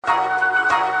So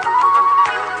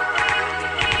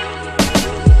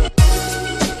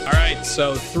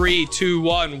 3, 2,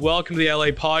 1, welcome to the LA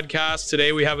Podcast.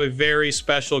 Today we have a very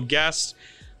special guest.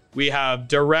 We have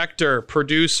director,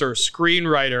 producer,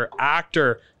 screenwriter,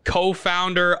 actor,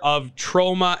 co-founder of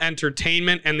Troma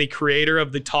Entertainment, and the creator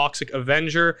of The Toxic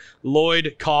Avenger,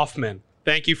 Lloyd Kaufman.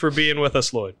 Thank you for being with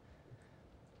us, Lloyd.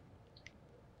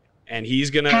 And he's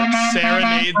going to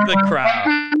serenade the crowd.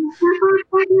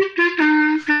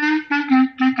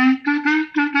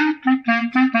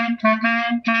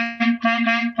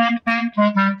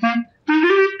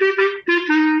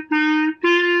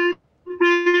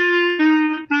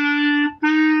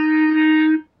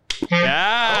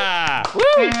 Yeah. Woo.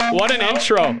 What an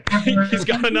intro. He's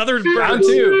got another round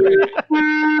two.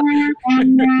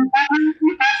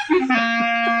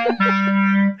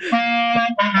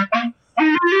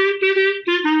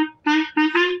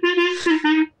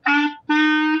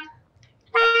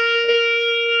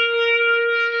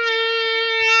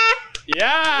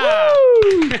 Yeah.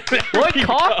 Lloyd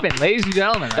Kaufman, ladies and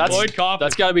gentlemen. Lloyd Kaufman.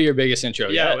 That's got to be your biggest intro.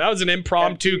 Yeah, that was an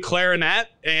impromptu clarinet.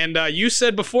 And you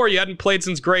said before you hadn't played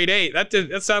since grade 8.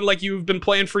 That sounded like you've been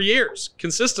playing for years,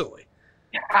 consistently.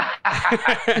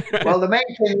 Well, the main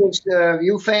thing is,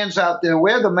 you fans out there,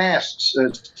 wear the masks.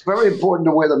 It's very important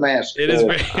to wear the mask. It is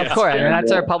very, of course, and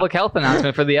that's our public health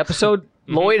announcement for the episode.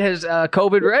 Lloyd has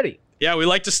COVID ready. Yeah, we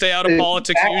like to stay out of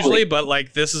politics usually, but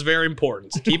like this is very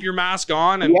important. So keep your mask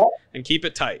on and keep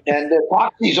it tight. And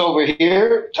Toxie's over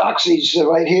here. Toxie's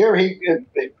right here. He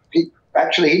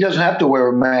doesn't have to wear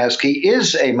a mask. He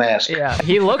is a mask. Yeah,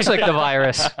 he looks like the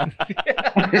virus.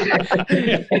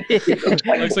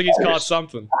 Looks like he's caught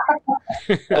something.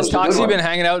 Has Toxie been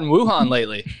hanging out in Wuhan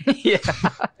lately? Yeah.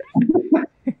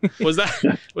 Was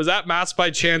that mask by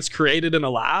chance created in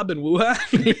a lab in Wuhan?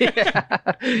 Yeah.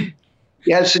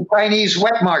 Yes, a Chinese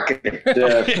wet market. I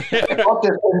bought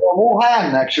this in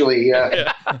Wuhan, actually.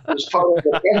 It was part of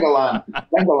the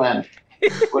Bengalan,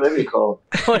 whatever you call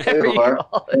it. Whatever you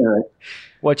call it. Anyway.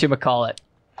 Whatchamacallit.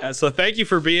 So thank you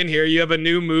for being here. You have a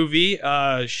new movie,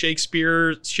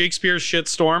 Shakespeare's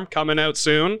Shitstorm, coming out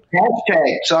soon.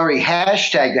 Hashtag.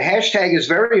 The hashtag is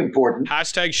very important.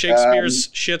 Hashtag Shakespeare's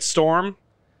Shitstorm.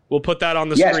 We'll put that on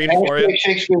the screen for you.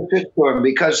 Shakespeare's Shitstorm,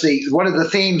 because one of the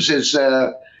themes is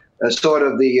sort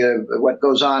of the what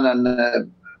goes on the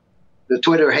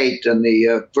Twitter hate and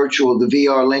the the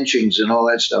VR lynchings and all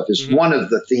that stuff is one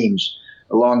of the themes,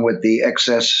 along with the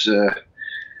excess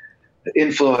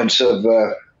influence of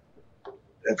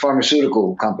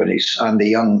pharmaceutical companies on the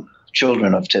young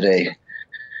children of today.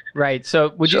 Right.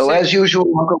 So would you say, as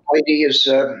usual, Uncle Whitey is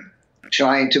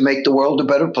trying to make the world a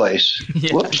better place.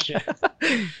 Yeah. Whoops.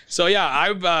 So yeah,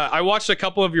 I watched a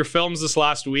couple of your films this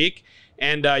last week.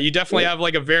 And you definitely have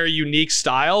like a very unique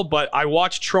style, but I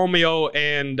watched Tromeo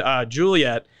and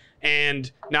Juliet,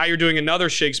 and now you're doing another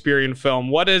Shakespearean film.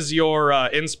 What is your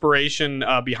inspiration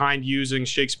behind using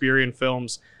Shakespearean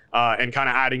films and kind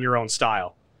of adding your own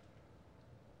style?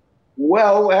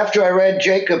 Well, after I read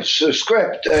Jacob's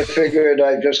script, I figured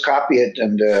I'd just copy it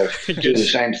and do the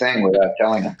same thing without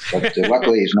telling him. But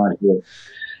luckily he's not here.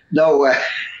 No,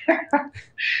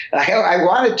 I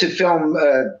wanted to film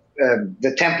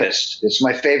The Tempest. It's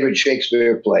my favorite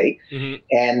Shakespeare play.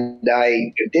 And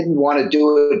I didn't want to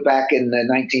do it back in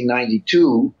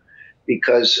 1992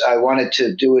 because I wanted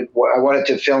to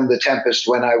film The Tempest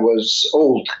when I was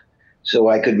old, so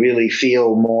I could really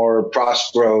feel more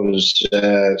Prospero's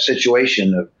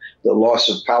situation of the loss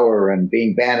of power and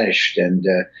being banished. And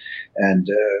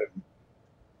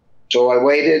so I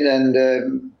waited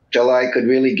till I could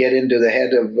really get into the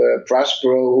head of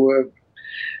Prospero.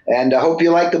 And I hope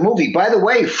you like the movie. By the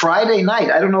way, Friday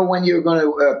night, I don't know when you're going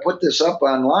to put this up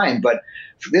online, but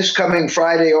this coming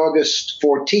Friday, August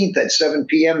 14th at 7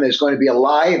 p.m., there's going to be a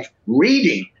live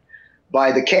reading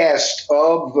by the cast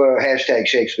of hashtag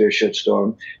Shakespeare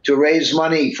Shitstorm to raise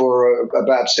money for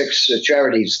about 6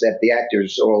 charities that the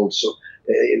actors also,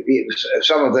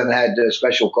 some of them had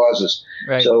special causes.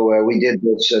 Right. So we did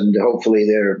this, and hopefully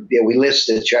we list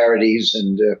the charities,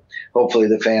 and hopefully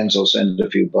the fans will send a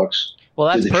few bucks. Well,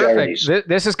 that's perfect.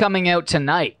 This is coming out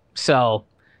tonight, so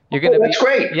you're going to be. That's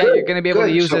great. Yeah, you're going to be able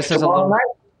to use this as a little.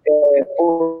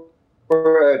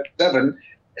 For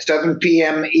 7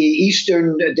 p.m.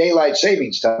 Eastern Daylight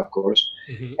Savings Time, of course,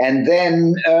 and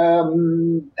then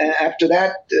after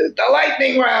that, the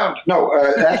lightning round. No,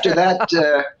 after that,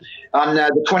 on the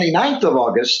 29th of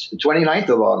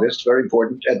August, very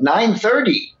important, at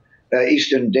 9:30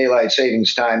 Eastern Daylight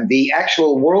Savings Time, the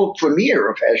actual world premiere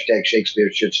of hashtag Shakespeare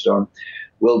Shitstorm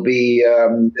will be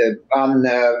on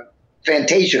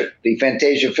Fantasia, the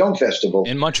Fantasia Film Festival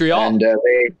in Montreal. And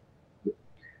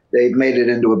they've made it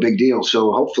into a big deal.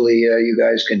 So hopefully you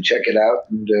guys can check it out,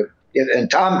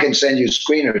 and Tom can send you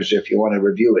screeners if you want to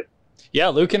review it. Yeah,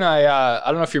 Luke and I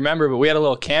don't know if you remember, but we had a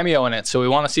little cameo in it, so we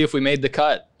want to see if we made the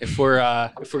cut. If we're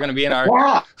going to be in our.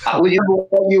 Wow, we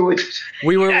were.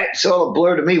 It's all a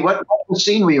blur to me. What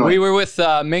scene were you in? We were with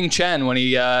Ming Chen when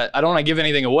he. I don't want to give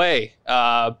anything away.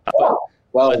 But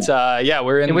yeah,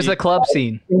 we're in. It was the club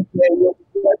scene.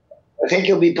 I think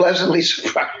you'll be pleasantly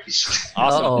surprised.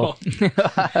 Awesome.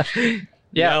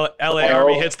 Yeah, LA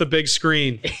Army hits the big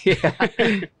screen. Yeah.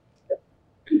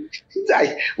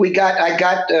 I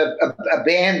got a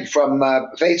ban from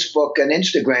Facebook and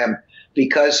Instagram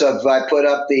because I put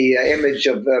up the image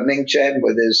of Ming Chen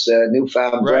with his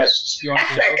newfound breasts.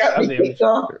 That got me kicked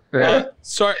off.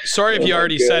 Sorry if you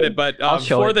already said it, but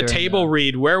for the table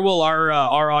read, where will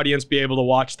our audience be able to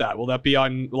watch that? Will that be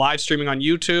on live streaming on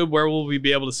YouTube? Where will we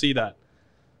be able to see that?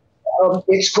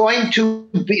 It's going to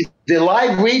be, the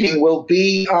live reading will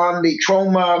be on the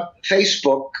Troma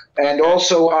Facebook and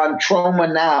also on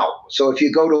Troma Now. So if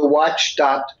you go to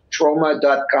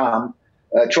watch.troma.com,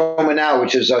 Troma Now,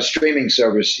 which is our streaming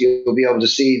service, you'll be able to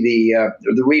see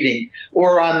the reading,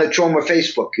 or on the Troma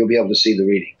Facebook, you'll be able to see the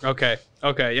reading. Okay.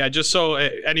 Yeah, just so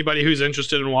anybody who's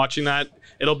interested in watching that,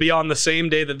 it'll be on the same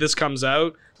day that this comes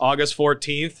out, August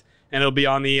 14th. And it'll be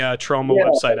on the Troma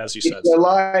website, as you said.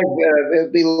 It'll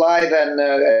be live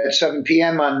at 7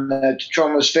 p.m. on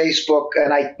Troma's Facebook,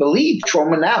 and I believe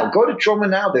Troma Now. Go to Troma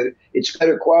Now. It's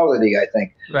better quality, I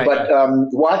think. Right. But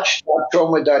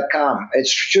watch.troma.com. It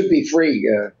should be free.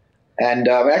 And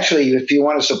actually, if you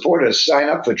want to support us, sign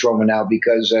up for Troma Now,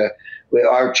 because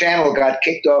our channel got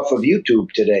kicked off of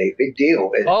YouTube today. Big deal.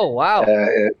 Oh, wow.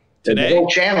 Today? The whole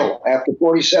channel, after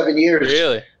 47 years.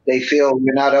 Really? They feel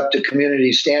we're not up to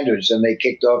community standards, and they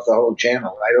kicked off the whole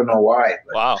channel. I don't know why.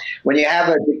 But wow. When you have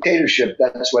a dictatorship,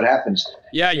 that's what happens.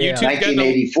 Yeah, YouTube.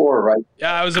 1984, right?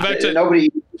 Yeah, I was about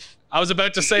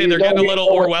to say they're getting a little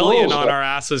Orwellian on our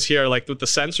asses here, like with the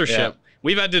censorship. Yeah.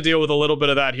 We've had to deal with a little bit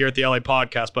of that here at the LA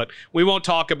Podcast, but we won't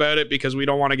talk about it because we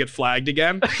don't want to get flagged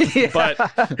again. Yeah. But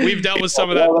we've dealt with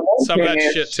some of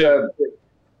that shit too.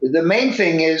 The main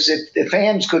thing is, if the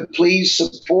fans could please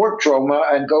support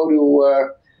Troma and go to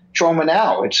Troma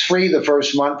Now. It's free the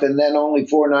first month, and then only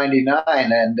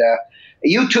 $4.99. And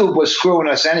YouTube was screwing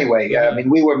us anyway. Yeah. I mean,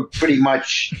 we were pretty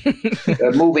much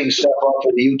moving stuff off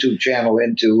of the YouTube channel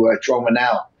into Troma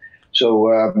Now. So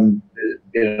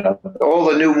all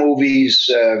the new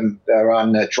movies are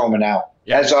on Troma Now.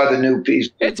 Yeah. As are the new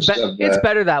pieces. It's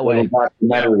better that way.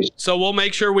 Documentaries. So we'll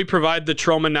make sure we provide the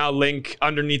Troma Now link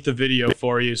underneath the video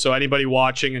for you. So anybody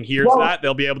watching and hears that,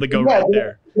 they'll be able to go right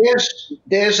there.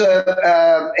 There's an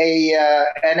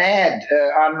ad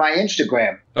on my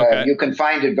Instagram. Okay. You can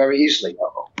find it very easily.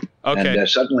 Okay. And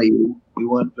suddenly we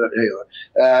want.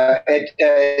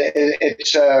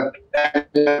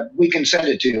 We can send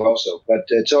it to you also, but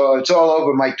it's all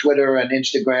over my Twitter and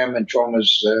Instagram and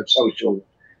Troma's social.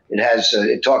 It has.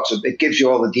 It gives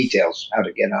you all the details how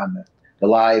to get on the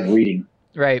live reading.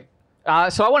 Right.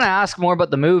 So I want to ask more about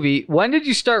the movie. When did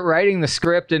you start writing the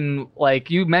script? And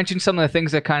like you mentioned some of the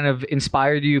things that kind of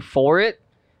inspired you for it,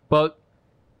 but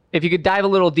if you could dive a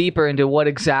little deeper into what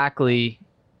exactly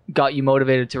got you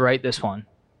motivated to write this one.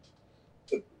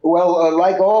 Well,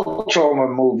 like all Troma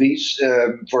movies,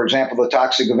 for example, The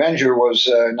Toxic Avenger was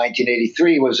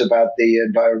 1983 was about the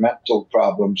environmental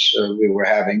problems we were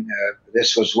having.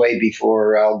 This was way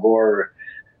before Al Gore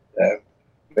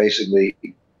basically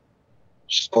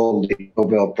stole the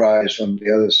Nobel Prize from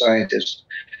the other scientists.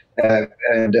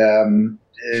 And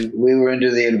we were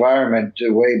into the environment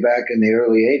way back in the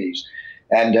early 80s.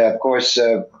 And, of course,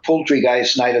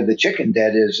 Poultrygeist Night of the Chicken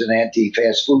Dead is an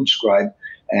anti-fast food scribe.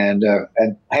 And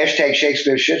hashtag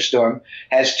Shakespeare Shitstorm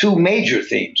has two major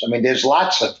themes. I mean, there's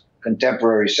lots of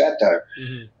contemporary satire,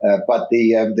 but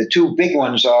the two big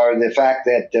ones are the fact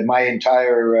that my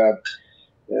entire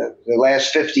the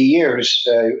last 50 years,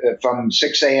 from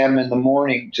 6 a.m. in the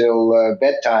morning till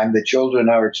bedtime, the children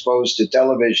are exposed to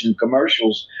television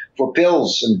commercials for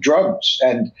pills and drugs,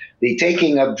 and the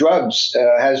taking of drugs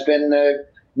has been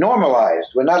normalized.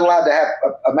 We're not allowed to have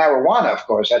a marijuana, of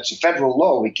course. That's a federal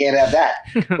law. We can't have that.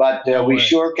 But we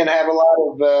sure can have a lot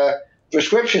of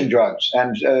prescription drugs.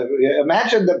 And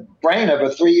imagine the brain of a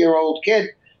 3-year-old kid.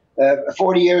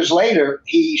 40 years later,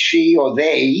 he, she, or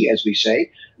they, as we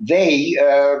say, they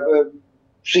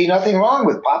see nothing wrong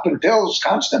with popping pills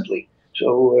constantly.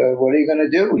 So what are you going to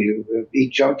do? You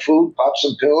eat junk food, pop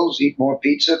some pills, eat more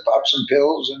pizza, pop some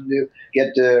pills, and you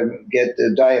get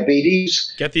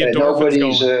diabetes. Get the endorphins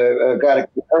Nobody's got a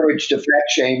courage to fat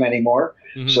shame anymore.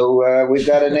 So we've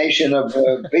got a nation of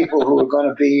people who are going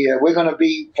to be. We're going to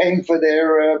be paying for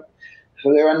their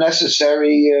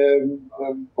unnecessary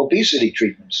obesity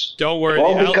treatments. Don't worry.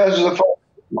 All because of the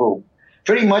pharmaceutical.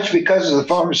 Pretty much because of the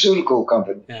pharmaceutical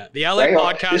company. Yeah, the LA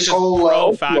podcast this is whole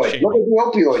pro-fat opioid. shaming. Look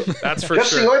at the opioid. That's for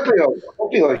Just sure. the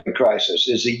opioid crisis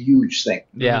is a huge thing.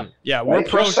 Yeah. Yeah, we're Right?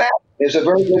 pro. Just that. There's a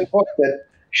very good book that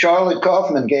Charlotte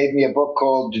Kaufman gave me, a book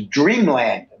called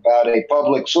Dreamland, about a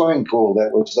public swimming pool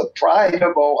that was the pride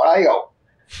of Ohio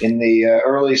in the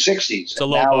early 60s. It's a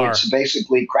low now bar. it's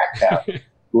basically Crackdown. It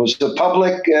was the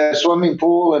public swimming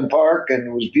pool and park, and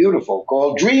it was beautiful,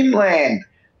 called Dreamland.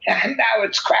 And now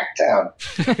it's Crackdown.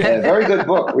 Very good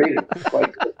book. Read it.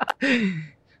 Quite good.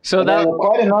 So And there that were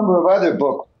quite a number of other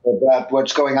books about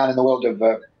what's going on in the world of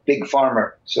Big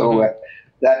Pharma. So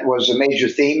that was a major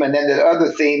theme. And then the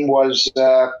other theme was,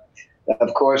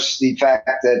 of course, the fact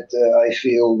that I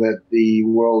feel that the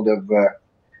world of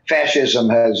fascism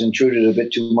has intruded a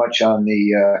bit too much on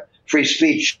the free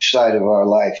speech side of our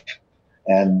life.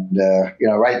 And,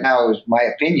 right now is my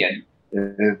opinion.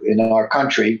 In our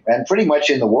country and pretty much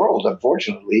in the world,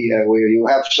 unfortunately, where you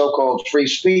have so-called free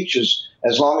speech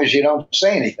as long as you don't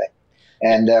say anything.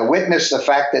 And witness the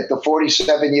fact that the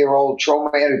 47-year-old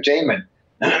Troma Entertainment,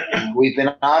 we've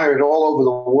been honored all over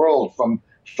the world,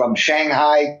 from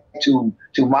Shanghai to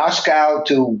Moscow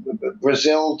to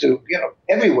Brazil to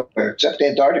everywhere except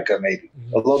Antarctica maybe.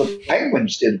 Although the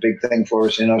Penguins did a big thing for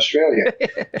us in Australia.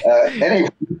 Anyway.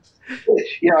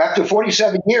 After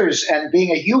 47 years and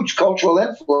being a huge cultural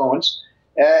influence,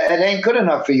 it ain't good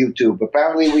enough for YouTube.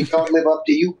 Apparently, we don't live up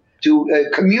to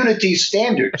community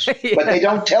standards, but they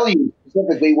don't tell you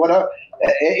specifically what.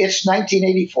 It's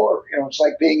 1984. It's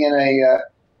like being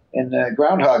in a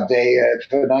Groundhog Day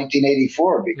for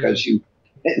 1984 because you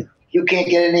can't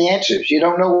get any answers. You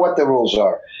don't know what the rules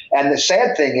are. And the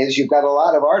sad thing is, you've got a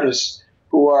lot of artists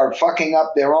who are fucking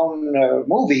up their own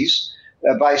movies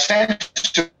by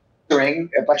censoring.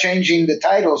 By changing the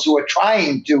titles, who are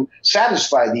trying to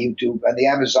satisfy the YouTube and the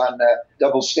Amazon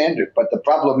double standard. But the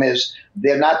problem is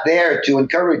they're not there to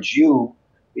encourage you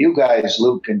guys,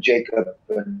 Luke and Jacob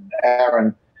and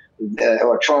Aaron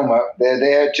or Troma. They're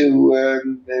there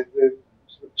to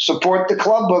support the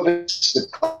club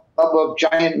of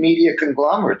giant media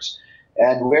conglomerates.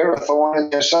 And we're a thorn in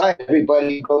their side.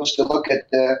 Everybody goes to look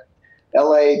at the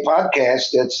LA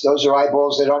podcast. Those are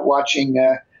eyeballs that aren't watching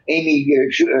Amy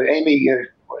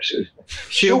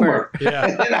Schumer.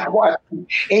 Yeah. They're not watching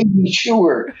Amy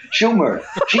Schumer.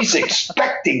 She's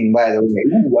expecting, by the way.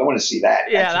 Ooh, I want to see that.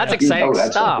 yeah, that's exciting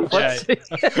stuff. Yeah.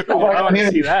 I want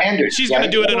to see that. Standards, She's going to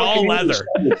do it in all leather.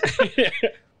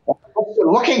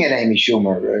 Looking at Amy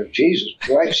Schumer, Jesus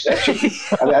Christ, that should be.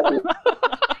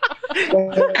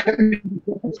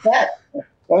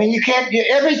 You can't.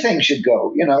 Everything should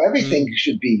go. Everything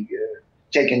should be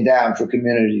taken down for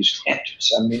community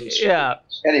standards. Yeah.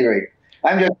 Anyway,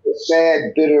 I'm just a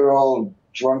sad, bitter old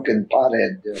drunken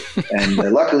pothead, and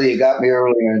luckily it got me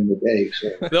earlier in the day. So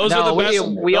Those are the best.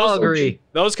 We all agree.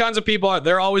 Those kinds of people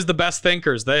they're always the best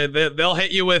thinkers. They'll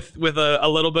hit you with a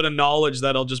little bit of knowledge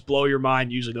that'll just blow your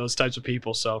mind. Usually those types of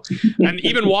people. So, and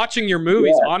even watching your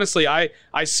movies, honestly, I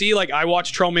see, like, I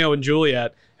watch Romeo and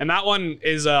Juliet, and that one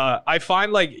is I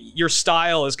find like your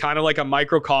style is kind of like a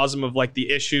microcosm of like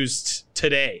the issues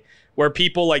today, where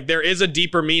people, like, there is a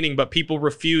deeper meaning, but people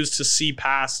refuse to see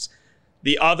past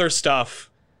the other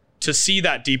stuff to see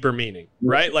that deeper meaning,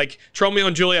 right? Like Romeo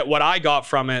and Juliet, what I got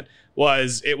from it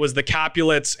was the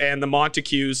Capulets and the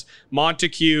Montagues.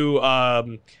 Montague,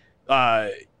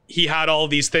 he had all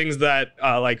these things that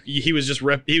like he was just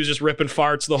ripping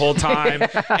farts the whole time,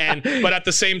 but at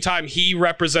the same time he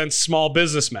represents small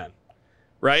businessmen,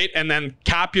 right? And then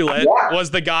Capulet was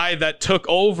the guy that took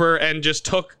over and just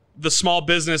took the small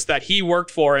business that he worked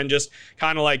for and just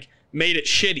kind of like made it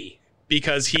shitty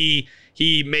because he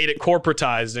made it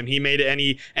corporatized and he made it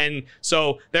and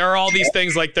so there are all these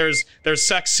things, like there's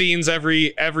sex scenes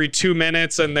every 2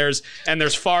 minutes, and there's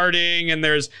farting, and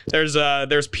there's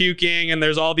puking, and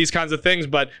there's all these kinds of things,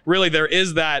 but really there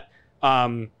is that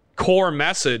core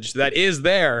message that is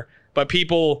there, but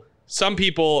some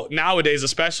people nowadays,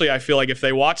 especially, I feel like if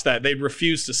they watch that, they'd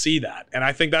refuse to see that. And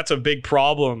I think that's a big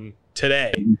problem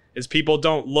today, is people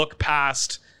don't look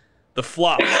past the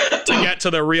fluff to get to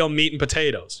the real meat and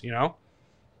potatoes,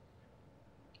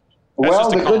 Well,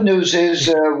 the good news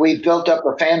is we've built up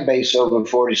a fan base over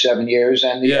 47 years,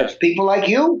 and people like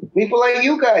you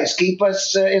guys keep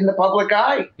us in the public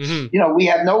eye. Mm-hmm. We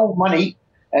have no money,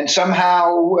 and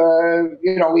somehow,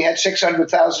 we had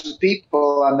 600,000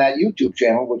 people on that YouTube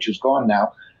channel, which is gone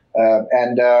now,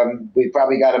 and we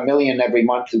probably got 1 million every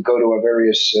month who go to our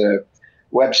various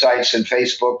websites and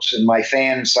Facebooks and my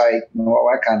fan site and all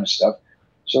that kind of stuff.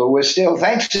 So we're still,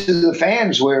 thanks to the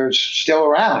fans, we're still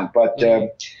around, but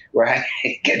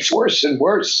it gets worse and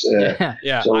worse.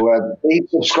 Yeah. So please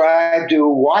subscribe to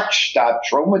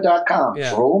watch.troma.com.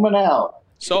 Yeah. Troma now.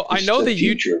 So I It's know the the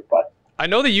future, but I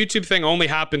know the YouTube thing only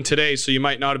happened today, so you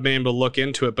might not have been able to look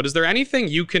into it. But is there anything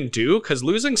you can do? Because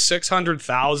losing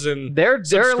 600,000 They're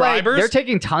subscribers, they're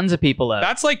taking tons of people out.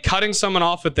 that's like cutting someone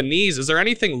off at the knees. Is there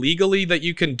anything legally that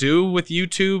you can do with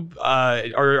YouTube,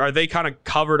 or are they kind of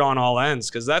covered on all ends?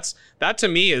 Because that to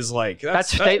me is like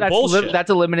that's bullshit.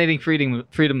 That's eliminating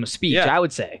freedom of speech. Yeah. I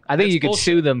would say. I think It's you could bullshit.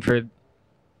 sue them for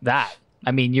that.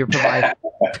 I mean, you're providing.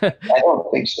 I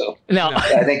don't think so. No.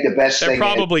 I think the best They're thing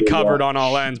probably is to, covered on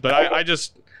all ends, but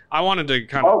I wanted to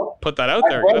kind of Oh, put that out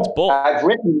there. That's bull. I've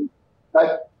written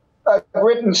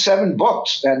 7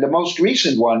 books, and the most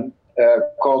recent one,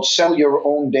 called "Sell Your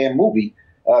Own Damn Movie,"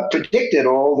 predicted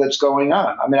all that's going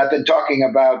on. I mean, I've been talking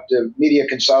about media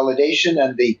consolidation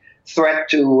and the threat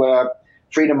to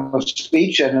freedom of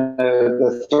speech and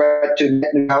the threat to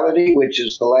net neutrality, which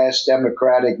is the last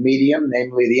democratic medium,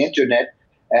 namely the internet.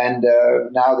 And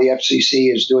now the FCC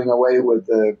is doing away with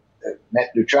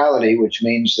net neutrality, which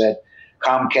means that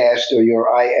Comcast or your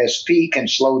ISP can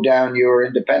slow down your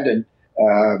independent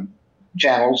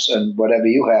channels and whatever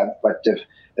you have, but to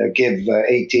give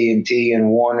AT&T and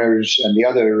Warner's and the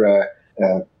other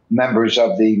members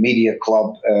of the media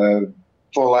club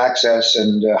full access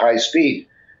and high speed.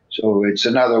 So it's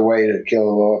another way to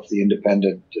kill off the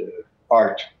independent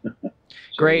art.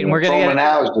 Great, and we're gonna Troma get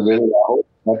Now is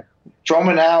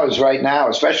Troma Now is right now,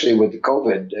 especially with the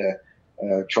COVID.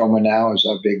 Troma Now is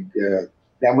our big.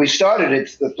 And we started it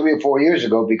 3 or 4 years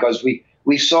ago because we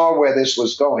saw where this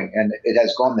was going, and it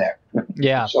has gone there.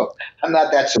 Yeah. So I'm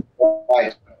not that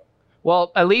surprised.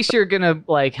 Well, at least you're gonna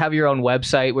like have your own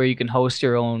website where you can host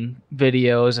your own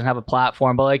videos and have a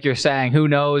platform. But like you're saying, who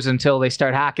knows until they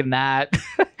start hacking that?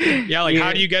 Yeah, like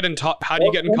how do you get in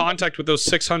contact with those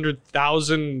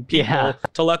 600,000 people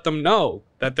to let them know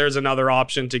that there's another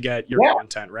option to get your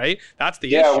content, right? That's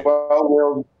the issue.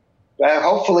 Well,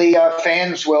 hopefully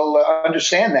fans will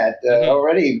understand that.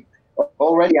 Already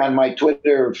on my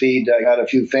Twitter feed, I got a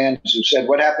few fans who said,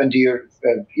 "What happened to your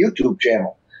YouTube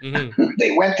channel?" Mm-hmm.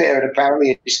 They went there, and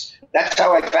apparently that's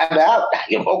how I found out.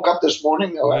 You woke up this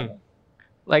morning,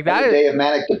 like a day of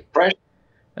manic depression.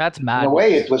 That's mad. In a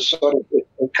way, it was sort of,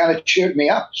 it kind of cheered me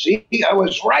up. See, I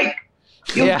was right.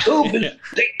 YouTube,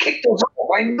 they kicked us off.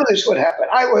 I knew this would happen.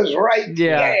 I was right.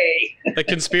 Yeah. Yay. The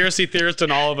conspiracy theorist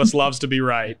in all of us loves to be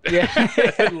right. Yeah.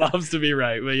 Loves to be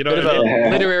right. But you know Bit what of I mean? a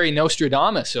literary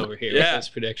Nostradamus over here with Yeah. his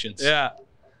predictions. Yeah.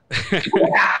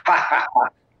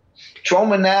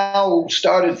 Troma Now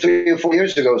started 3 or 4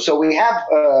 years ago, so we have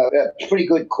a pretty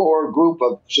good core group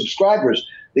of subscribers.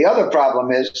 The other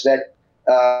problem is that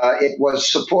it was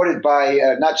supported by,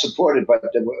 not supported, but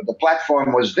the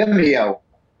platform was Vimeo.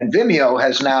 And Vimeo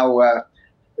has now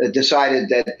decided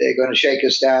that they're going to shake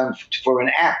us down for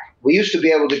an app. We used to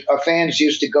be able to, our fans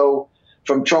used to go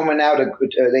from Troma Now to,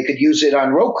 they could use it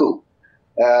on Roku.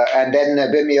 And then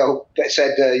Vimeo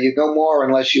said, you no more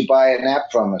unless you buy an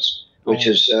app from us, which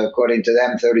is, according to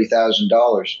them,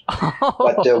 $30,000.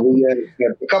 But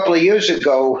a couple of years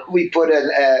ago, we put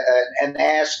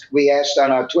we asked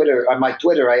on our Twitter, on my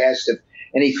Twitter, I asked if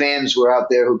any fans were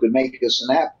out there who could make us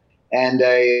an app. And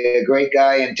a great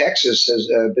guy in Texas has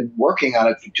been working on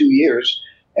it for 2 years,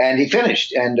 and he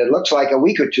finished. And it looks like a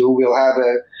week or two we'll have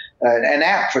an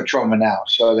app for Troma Now,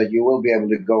 so that you will be able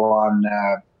to go on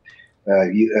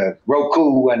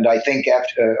Roku, and I think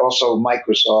also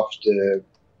Microsoft.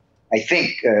 I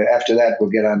think after that we'll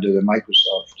get onto the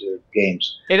Microsoft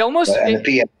games. It almost and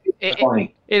the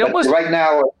PS20. It almost right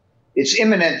now it's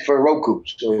imminent for Roku.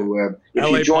 So if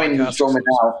LA you join Troma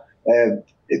Now.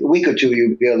 A week or two,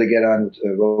 you'll be able to get on with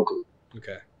Roku.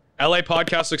 Okay. LA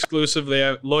podcast exclusive.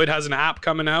 Lloyd has an app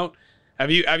coming out.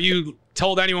 Have you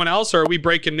told anyone else, or are we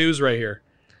breaking news right here?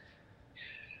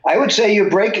 I would say you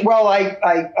break. Well, I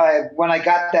when I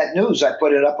got that news, I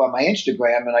put it up on my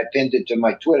Instagram and I pinned it to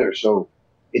my Twitter, so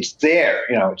it's there.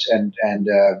 You know, and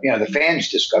the fans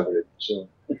discovered it. So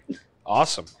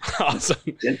awesome.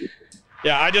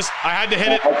 Yeah, I had to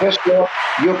hit it.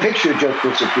 Your picture just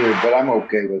disappeared, but I'm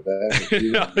okay with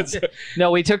that. No,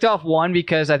 we took off one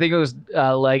because I think it was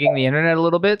lagging the internet a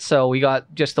little bit, so we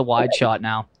got just the wide shot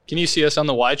now. Can you see us on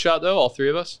the wide shot, though, all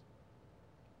three of us?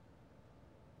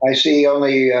 I see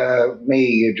only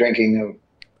me drinking.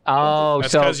 Oh,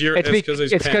 that's so it's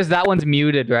because that one's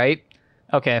muted, right?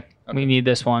 Okay, we need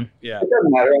this one. Yeah. It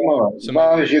doesn't matter. As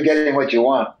long as you're getting what you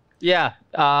want. Yeah.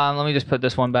 Let me just put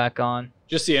this one back on.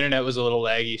 Just the internet was a little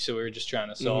laggy, so we were just trying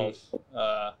to solve.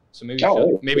 So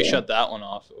maybe shut that one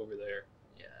off over there.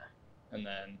 Yeah. And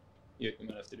then you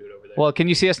might have to do it over there. Well, can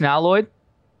you see us now, Lloyd?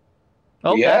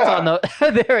 Oh, Yeah. that's on the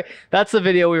there. That's the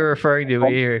video we were referring to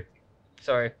here.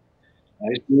 Sorry.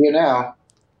 I see you now.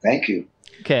 Thank you.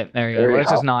 Okay, there you go. Very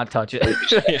Let's just not touch it.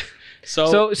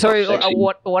 So sorry. Sexy.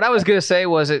 What I was gonna say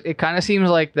was it kind of seems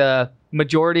like the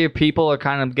majority of people are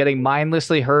kind of getting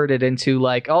mindlessly herded into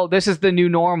like, oh, this is the new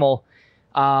normal.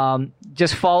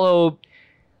 Just follow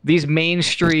these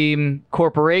mainstream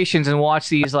corporations and watch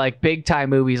these like big time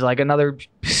movies, like another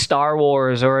Star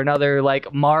Wars or another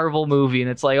like Marvel movie,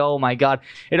 and it's like, oh my god,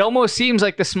 it almost seems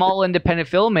like the small independent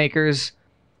filmmakers,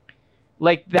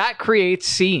 like that creates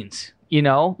scenes. You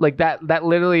know, like that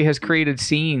literally has created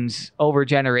scenes over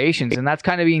generations, and that's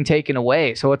kind of being taken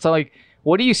away. So it's like,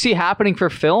 what do you see happening for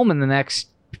film in the next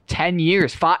 10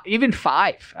 years, even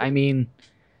 5? I mean,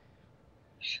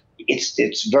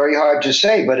 It's very hard to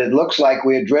say, but it looks like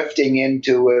we're drifting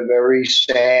into a very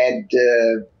sad,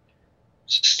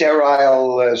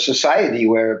 sterile society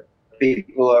where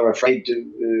people are afraid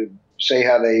to say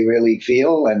how they really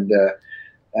feel, and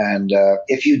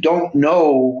if you don't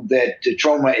know that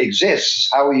Troma exists,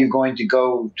 how are you going to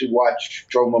go to watch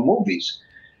Troma movies?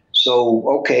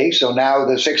 So now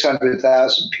the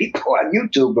 600,000 people on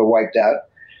YouTube are wiped out.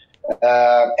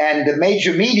 And the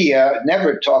major media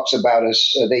never talks about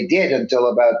us. They did until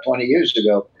about 20 years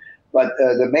ago. But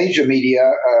the major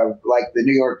media, like the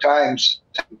New York Times,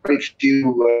 have very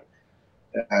few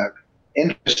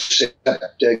interests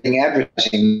except getting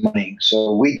advertising money.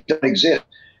 So we don't exist.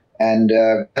 And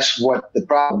that's what the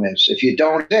problem is. If you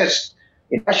don't exist,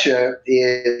 in Russia,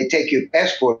 they take your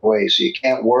passport away, so you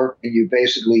can't work and you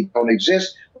basically don't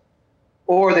exist.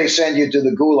 Or they send you to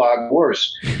the gulag,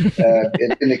 worse.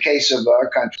 In the case of our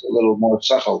country, a little more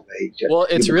subtle. You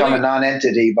become a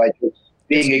non-entity by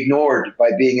being ignored,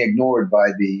 by the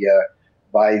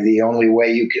only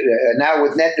way you can. Now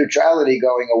with net neutrality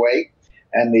going away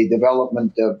and the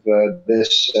development of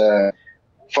this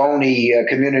phony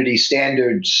community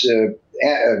standards,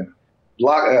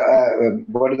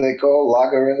 what do they call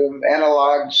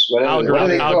analogs? What do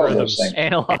they call those things?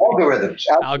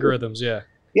 Algorithms, yeah.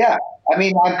 Yeah, I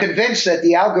mean, I'm convinced that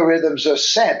the algorithms are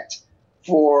set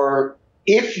for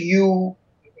if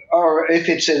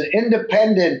it's an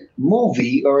independent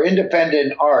movie or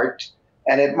independent art,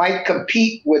 and it might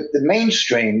compete with the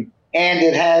mainstream, and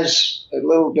it has a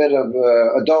little bit of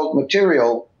adult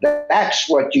material, that's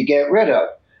what you get rid of.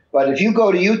 But if you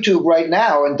go to YouTube right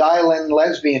now and dial in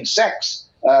lesbian sex,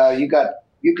 you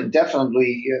can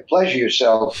definitely pleasure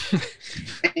yourself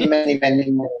many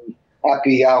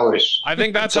happy hours. I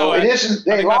think that's so how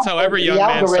that's how every young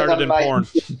man started in porn. I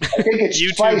think it's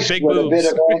YouTube, spiced big with boobs. a bit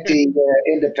of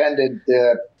anti-independent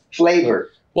flavor.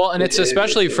 Well, and it's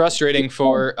especially frustrating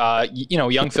for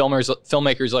young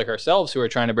filmmakers like ourselves who are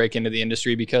trying to break into the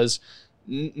industry, because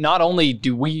not only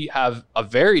do we have a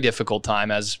very difficult time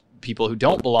as people who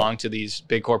don't belong to these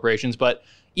big corporations, but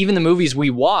even the movies we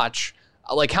watch,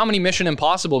 like how many Mission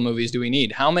Impossible movies do we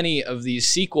need? How many of these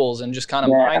sequels and just kind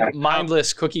of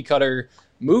mindless cookie cutter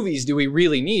movies do we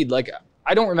really need? Like,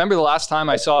 I don't remember the last time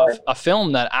I saw a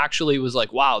film that actually was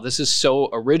like, wow, this is so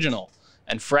original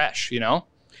and fresh, you know?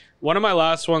 One of my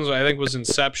last ones, I think, was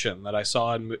Inception that I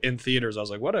saw in theaters. I was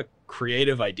like, what a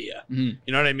creative idea. Mm-hmm.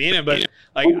 You know what I mean? But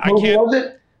like, Was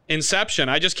it? Inception.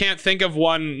 I just can't think of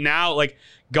one now. Like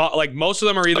most of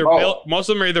them are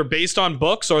either based on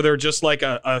books or they're just like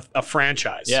a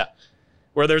franchise. Yeah.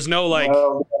 Where there's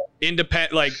no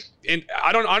independent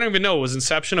I don't even know. Was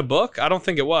Inception a book? I don't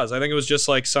think it was. I think it was just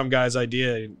like some guy's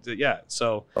idea. Yeah.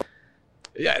 So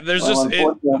yeah, there's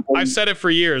I've said it for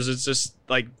years. It's just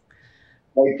like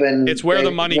it's where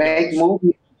the money goes.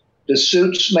 Movies, the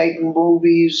Suits make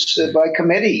movies by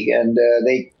committee, and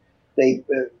they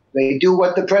do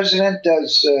what the president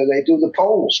does. They do the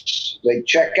polls. They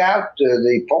check out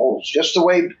the polls, just the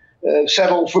way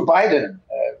settled for Biden.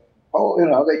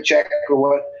 They check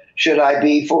what should I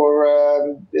be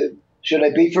for? Should I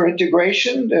be for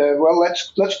integration? Well,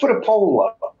 let's put a poll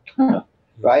up,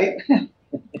 right?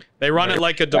 They run it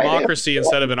like a democracy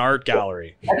instead of an art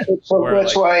gallery.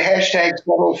 That's why hashtag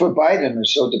settled for Biden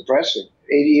is so depressing.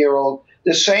 80-year-old,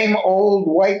 the same old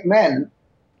white men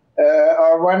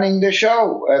are running the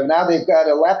show. Now they've got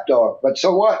a lapdog, but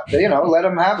so what? Let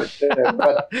them have it.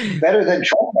 But better than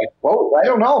Trump, I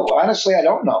don't know. Honestly, I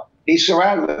don't know.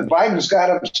 Biden's got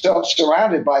himself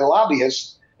surrounded by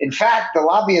lobbyists. In fact, the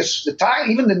lobbyists,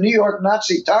 even the New York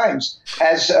Nazi Times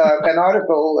has an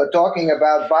article talking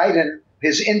about Biden.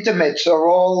 His intimates are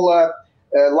all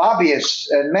lobbyists,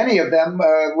 and many of them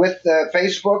with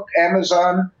Facebook,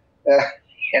 Amazon,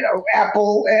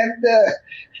 Apple and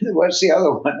what's the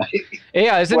other one?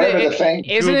 Yeah, isn't thing.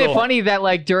 it Google. funny that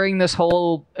like during this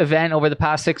whole event over the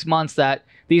past 6 months that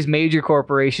these major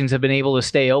corporations have been able to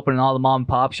stay open and all the mom and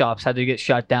pop shops had to get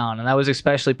shut down, and that was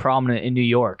especially prominent in New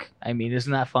York. I mean,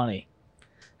 isn't that funny?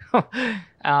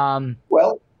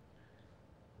 Well,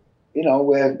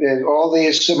 with all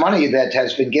this money that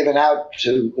has been given out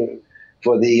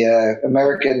for the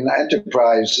American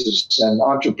enterprises and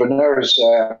entrepreneurs,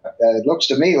 it looks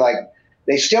to me like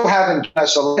they still haven't given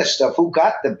us a list of who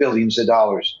got the billions of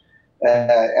dollars.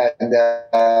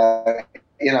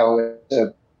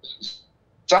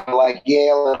 Something like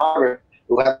Yale and Harvard,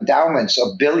 who have endowments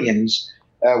of billions,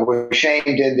 were shamed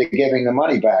into giving the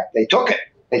money back. They took it.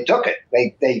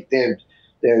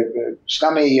 The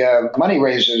scummy money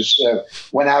raisers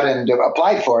went out and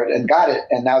applied for it and got it,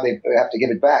 and now they have to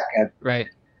give it back. Right.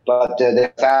 But there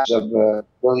are thousands of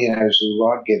billionaires who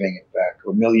aren't giving it back,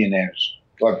 or millionaires,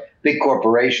 or big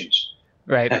corporations.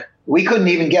 Right. We couldn't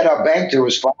even get our bank to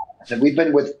respond. We've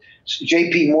been with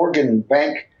J.P. Morgan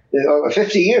Bank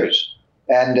 50 years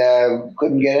and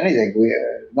couldn't get anything.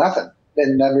 Nothing. They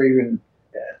never even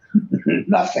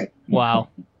nothing. Wow.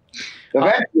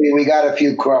 Eventually, we got a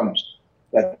few crumbs.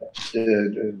 But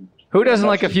who doesn't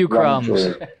like a few crumbs?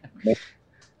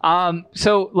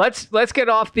 So let's get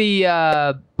off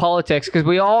the politics, because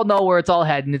we all know where it's all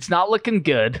heading. It's not looking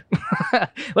good.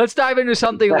 Let's dive into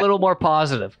something a little more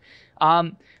positive.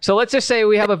 So let's just say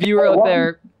we have a viewer out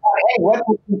there. Hey,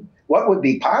 what would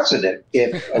be positive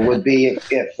if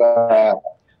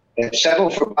Settle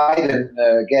for Biden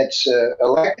gets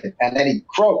elected and then he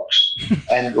croaks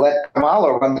and let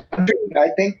Kamala run the country? I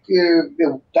think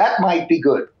that might be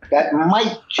good.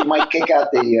 She might kick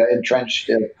out the entrenched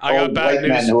I got old bad white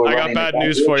men news. who are I got running bad the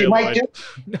news country. for She you, might Lloyd.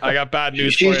 do. I got bad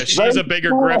news for you. She's She's a bigger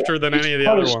smart. grifter than any of the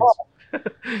She's other smart. ones.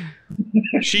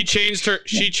 She changed.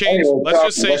 Anyway,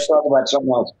 Let's talk about something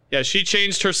else. Yeah, she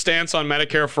changed her stance on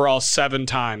Medicare for all 7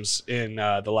 times in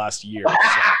the last year.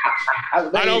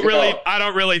 So. I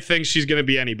don't really think she's going to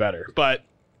be any better. But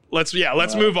let's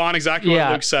move on. Exactly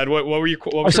what Luke said. What were you?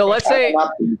 What was So your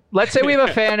let's say we have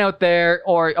a fan out there,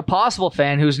 or a possible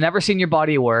fan who's never seen your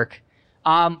body of work.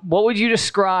 What would you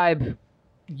describe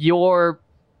your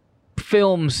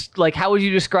films like? How would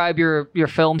you describe your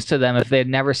films to them if they had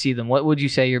never seen them? What would you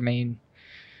say your main?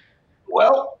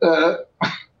 Well,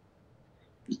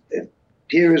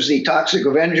 here is the Toxic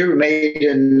Avenger, made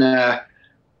in.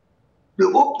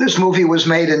 This movie was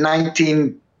made in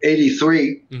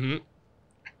 1983, Mm-hmm.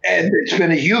 and it's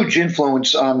been a huge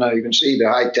influence on. You can see the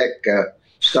high-tech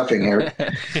stuffing here.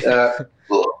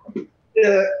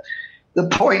 The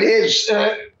point is,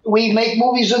 we make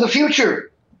movies of the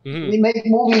future. Mm-hmm. We make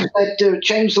movies that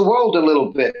change the world a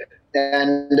little bit.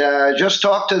 And just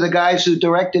talk to the guys who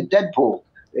directed Deadpool.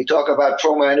 They talk about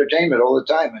Troma Entertainment all the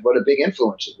time and what a big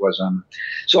influence it was on them.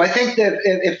 So I think that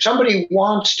if somebody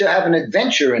wants to have an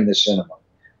adventure in the cinema,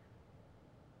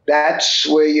 that's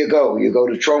where you go. You go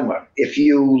to Troma. If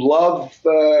you love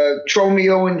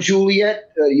Tromeo and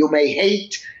Juliet, you may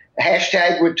hate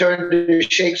 #Return to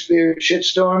Shakespeare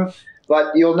shitstorm,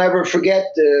 but you'll never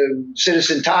forget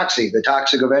Citizen Toxie, the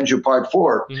Toxic Avenger Part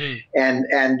 4. Mm-hmm.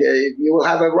 And you will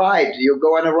have a ride. You'll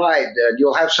go on a ride.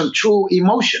 You'll have some true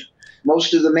emotion.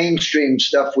 Most of the mainstream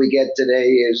stuff we get today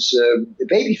is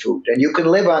baby food. And you can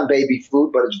live on baby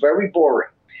food, but it's very boring.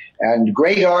 And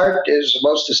great art is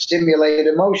supposed to stimulate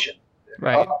emotion.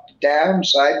 Right. Up, down,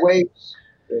 sideways,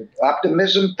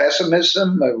 optimism,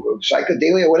 pessimism,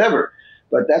 psychedelia, whatever.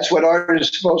 But that's what art is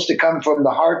supposed to come from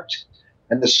the heart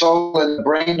and the soul and the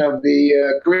brain of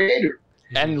the creator.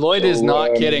 And Lloyd is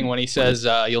not kidding when he says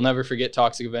you'll never forget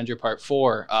Toxic Avenger Part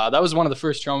 4. That was one of the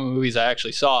first Troma movies I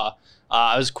actually saw.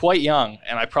 I was quite young,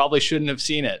 and I probably shouldn't have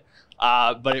seen it.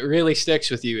 But it really sticks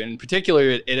with you. In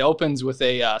particular, it opens with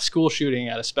a school shooting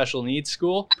at a special needs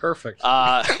school. Perfect.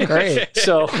 Great.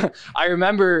 So I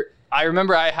remember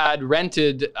I had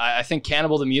rented, I think,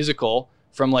 Cannibal the Musical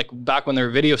from like back when there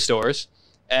were video stores.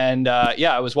 And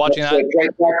I was watching That's that. a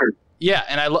great record. Yeah,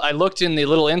 and I looked in the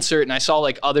little insert and I saw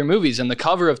like other movies, and the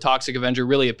cover of Toxic Avenger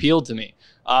really appealed to me.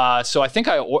 So I think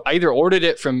I either ordered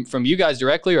it from you guys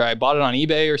directly, or I bought it on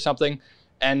eBay or something.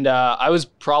 And I was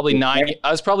probably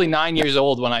 9 years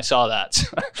old when I saw that,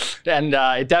 and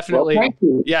it definitely,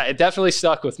 it definitely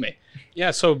stuck with me.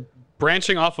 Yeah. So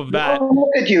branching off of that, Well,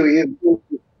 look at you.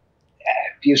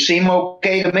 You seem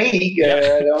okay to me.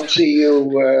 I don't see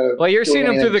you. Well, you're seeing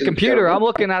doing them through the anything computer. terrible. I'm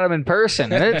looking at them in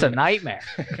person, and it's a nightmare.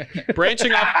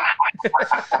 branching off,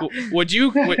 would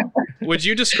you would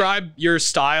you describe your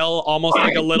style almost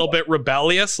like a little bit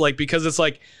rebellious? Like, because it's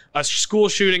like a school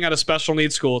shooting at a special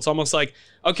needs school. It's almost like,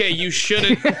 okay, you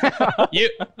shouldn't,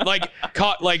 like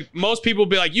most people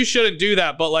be like, you shouldn't do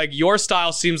that. But like your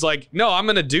style seems like, no, I'm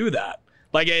going to do that.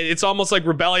 Like, it's almost like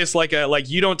rebellious, like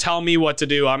you don't tell me what to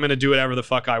do. I'm going to do whatever the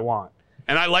fuck I want.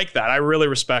 And I like that. I really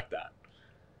respect that.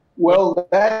 Well,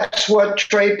 that's what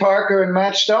Trey Parker and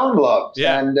Matt Stone loved,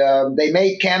 and they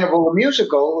made Cannibal the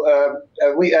musical.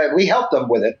 We helped them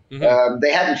with it. Mm-hmm.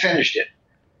 They hadn't finished it,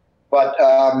 but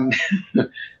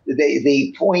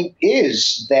the point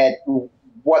is that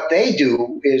what they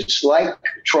do is like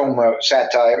Troma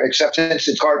satire, except since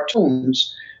it's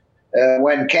cartoons.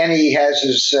 When Kenny has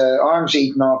his arms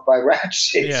eaten off by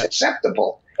rats, it's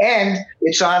acceptable. And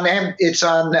it's on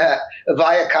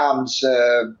Viacom's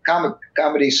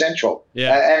Comedy Central.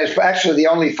 Yeah. And it's actually the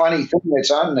only funny thing that's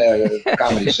on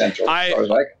Comedy Central, as far as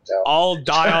I can tell. I'll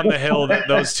die on the hill that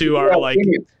those two are like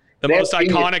the most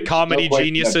iconic comedy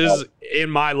geniuses in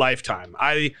my lifetime.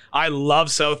 I love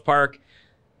South Park.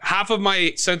 Half of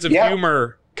my sense of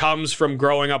humor comes from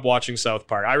growing up watching South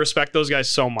Park. I respect those guys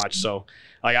so much. So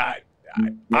like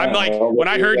I'm like, when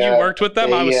I heard you worked with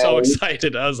them, I was so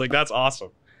excited. I was like, that's awesome.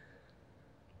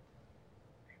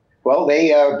 Well,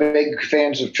 they are big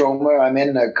fans of Troma. I'm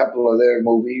in a couple of their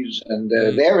movies, and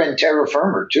they're in Terra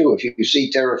Firma too. If you see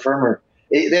Terra Firma,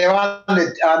 they're on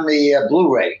the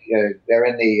Blu-ray. They're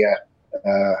in the.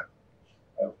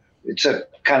 It's a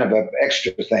kind of an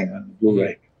extra thing on the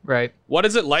Blu-ray. Right. What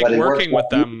is it like working with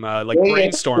them? Like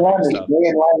brainstorming and stuff.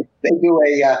 They do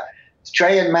a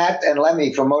Trey and Matt and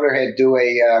Lemmy from Motorhead do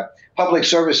a public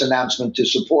service announcement to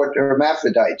support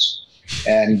hermaphrodites,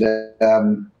 and.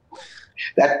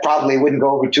 That probably wouldn't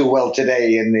go over too well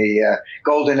today in the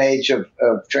golden age of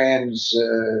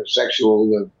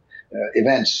transsexual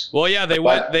events. Well, yeah, they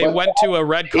went to a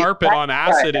red carpet on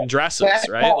acid and dresses,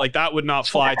 right? Like that would not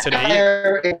fly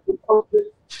today.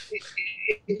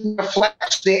 It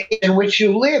reflects the age in which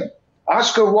you live.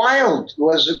 Oscar Wilde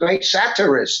was a great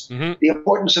satirist. Mm-hmm. The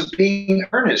Importance of Being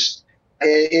Earnest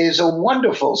is a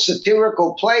wonderful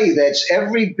satirical play that's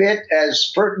every bit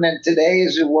as pertinent today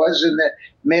as it was in the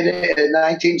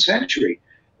mid-19th century,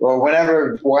 or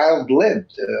whenever Wilde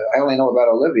lived. I only know about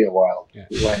Olivia Wilde,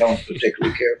 who I don't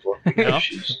particularly care for because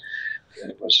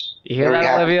you hear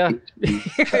that, Olivia?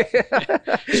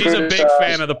 She's a big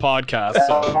fan of the podcast.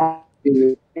 So.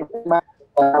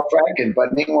 Franken,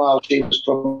 but meanwhile she was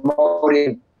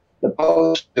promoting the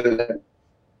poster.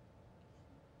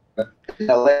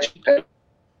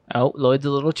 Oh, Lloyd's a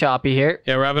little choppy here.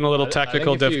 Yeah, we're having a little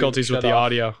technical difficulties with the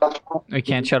audio. We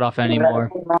can't shut off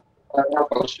anymore.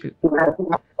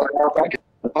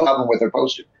 Problem with her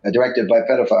poster, directed by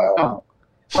pedophile. Oh.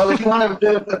 Well, if you want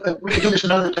to, we can do this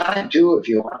another time too, if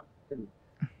you want.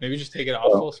 Maybe just take it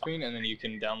off full screen and then you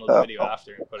can download the video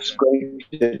after and put it in. It's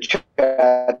great to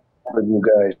chat with you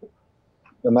guys.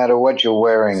 No matter what you're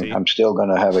wearing, I'm still going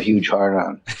to have a huge heart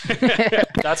on.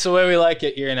 That's the way we like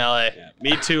it here in LA. Yeah,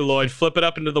 me too, Lloyd. Flip it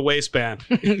up into the waistband.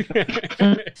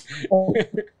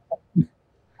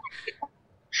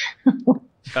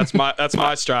 That's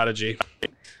my strategy.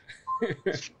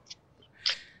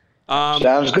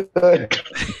 Sounds good.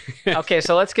 Okay,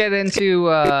 so let's get into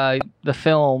the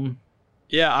film.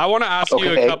 Yeah, I want to ask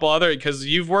you a couple other, because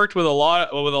you've worked with a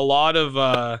lot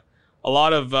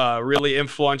of really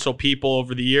influential people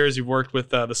over the years. You've worked with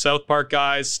the South Park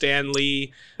guys, Stan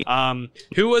Lee.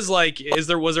 Who was like? Was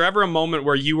there ever a moment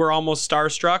where you were almost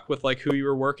starstruck with like who you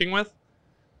were working with?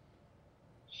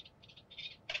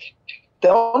 The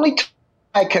only time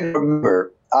I can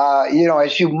remember,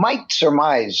 as you might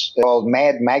surmise, called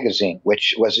Mad Magazine,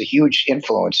 which was a huge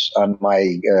influence on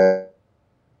my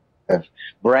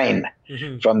brain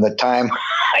from the time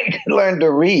I learned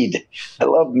to read. I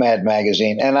loved Mad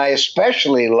Magazine, and I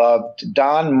especially loved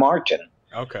Don Martin,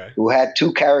 who had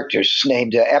two characters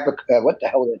named what the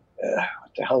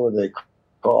hell were they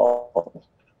called?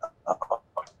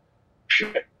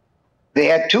 They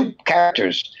had two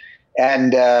characters,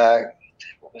 and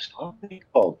what was they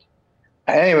called?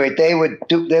 Anyway, they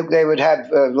would have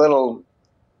little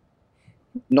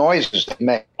noises that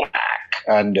make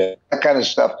and that kind of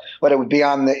stuff, but it would be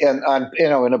in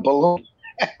a balloon.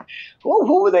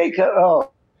 Who were they? Oh,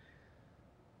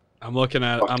 I'm looking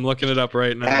it up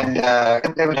right now.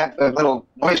 And they would have little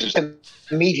noises to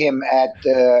meet him at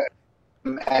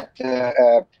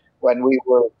when we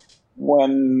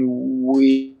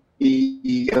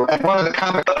at one of the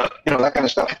comic, that kind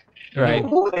of stuff. Right.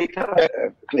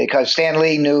 Because Stan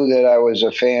Lee knew that I was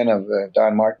a fan of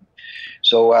Don Martin.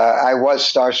 So I was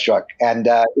starstruck, and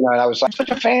and I was like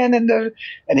such a fan, and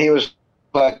he was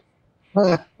like,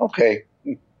 okay.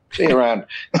 See you around.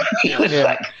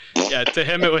 Yeah. Yeah, to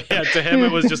him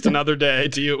it was just another day.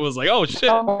 To you, it was like, oh shit.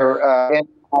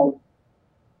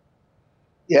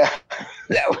 Yeah,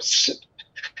 that was.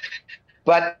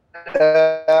 But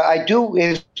I do.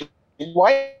 His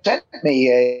wife sent me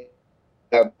a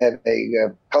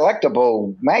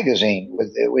collectible magazine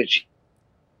with which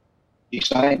he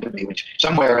signed to me, which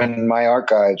somewhere in my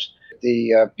archives,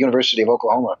 the University of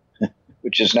Oklahoma,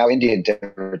 which is now Indian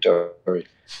territory.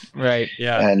 Right.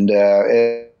 Yeah. And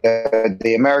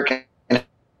the American,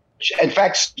 in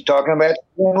fact, talking about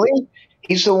Stan Lee,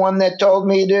 he's the one that told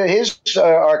me to his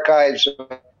archives,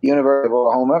 University of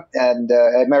Oklahoma and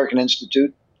American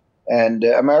Institute and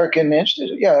American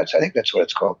Institute. Yeah, I think that's what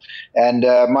it's called. And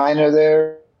mine are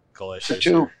there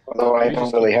too, although I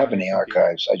don't really have any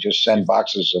archives. I just send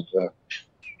boxes of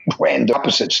random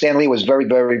opposites. Stan Lee was very,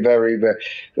 very, very, very,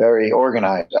 very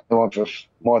organized. I knew him for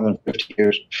more than 50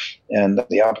 years, and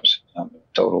the opposite. I'm a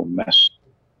total mess.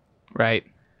 Right.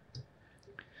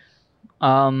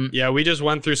 Yeah, we just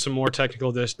went through some more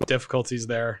technical difficulties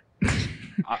there.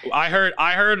 I heard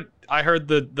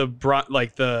the brunt,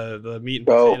 like the meat and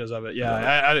potatoes of it.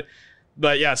 Yeah,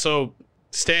 but yeah, so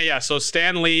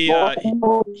Stan Lee,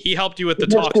 he helped you with the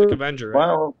Toxic Avenger. Right?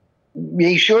 Well,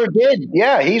 he sure did.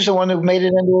 Yeah, he's the one who made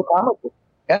it into a comic book.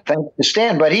 Yeah, thanks to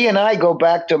Stan. But he and I go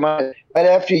back to right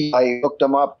after I looked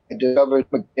him up. I discovered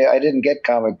I didn't get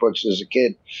comic books as a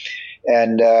kid.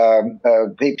 And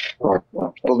people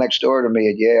next door to me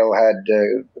at Yale had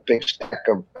a big stack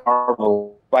of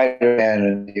Marvel, Spider-Man,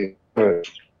 and the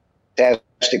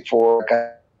Fantastic Four.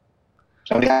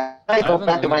 So I go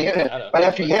back to my right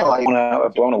after Yale. I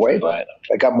was blown away by it.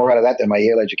 I got more out of that than my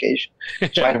Yale education.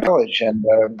 So I college, and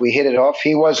we hit it off.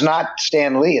 He was not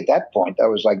Stan Lee at that point. That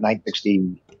was like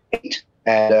 1968.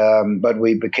 And but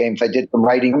we became. I did some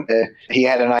writing. He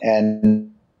had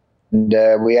and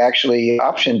we actually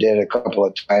optioned it a couple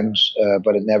of times,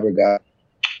 but it never got.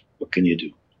 What can you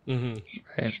do? Mm-hmm.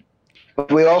 Right.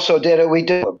 But we also did it. We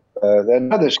did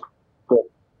another script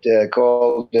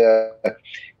called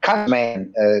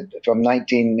Congressman from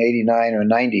 1989 or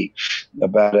 90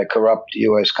 about a corrupt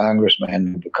U.S. congressman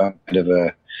who became kind of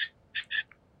a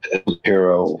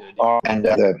hero. And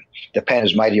the pen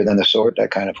is mightier than the sword,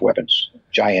 that kind of weapons.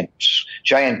 Giant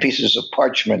pieces of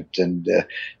parchment and the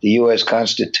U.S.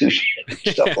 Constitution,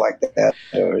 stuff like that,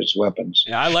 or his weapons.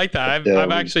 Yeah, I like that.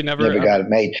 I've actually never got it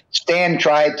made. Stan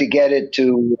tried to get it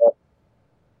to.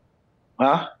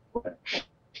 Huh?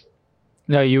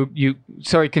 No, you.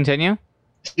 Sorry, continue.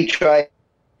 He tried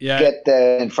to get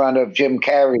that in front of Jim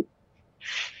Carrey.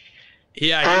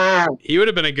 Yeah, he would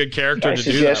have been a good character to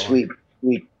do that.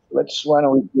 Yes, why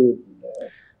don't we do?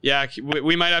 Yeah,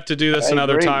 we might have to do this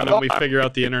another time when we figure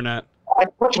out the internet.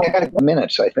 Unfortunately, I got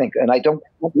minutes, I think, and I don't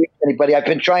reach anybody. I've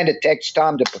been trying to text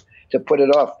Tom to put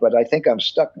it off, but I think I'm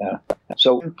stuck now.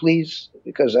 So please,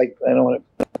 because I don't want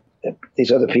to.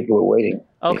 These other people are waiting.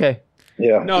 Okay.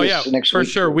 Yeah. No, yeah, next for week,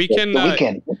 sure. We can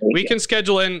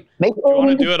schedule in. Do you want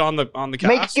to do it on the cast?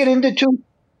 Make it into two.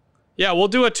 Yeah, we'll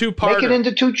do a two-parter. Make it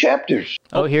into two chapters.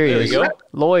 Oh, here he is. There we go.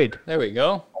 Lloyd. There we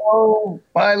go. Oh,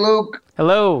 hi, Luke.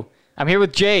 Hello. I'm here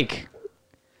with Jake.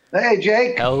 Hey,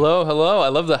 Jake. Hello. I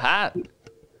love the hat.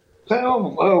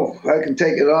 Oh, I can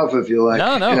take it off if you like.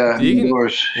 No. You can,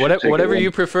 whatever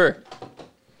you prefer.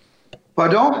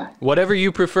 Pardon? Whatever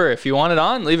you prefer. If you want it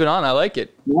on, leave it on. I like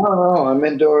it. No, I'm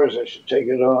indoors. I should take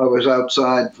it off. I was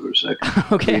outside for a second.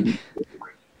 Okay.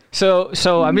 So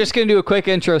I'm just going to do a quick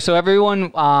intro. So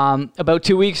everyone, about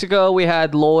 2 weeks ago, we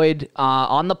had Lloyd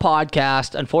on the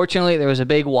podcast. Unfortunately, there was a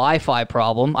big Wi-Fi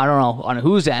problem. I don't know on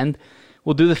whose end.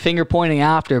 We'll do the finger pointing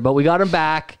after, but we got him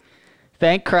back.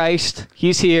 Thank Christ.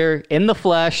 He's here in the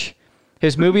flesh.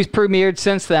 His movie's premiered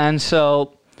since then.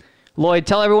 So, Lloyd,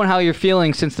 tell everyone how you're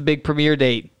feeling since the big premiere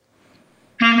date.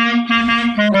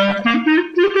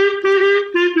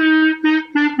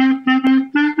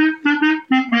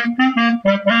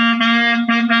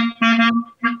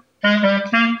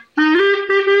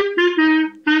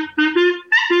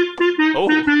 Oh,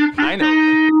 I know.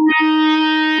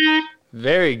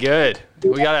 Very good.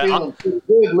 We got feeling pretty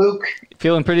good, Luke.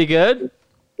 Feeling pretty good?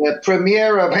 The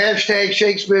premiere of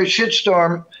 #Shakespeare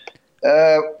Shitstorm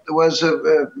was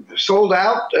sold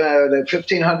out. The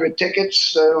 1,500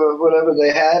 tickets, whatever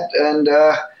they had, and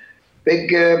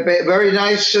very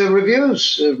nice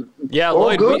reviews. Yeah,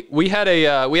 Lloyd, we had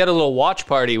a little watch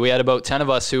party. We had about 10 of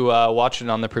us who watched it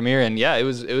on the premiere, and yeah, it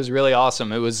was really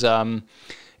awesome. It was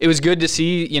good to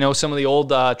see, some of the old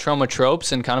Troma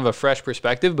tropes and kind of a fresh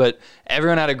perspective, but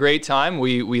everyone had a great time.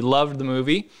 We loved the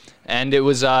movie, and it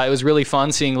was really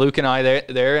fun seeing Luke and I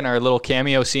there in our little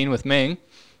cameo scene with Ming.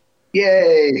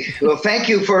 Yay! Well, thank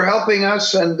you for helping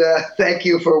us, and thank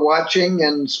you for watching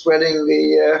and spreading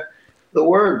the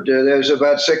word. There's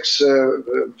about 6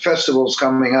 festivals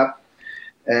coming up,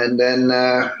 and then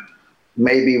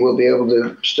maybe we'll be able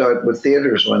to start with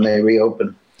theaters when they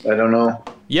reopen. I don't know.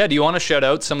 Yeah, do you want to shout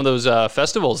out some of those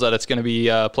festivals that it's going to be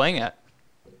playing at?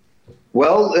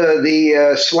 Well,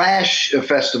 the Slash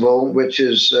Festival, which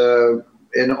is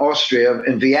in Austria,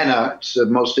 in Vienna, it's the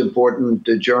most important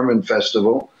German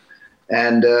festival.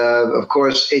 And, of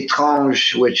course,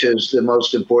 Étrange, which is the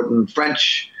most important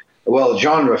French,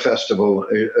 genre festival,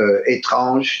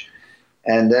 Étrange.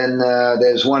 And then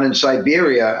there's one in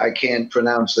Siberia. I can't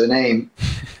pronounce the name,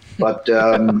 but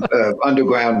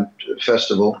underground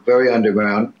festival, very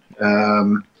underground.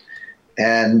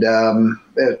 And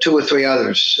 2 or 3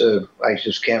 others. I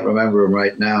just can't remember them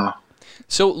right now.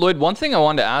 So, Lloyd, one thing I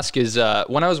wanted to ask is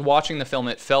when I was watching the film,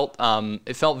 it felt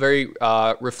very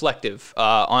reflective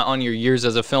on your years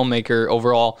as a filmmaker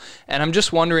overall. And I'm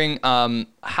just wondering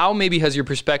how maybe has your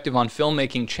perspective on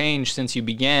filmmaking changed since you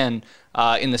began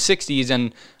in the 60s,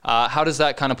 and how does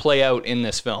that kind of play out in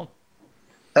this film?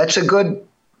 That's a good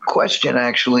question,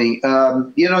 actually.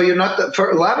 You're not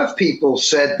for a lot of people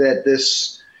said that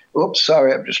this. Oops,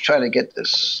 sorry, I'm just trying to get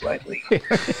this slightly. A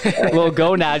little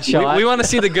gonad shot. We want to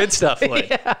see the good stuff, Lloyd.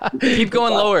 Yeah. Keep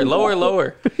going lower.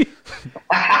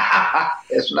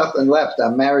 There's nothing left.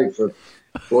 I'm married for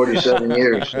 47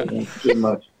 years. So too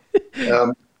much.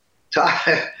 There's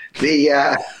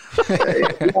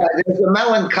a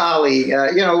melancholy.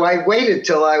 I waited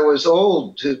till I was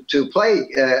old to play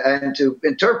and to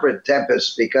interpret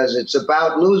Tempest because it's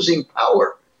about losing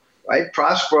power, right?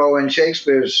 Prospero in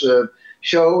Shakespeare's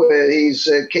show, he's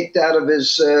kicked out of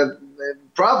his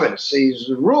province. He's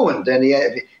ruined, and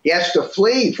he has to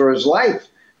flee for his life.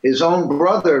 His own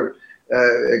brother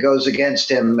goes against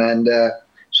him, and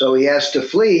so he has to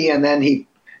flee, and then he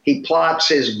plots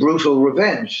his brutal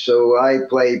revenge. So I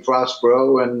play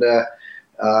Prospero, and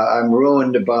I'm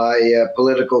ruined by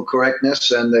political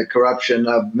correctness and the corruption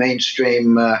of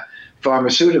mainstream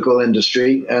pharmaceutical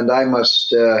industry, and I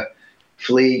must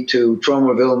flee to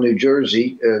Tromaville, New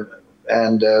Jersey,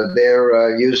 and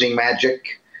they're using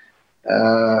magic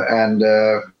and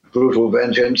brutal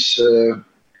vengeance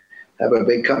have a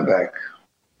big comeback.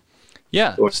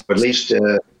 Yeah. Or at least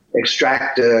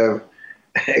extract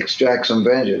some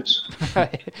vengeance.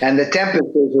 And The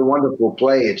Tempest is a wonderful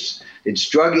play. It's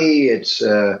druggy. It's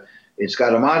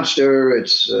got a monster.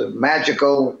 It's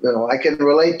magical. I can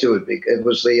relate to it. It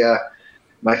was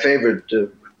my favorite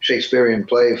Shakespearean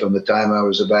play from the time I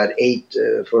was about 8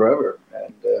 forever.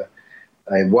 And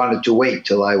I wanted to wait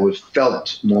till I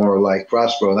felt more like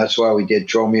Prospero. That's why we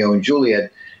did Romeo and Juliet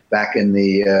back in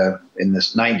the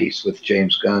 90s with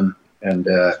James Gunn and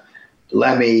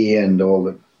Lemmy and all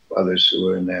the others who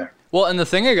were in there. Well, and the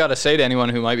thing I got to say to anyone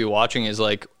who might be watching is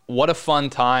what a fun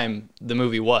time the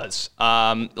movie was.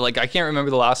 I can't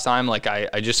remember the last time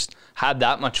I just had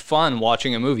that much fun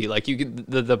watching a movie.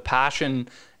 The passion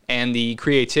and the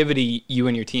creativity you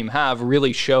and your team have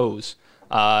really shows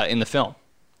in the film.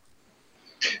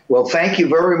 Well, thank you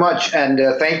very much, and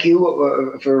thank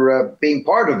you for being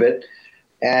part of it.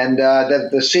 And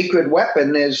the secret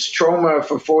weapon is Troma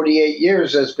for 48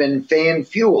 years has been fan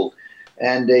fuel.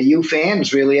 And you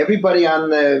fans, really, everybody on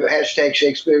the hashtag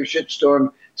Shakespeare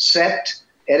Shitstorm set,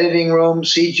 editing room,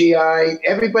 CGI,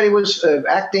 everybody was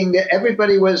acting.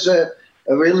 Everybody was a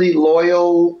really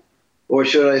loyal, or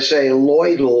should I say,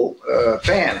 loyal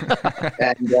fan.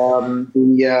 And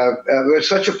it was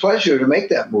such a pleasure to make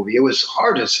that movie. It was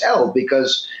hard as hell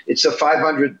because it's a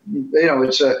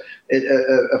it's a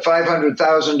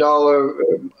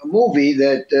 $500,000 movie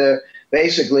that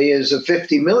basically is a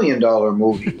 $50 million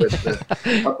movie with a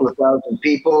couple of thousand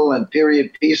people and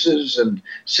period pieces and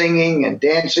singing and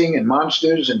dancing and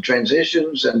monsters and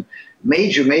transitions and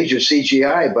major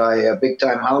CGI by a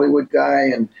big-time Hollywood guy.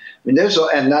 And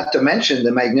and not to mention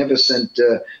the magnificent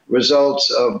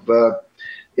results of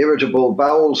irritable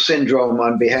bowel syndrome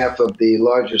on behalf of the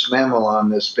largest mammal on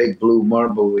this big blue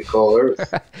marble we call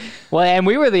Earth. Well, and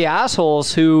we were the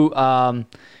assholes who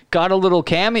got a little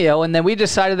cameo, and then we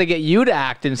decided to get you to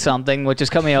act in something, which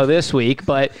is coming out this week.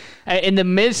 But in the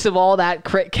midst of all that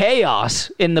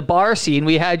chaos in the bar scene,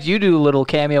 we had you do a little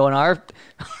cameo in our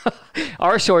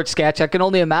our short sketch. I can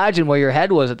only imagine where your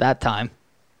head was at that time.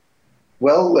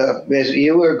 Well,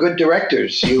 you were good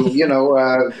directors.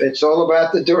 It's all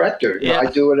about the director. Yeah.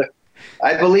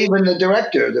 I believe in the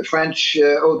director, the French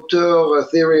auteur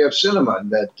theory of cinema,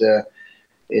 that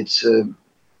it's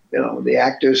the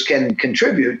actors can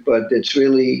contribute, but it's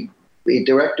really the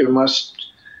director must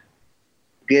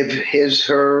give his,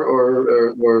 her,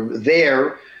 or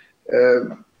their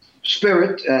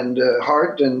spirit and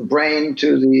heart and brain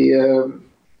to the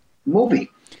movie.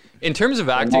 In terms of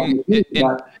acting,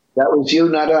 that was you,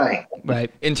 not I.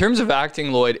 Right. In terms of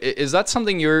acting, Lloyd, is that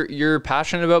something you're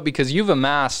passionate about? Because you've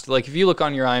amassed, like, if you look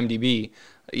on your IMDb,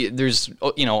 there's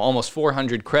almost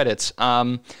 400 credits.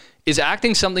 Is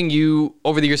acting something you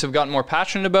over the years have gotten more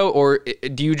passionate about, or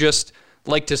do you just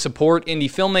like to support indie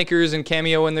filmmakers and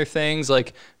cameo in their things?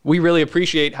 Like, we really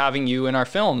appreciate having you in our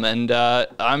film, and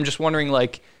I'm just wondering,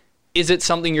 like, is it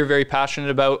something you're very passionate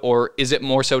about, or is it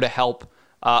more so to help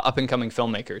up-and-coming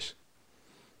filmmakers?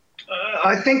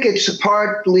 I think it's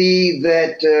partly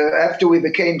that after we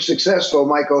became successful,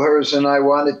 Michael Hers and I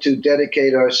wanted to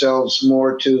dedicate ourselves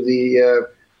more to the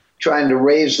trying to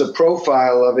raise the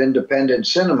profile of independent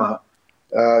cinema,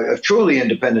 of truly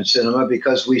independent cinema,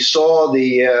 because we saw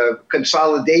the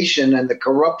consolidation and the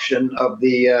corruption of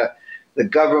the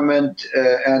government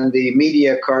and the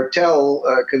media cartel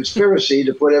conspiracy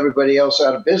to put everybody else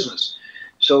out of business.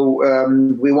 So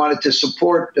we wanted to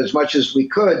support as much as we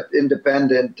could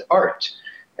independent art.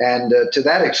 And to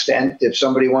that extent, if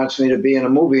somebody wants me to be in a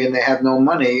movie and they have no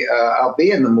money, I'll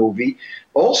be in the movie.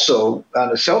 Also,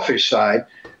 on a selfish side,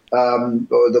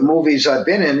 the movies I've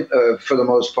been in, for the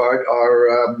most part,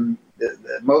 are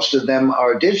most of them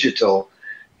are digital.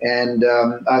 And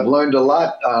I've learned a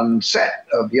lot on set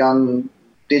of young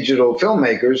digital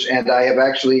filmmakers. And I have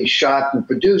actually shot and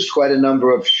produced quite a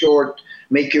number of short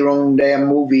make your own damn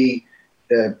movie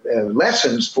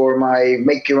lessons for my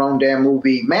make your own damn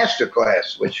movie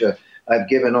masterclass, which I've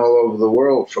given all over the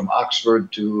world, from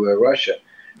Oxford to Russia.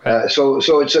 So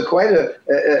it's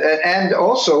and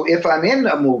also if I'm in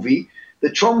a movie, the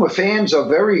Troma fans are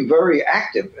very, very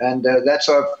active, and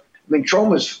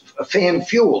Troma's fan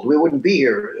fueled. We wouldn't be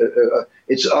here.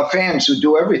 It's our fans who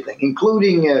do everything,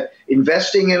 including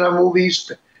investing in our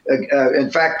movies. In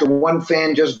fact, the one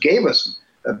fan just gave us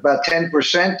about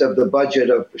 10% of the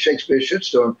budget of Shakespeare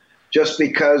Shitstorm, just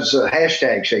because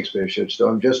hashtag Shakespeare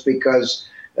Shitstorm, just because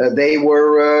they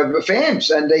were fans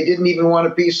and they didn't even want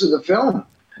a piece of the film.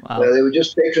 Wow. They were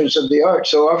just patrons of the art.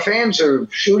 So our fans are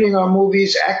shooting our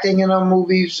movies, acting in our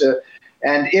movies.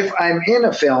 And if I'm in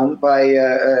a film by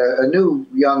a new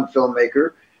young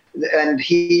filmmaker, and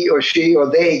he or she or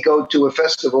they go to a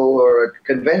festival or a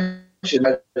convention,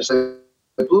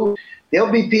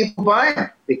 there'll be people buying,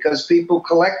 because people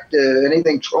collect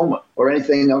anything Troma or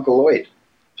anything Uncle Lloyd.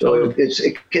 So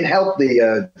it can help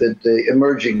the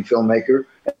emerging filmmaker.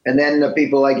 And then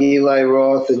people like Eli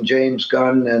Roth and James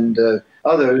Gunn and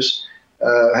others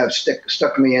have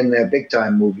stuck me in their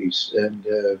big-time movies. And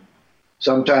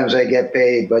sometimes I get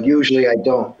paid, but usually I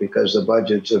don't, because the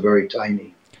budgets are very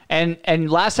tiny. And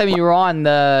last time you were on,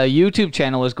 the YouTube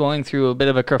channel was going through a bit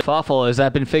of a kerfuffle. Has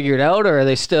that been figured out, or are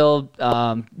they still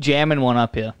jamming one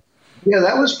up here? Yeah,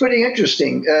 that was pretty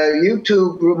interesting.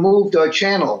 YouTube removed our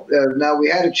channel. Now, we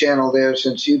had a channel there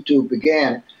since YouTube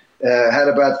began. Had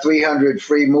about 300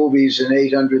 free movies and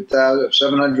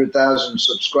 700,000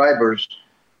 subscribers.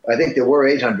 I think there were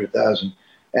 800,000.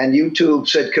 And YouTube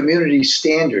said community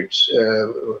standards,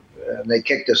 and they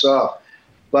kicked us off.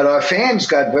 But our fans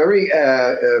got very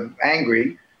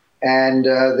angry, and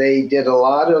they did a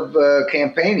lot of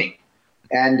campaigning.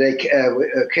 And they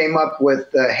came up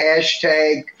with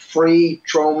hashtag free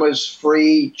Troma's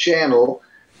free channel,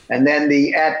 and then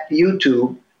the at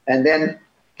YouTube, and then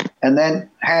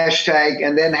hashtag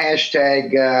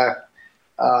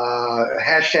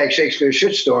Shakespeare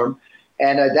Shitstorm.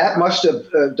 And that must have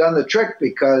done the trick,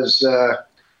 because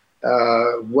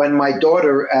when my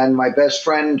daughter and my best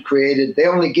friend created, they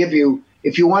only give you,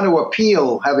 if you want to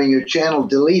appeal having your channel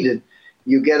deleted,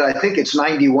 you get, I think it's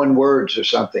 91 words or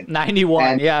something. 91,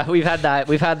 and, yeah, we've had that.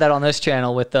 We've had that on this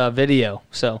channel with video.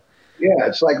 So yeah,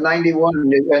 it's like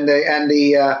 91, and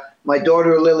my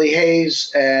daughter Lily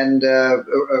Hayes and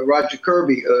Roger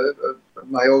Kirby,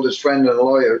 my oldest friend and a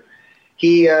lawyer,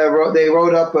 they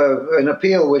wrote up an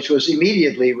appeal which was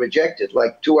immediately rejected,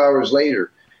 like 2 hours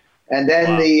later. And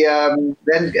then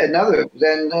another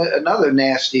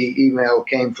nasty email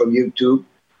came from YouTube,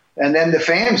 and then the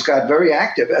fans got very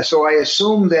active. So I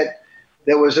assume that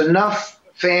there was enough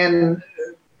fan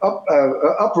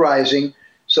uprising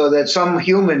so that some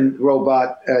human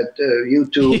robot at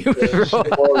YouTube there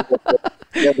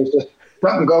was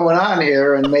something going on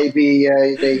here, and maybe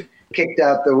they kicked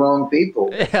out the wrong people.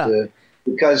 Yeah.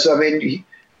 Because I mean,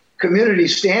 community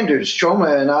standards.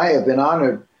 Troma and I have been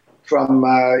honored from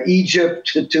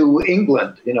Egypt to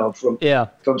England,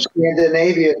 from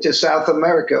Scandinavia to South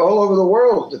America, all over the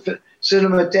world. The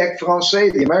Cinémathèque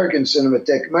Française, the American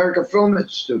Cinémathèque, American Film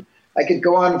Institute. I could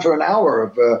go on for an hour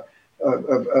of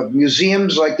of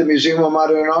museums like the Museum of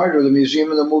Modern Art or the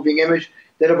Museum of the Moving Image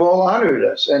that have all honored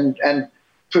us and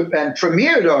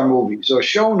premiered our movies or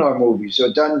shown our movies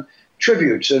or done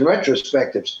tributes and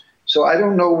retrospectives. So I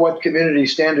don't know what community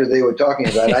standard they were talking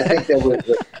about. I think that was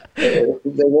they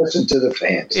listened to the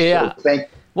fans. Yeah. So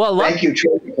thank you,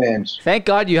 Trojan fans. Thank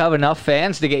God you have enough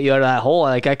fans to get you out of that hole.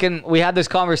 Like we had this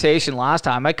conversation last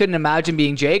time. I couldn't imagine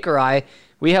being Jake or I.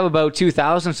 We have about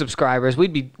 2,000 subscribers.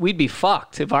 We'd be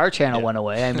fucked if our channel went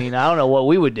away. I mean, I don't know what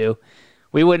we would do.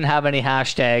 We wouldn't have any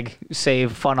hashtag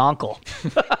save fun uncle.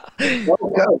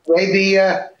 Well, maybe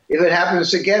if it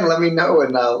happens again, let me know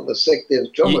and I'll stick the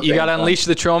Troma. You got to unleash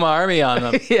the Troma army on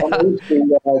them.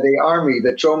 The army,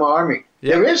 the Troma army.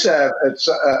 Yeah. There is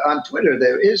on Twitter.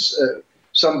 There is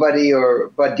somebody or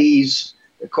buddies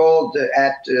called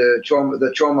at Troma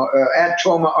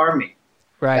Army.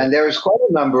 Right. And there's quite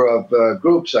a number of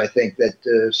groups, I think,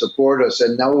 that support us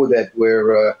and know that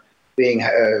we're being,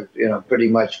 pretty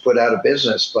much put out of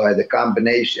business by the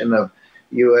combination of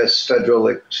U.S.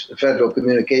 Federal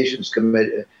Communications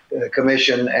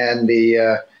Commission and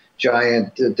the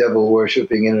giant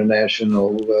devil-worshipping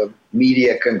international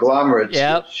media conglomerates,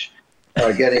 which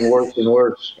are getting worse and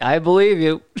worse. I believe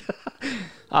you.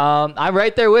 I'm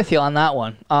right there with you on that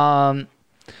one.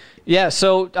 Yeah,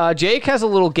 so Jake has a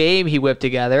little game he whipped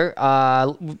together.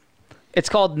 It's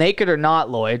called Naked or Not,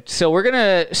 Lloyd. So we're going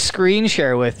to screen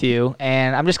share with you,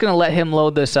 and I'm just going to let him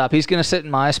load this up. He's going to sit in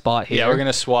my spot here. Yeah, we're going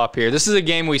to swap here. This is a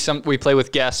game we play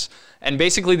with guests, and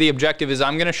basically the objective is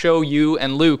I'm going to show you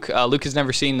and Luke, Luke has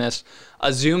never seen this,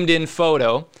 a zoomed-in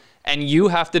photo, and you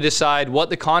have to decide what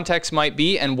the context might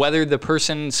be and whether the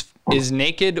person is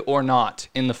naked or not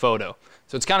in the photo.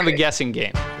 So it's kind of a guessing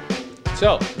game.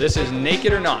 So this is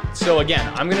Naked or Not. So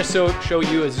again, I'm going to show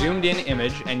you a zoomed in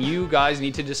image and you guys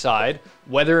need to decide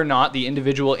whether or not the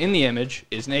individual in the image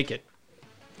is naked.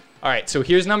 All right, so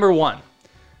here's number one.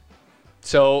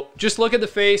 So just look at the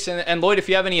face and Lloyd, if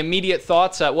you have any immediate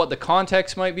thoughts at what the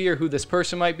context might be or who this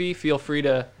person might be, feel free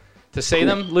to say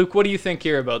them. Luke, what do you think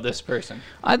here about this person?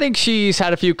 I think she's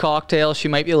had a few cocktails. She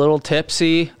might be a little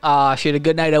tipsy. She had a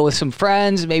good night out with some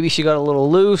friends. Maybe she got a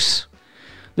little loose.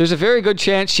 There's a very good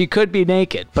chance she could be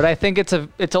naked, but I think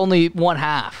it's only one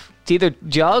half. It's either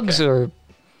jugs or...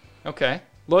 Okay.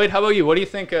 Lloyd, how about you? What do you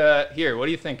think here? What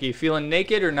do you think? Are you feeling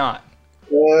naked or not?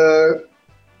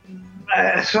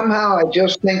 Somehow I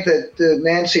just think that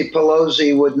Nancy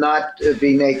Pelosi would not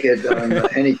be naked on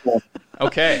any point.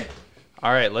 Okay.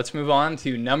 All right, let's move on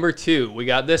to number two. We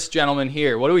got this gentleman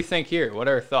here. What do we think here? What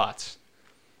are our thoughts?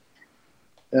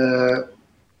 The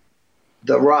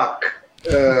Rock.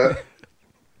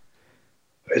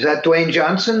 Is that Dwayne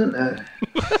Johnson?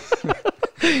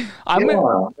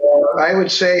 I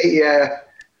would say,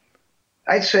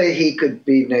 I'd say he could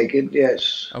be naked,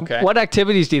 yes. Okay. What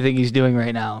activities do you think he's doing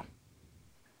right now?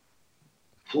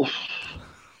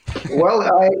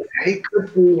 Well, he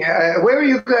could be. Where are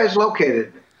you guys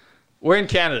located? We're in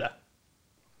Canada.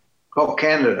 Oh,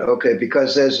 Canada. Okay,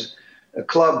 because there's a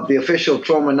club, the official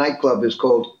Troma nightclub is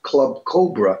called Club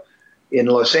Cobra in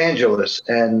Los Angeles.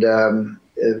 And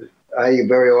I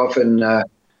very often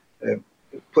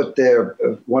put their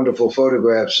wonderful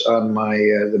photographs on my,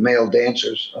 the male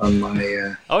dancers on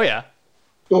my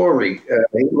story.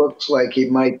 He looks like he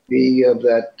might be of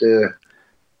that,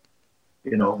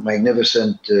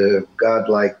 magnificent,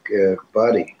 godlike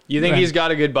body. You think he's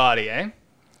got a good body, eh?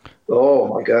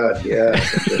 Oh, my God, yeah.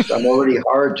 I'm already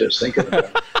hard just thinking about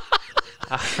it.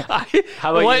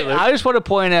 How about you, Luke? I just want to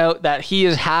point out that he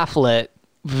is half lit.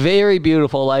 Very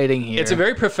beautiful lighting here. It's a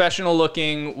very professional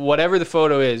looking, whatever the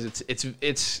photo is,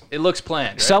 it looks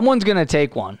planned, right? Someone's going to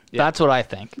take one. Yeah. That's what I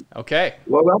think. Okay.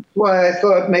 Well, that's why I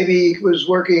thought maybe he was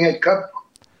working at Club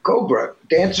Cobra,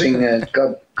 dancing at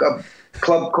Club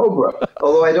Cobra.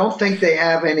 Although I don't think they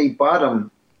have any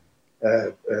bottom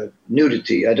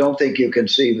nudity. I don't think you can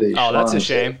see the Oh, that's a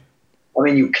shame. I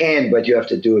mean, you can, but you have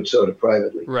to do it sort of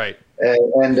privately. Right.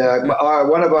 One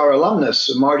of our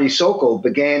alumnus, Marty Sokol,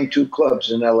 began two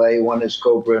clubs in L.A. One is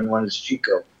Cobra and one is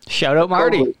Chico. Shout out,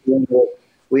 Marty.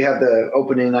 We have the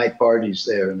opening night parties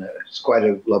there, and it's quite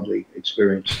a lovely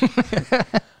experience.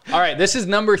 All right, this is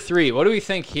number three. What do we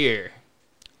think here?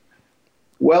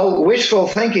 Well, wishful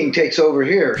thinking takes over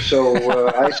here, so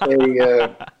I say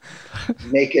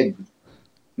naked,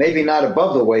 maybe not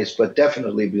above the waist, but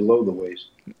definitely below the waist.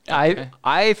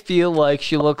 I feel like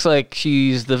she looks like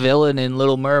she's the villain in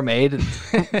Little Mermaid,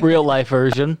 real life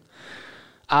version.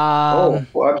 I'm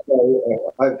sorry.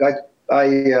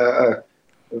 I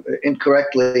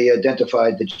incorrectly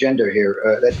identified the gender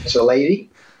here. That's a lady.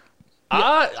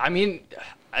 I mean,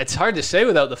 It's hard to say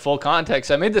without the full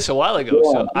context. I made this a while ago,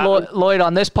 so Lloyd,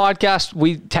 on this podcast,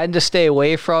 we tend to stay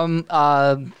away from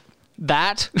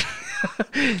that,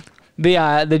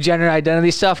 the gender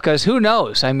identity stuff, because who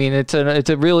knows? I mean, it's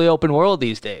a really open world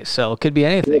these days, so it could be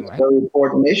anything. It's Right? a very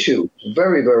important issue. It's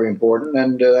very, very important,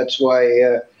 and that's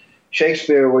why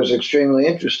Shakespeare was extremely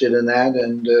interested in that,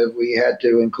 and we had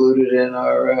to include it in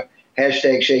our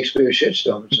hashtag Shakespeare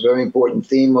Shitstorm. It's a very important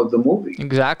theme of the movie.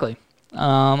 Exactly.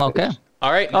 Okay.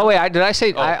 all right. Oh wait, did I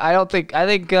say? I don't think. I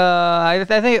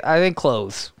think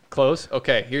clothes. Close.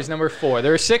 Okay, here's number 4.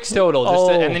 There are 6 total,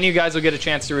 and then you guys will get a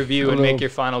chance to review and make your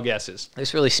final guesses.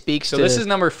 This really speaks So to. this is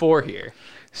number 4 here.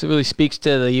 This really speaks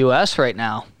to the U.S. right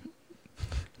now.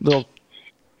 Little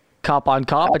cop on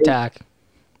cop attack.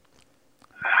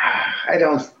 I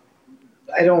don't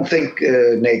think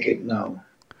naked. No,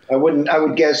 I wouldn't. I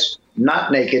would guess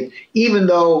not naked, even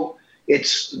though it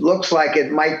looks like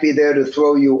it might be there to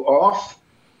throw you off.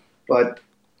 But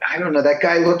I don't know. That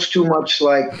guy looks too much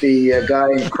like the guy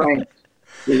in Crank.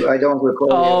 I don't recall.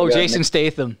 Oh, Jason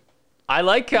Statham. I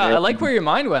like where your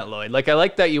mind went, Lloyd. Like I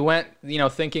like that you went,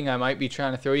 thinking I might be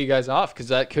trying to throw you guys off, because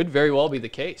that could very well be the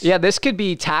case. Yeah, this could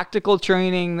be tactical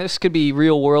training. This could be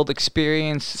real world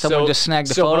experience. Someone just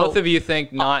snagged a photo. So both of you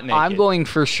think not naked. I'm going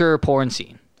for sure porn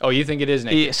scene. Oh, you think it is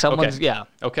naked? Yeah, someone's okay. yeah.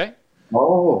 Okay.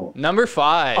 Oh, Number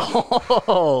 5.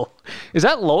 Oh, is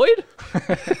that Lloyd?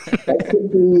 that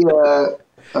could be.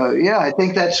 Yeah, I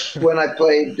think that's when I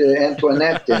played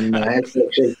Antoinette in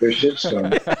hashtag Shakespeare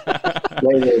Shitstorm.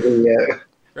 Later, the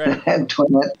Right.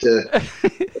 Antoinette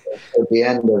at the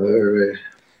end of her.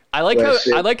 I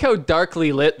like how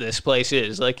darkly lit this place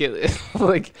is. Like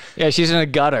Yeah, she's in a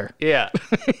gutter. yeah.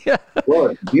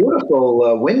 Well, a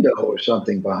beautiful window or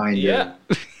something behind Yeah.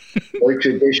 her. Very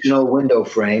traditional window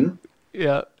frame.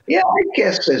 Yeah. Yeah, I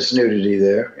guess there's nudity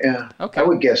there. Yeah. Okay. I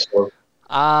would guess so.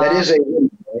 That is a window,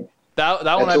 right? That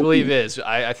one That's I a believe window. is.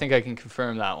 I think I can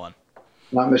confirm that one.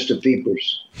 Not Mr.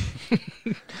 Peepers.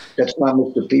 That's not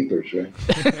Mr. Peepers, right?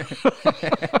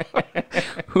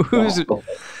 Who's? Oh.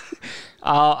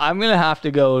 I'm gonna have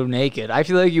to go naked. I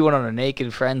feel like you went on a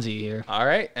naked frenzy here. All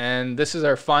right, and this is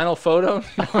our final photo,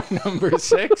 number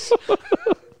 6.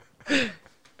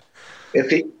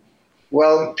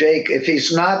 Jake, if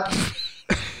he's not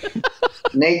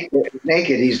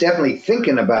naked, he's definitely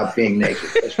thinking about being naked.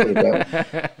 Let's put it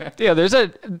that way. Yeah, there's a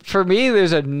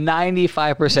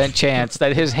 95% chance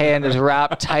that his hand is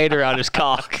wrapped tight around his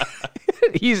cock.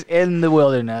 He's in the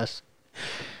wilderness.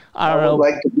 I don't know.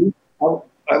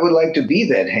 I would like to be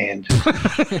that hand.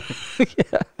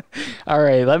 All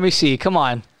right, let me see. Come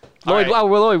on, All Lloyd. right. Wow,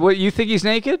 Lloyd, what you think he's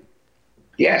naked?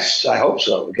 Yes, I hope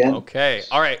so. Again, Okay.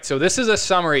 All right. So this is a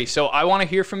summary. So I want to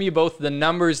hear from you both the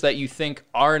numbers that you think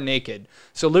are naked.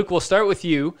 So Luke, we'll start with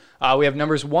you. We have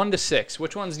numbers 1 to 6.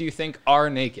 Which ones do you think are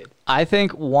naked? I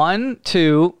think 1,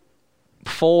 2,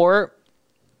 4,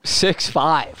 6,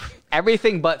 5.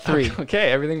 Everything but 3.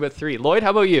 Okay. Everything but 3. Lloyd, how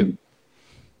about you?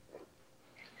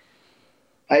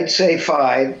 I'd say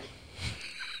 5,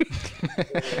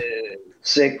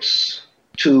 6,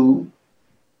 2,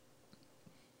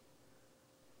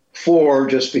 4,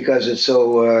 just because it's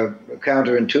so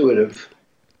counterintuitive,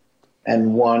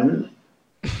 and 1,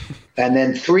 and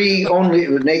then 3 only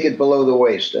naked below the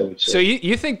waist, I would say. So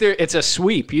you think it's a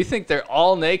sweep? You think they're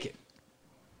all naked?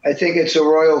 I think it's a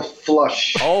royal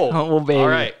flush. Oh, Oh, baby. all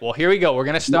right. Well, here we go. We're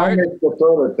gonna start. Minus the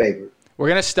toilet paper. We're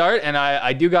gonna start, and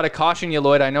I do gotta caution you,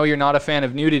 Lloyd. I know you're not a fan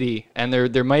of nudity, and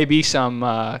there may be some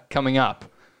coming up.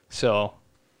 So,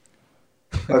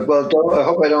 Well, I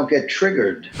hope I don't get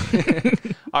triggered.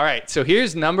 all right. So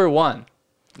here's number 1.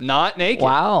 Not naked.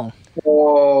 Wow.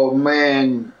 Oh,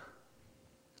 man.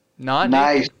 Not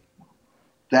Nice. naked.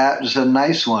 That was a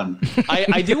nice one.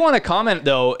 I do want to comment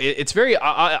though. It's very.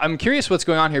 I'm curious what's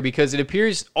going on here, because it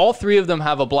appears all 3 of them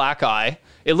have a black eye.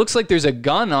 It looks like there's a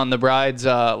gun on the bride's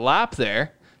lap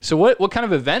there. So what kind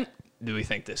of event do we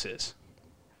think this is?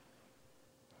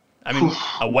 I mean,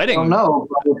 a wedding. I don't know,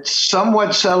 but it's somewhat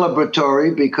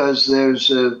celebratory because there's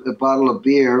a bottle of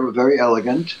beer, very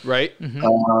elegant. Right?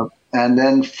 And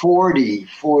then 40.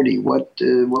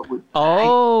 What would...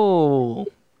 Oh,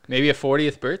 Maybe a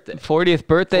 40th birthday. 40th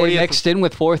birthday 40th mixed in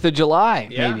with 4th of July,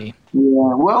 Yeah. maybe.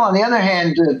 Yeah. Well, on the other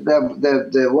hand,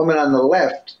 the woman on the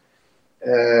left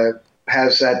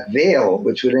has that veil,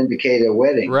 which would indicate a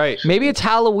wedding. Right. Maybe it's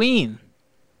Halloween.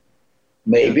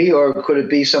 Maybe, or could it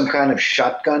be some kind of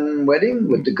shotgun wedding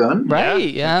with the gun? Right,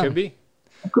 It yeah. could be.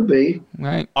 It could be.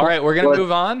 Right. All right, we're gonna But-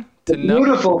 move on A to number.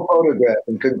 beautiful photograph,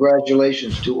 and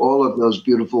congratulations to all of those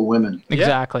beautiful women.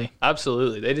 Exactly.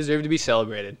 Absolutely, they deserve to be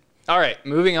celebrated. All right,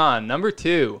 moving on. Number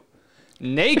 2,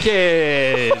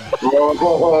 naked.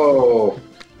 Oh,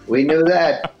 We knew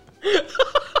that.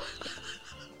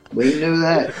 We knew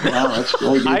that. Wow, that's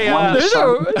great.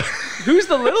 Who's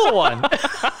the little one?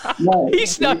 No, He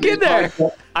snuck in there.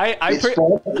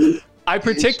 I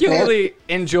particularly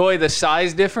enjoy the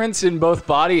size difference in both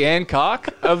body and cock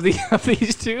of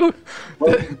these two.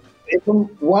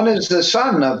 One is the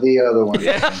son of the other one.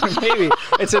 Yeah, maybe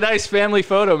it's a nice family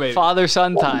photo. Maybe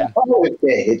Father-son time. Father's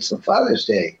Day. It's the Father's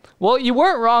Day. Well, you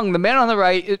weren't wrong. The man on the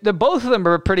right, both of them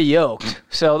are pretty yoked,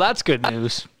 so that's good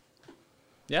news.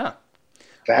 Yeah.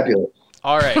 Fabulous.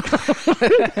 All right.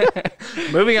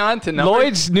 Moving on to number.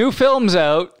 Lloyd's new film's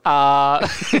out. Yeah,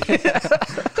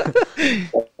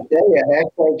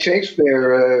 hashtag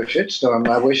Shakespeare shitstorm.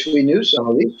 I wish we knew some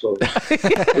of these folks.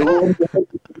 They wouldn't get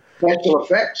special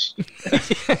effects.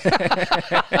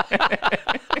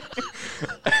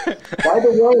 By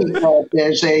the way,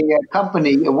 there's a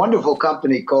company, a wonderful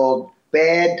company called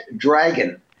Bad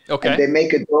Dragon. Okay. And they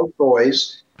make adult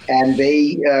toys, and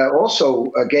they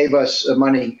also gave us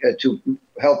money to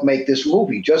help make this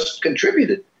movie. Just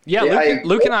contributed. Yeah,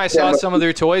 Luke and I saw some of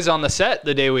their toys on the set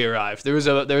the day we arrived. There was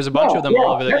a bunch of them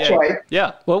all over there. That's right.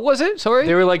 Yeah. What was it? Sorry?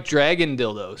 They were like dragon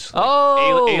dildos. Like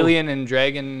Oh. alien and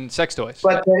dragon sex toys.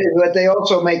 But they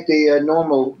also make the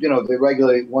normal, the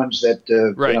regular ones that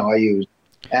Right. I use.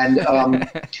 And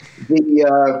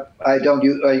I don't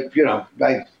use, I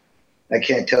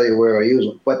can't tell you where I use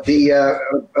them. But they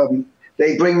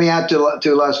bring me out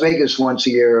to Las Vegas once a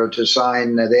year to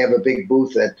sign. They have a big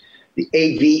booth at the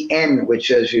AVN,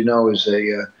 which, as you know, is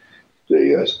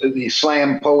the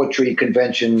slam poetry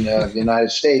convention of the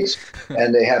United States,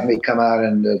 and they have me come out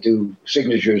and do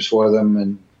signatures for them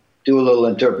and do a little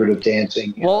interpretive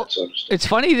dancing. Well, that sort of stuff. it's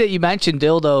funny that you mentioned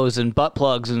dildos and butt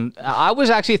plugs, and I was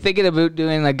actually thinking about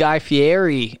doing a Guy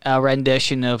Fieri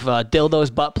rendition of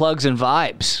dildos, butt plugs, and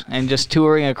vibes, and just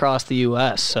touring across the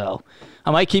U.S. So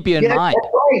I might keep you in mind.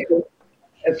 That's right.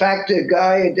 In fact,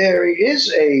 Guy Fieri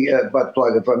is a butt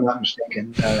plug, if I'm not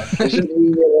mistaken. Isn't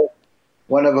he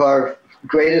one of our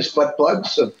greatest butt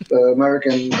plugs of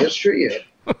American history?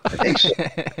 I think so.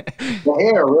 The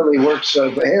hair really works. The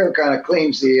hair kind of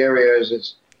cleans the area as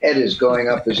its head is going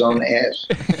up his own ass.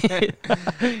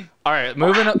 All right,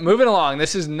 moving along.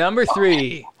 This is number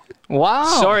 3. Wow.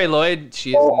 Sorry, Lloyd.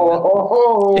 She's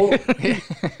Uncle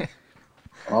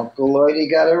Lloydie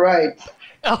got it right.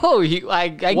 Oh,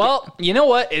 well, you know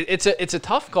what? It's a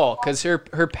tough call because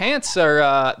her pants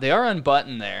are they are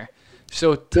unbuttoned there.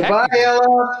 So Goodbye,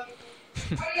 Ella.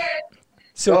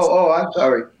 I'm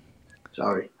sorry.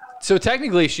 Sorry. So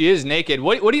technically, she is naked.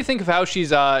 What do you think of how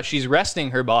she's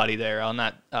resting her body there on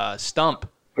that stump?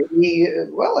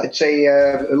 I'd say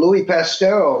Louis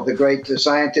Pasteur, the great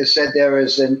scientist, said there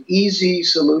is an easy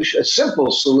solution, a simple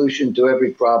solution to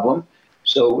every problem.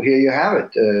 So here you have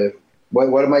it.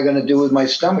 What am I going to do with my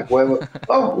stomach?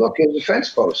 Oh, look, here's a fence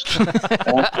post.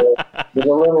 With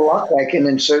a little luck, I can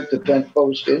insert the fence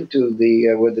post into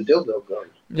where the dildo goes.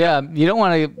 Yeah, you don't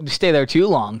want to stay there too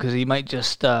long because you might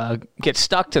just get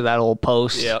stuck to that old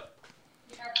post. Yep.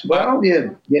 Well,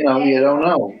 you don't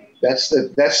know. That's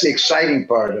the exciting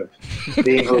part of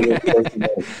being who this person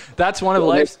is. That's one of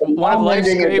life's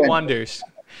great wonders.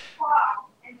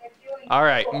 All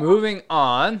right, moving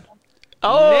on.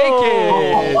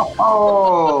 Naked.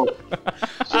 Oh,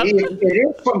 see, it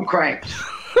is from Cranked.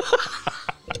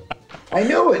 I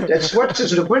knew it. That's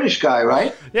the British guy,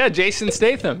 right? Yeah, Jason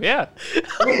Statham. Yeah.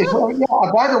 Well,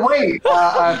 yeah. By the way,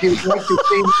 if you'd like to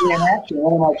see me in action,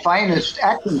 one of my finest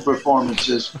acting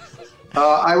performances,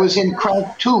 I was in Crank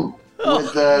 2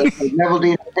 with Neville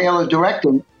Dean Taylor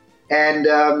directing, and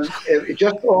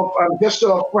just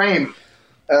off frame.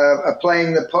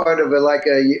 Playing the part of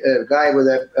a guy with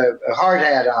a hard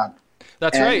hat on.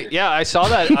 That's right. Yeah, I saw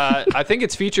that. I think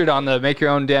it's featured on the Make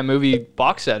Your Own Damn Movie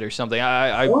box set or something.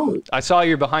 I saw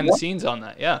your behind the scenes on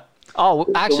that. Yeah. Oh,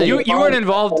 actually, you weren't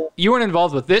involved. You weren't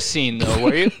involved with this scene though,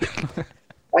 were you?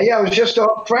 Yeah, I was just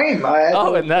off frame. I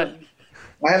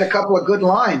had a couple of good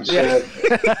lines. Yeah.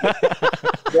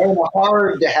 Wearing a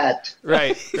hard hat.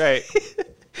 Right.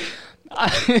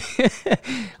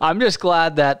 I'm just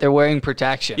glad that they're wearing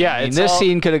protection. Yeah, this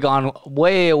scene could have gone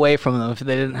way away from them if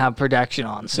they didn't have protection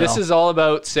on. So this is all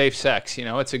about safe sex.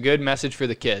 It's a good message for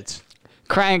the kids.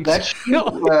 Cranked. That's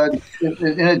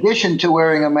in addition to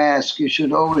wearing a mask, you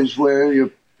should always wear your.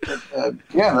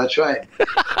 Yeah, that's right.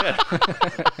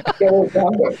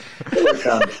 Condom.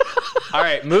 All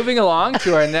right, moving along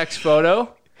to our next photo.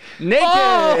 Naked.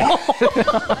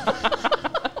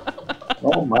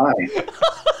 Oh my.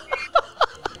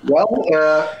 Well,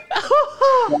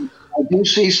 I do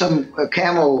see some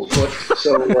camel foot,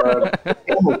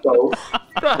 camel toe.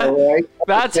 All right.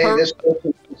 That's her.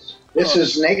 This This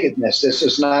is nakedness. This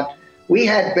is not. We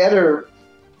had better.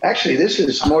 Actually, this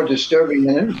is more disturbing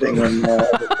than anything. When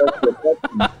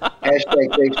hashtag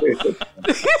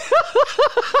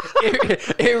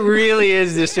It really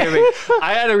is disturbing.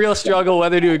 I had a real struggle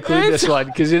whether to include this one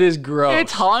because it is gross.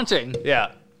 It's haunting.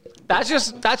 Yeah. That's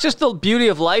just the beauty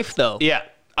of life, though. Yeah.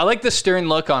 I like the stern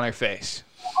look on her face.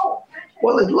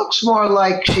 Well, it looks more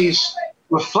like she's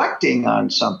reflecting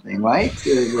on something, right?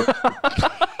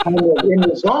 Kind of in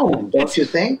the zone, don't you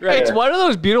think? Right. It's one of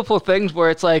those beautiful things where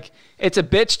it's like it's a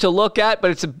bitch to look at,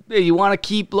 but you want to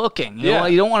keep looking.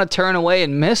 You don't want to turn away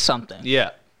and miss something.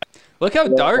 Yeah. Look how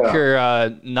dark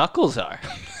her knuckles are.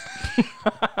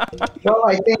 Well,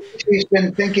 I think she's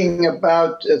been thinking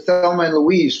about Thelma and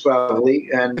Louise probably,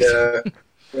 and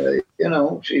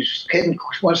she's kidding.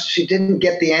 She didn't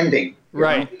get the ending.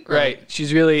 Right.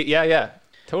 She's really,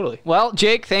 totally. Well,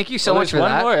 Jake, thank you so much for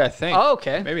that. One more, I think. Oh,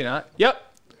 okay. Maybe not. Yep.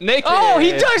 Naked. Oh,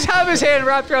 he does have his hand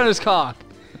wrapped around his cock.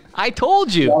 I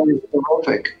told you. That is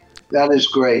terrific. That is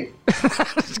great.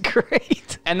 That's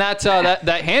great. And that's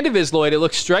that hand of his, Lloyd, it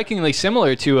looks strikingly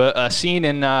similar to a scene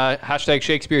in hashtag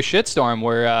Shakespeare Shitstorm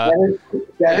where...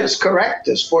 that is correct.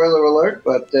 A spoiler alert,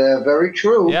 but very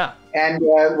true. Yeah. And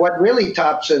what really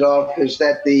tops it off is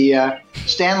that the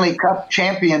Stanley Cup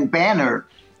champion banner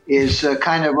is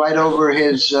kind of right over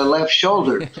his left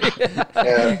shoulder.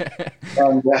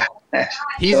 So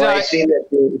I see that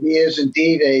he is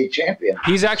indeed a champion.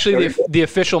 He's actually the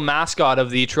official mascot of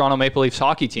the Toronto Maple Leafs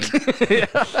hockey team.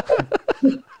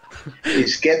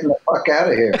 He's getting the fuck out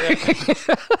of here.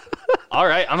 All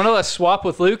right, I'm going to swap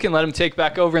with Luke and let him take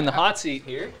back over in the hot seat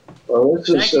here. Well,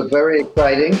 this is very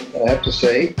exciting, I have to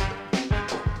say.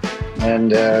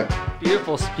 And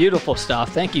beautiful, beautiful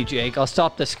stuff. Thank you, Jake. I'll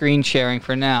stop the screen sharing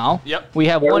for now. Yep. We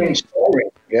have one.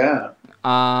 Inspiring. Yeah.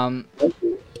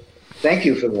 Thank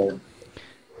you for that.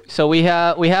 So we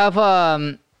have.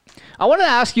 I want to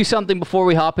ask you something before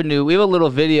we hop into. We have a little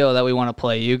video that we want to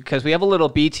play you because we have a little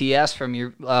BTS from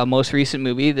your most recent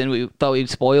movie. Then we thought we'd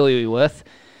spoil you with.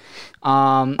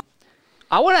 I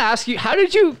want to ask you, how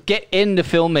did you get into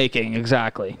filmmaking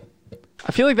exactly?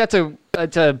 I feel like that's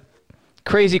a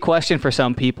crazy question for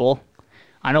some people.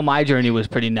 I know my journey was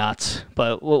pretty nuts,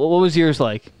 but what was yours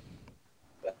like?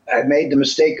 I made the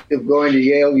mistake of going to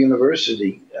Yale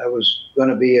University. I was going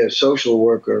to be a social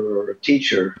worker or a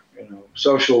teacher.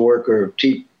 Social worker,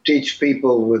 teach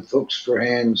people with hooks for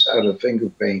hands how to finger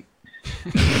paint.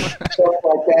 Stuff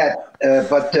like that.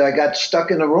 But I got stuck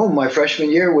in a room my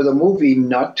freshman year with a movie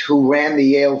nut who ran the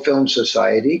Yale Film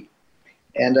Society.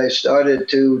 And I started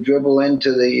to dribble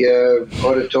into the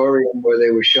auditorium where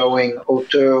they were showing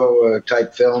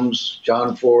auteur-type films,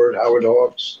 John Ford, Howard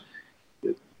Hawks,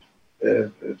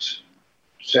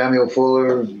 Samuel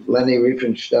Fuller, Leni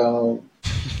Riefenstahl,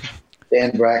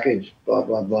 Dan Brakhage, blah,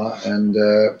 blah, blah. And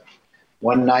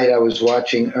one night I was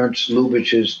watching Ernst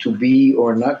Lubitsch's To Be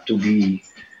or Not to Be.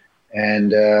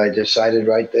 And I decided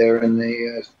right there in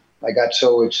the... I got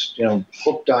so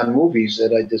hooked on movies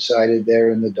that I decided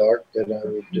there in the dark that I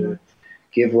would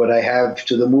give what I have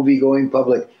to the movie-going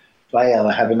public. Bye,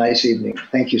 Ella. Have a nice evening.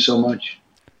 Thank you so much.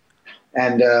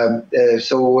 And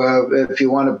so if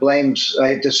you want to blame,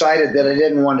 I decided that I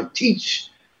didn't want to teach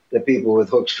the people with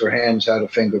hooks for hands how to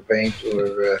finger paint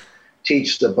or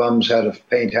teach the bums how to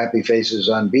paint happy faces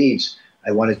on beads.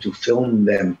 I wanted to film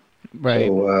them. Right.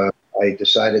 So I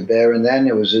decided there and then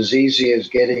it was as easy as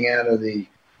getting out of the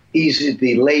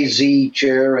lazy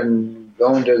chair and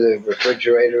going to the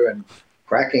refrigerator and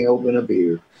cracking open a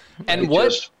beer. And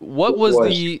what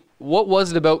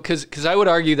was it about? Because I would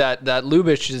argue that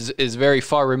Lubitsch is very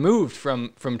far removed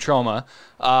from Troma.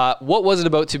 What was it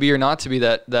about To Be or Not to Be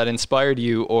that inspired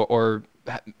you or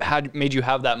had made you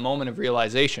have that moment of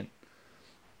realization?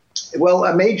 Well,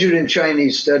 I majored in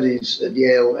Chinese studies at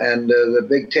Yale, and the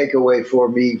big takeaway for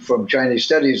me from Chinese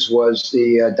studies was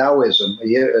the Taoism,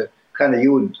 kind of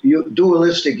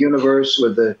dualistic universe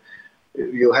with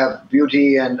you have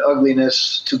beauty and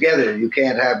ugliness together. You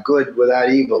can't have good without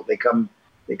evil. They come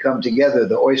together.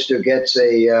 The oyster gets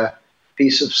a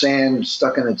piece of sand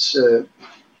stuck in its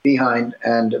behind,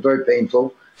 and very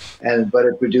painful, but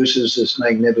it produces this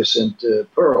magnificent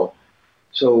pearl.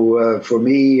 So for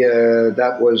me,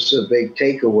 that was a big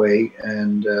takeaway,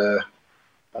 and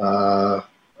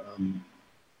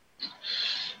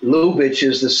Lubitsch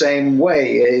is the same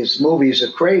way. His movies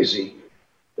are crazy,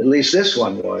 at least this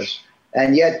one was,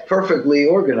 and yet perfectly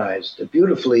organized,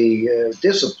 beautifully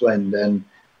disciplined, and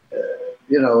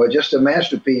just a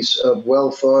masterpiece of well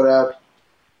thought out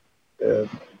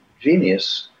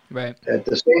genius. Right. At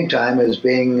the same time as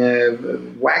being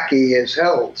wacky as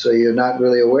hell, so you're not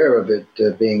really aware of it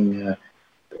being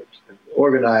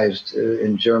organized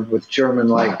with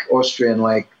German-like,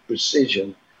 Austrian-like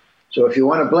precision. So if you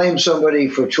want to blame somebody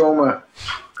for Troma,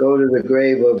 go to the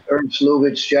grave of Ernst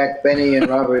Lubitsch, Jack Benny, and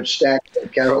Robert Stack,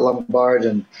 and Carol Lombard,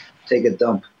 and take a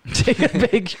dump. Take a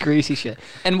big greasy shit.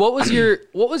 And what was your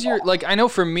like? I know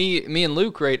for me and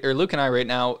Luke, Luke and I right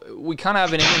now, we kind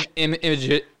of have an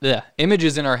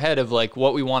images in our head of like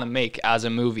what we want to make as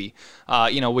a movie.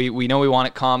 We know we want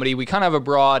it comedy. We kind of have a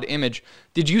broad image.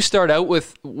 Did you start out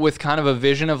with kind of a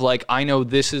vision of like, I know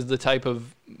this is the type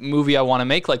of movie I want to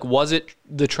make? Like, was it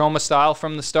the Troma style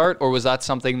from the start, or was that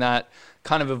something that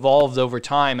kind of evolved over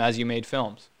time as you made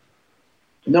films?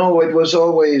 No, it was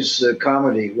always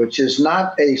comedy, which is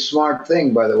not a smart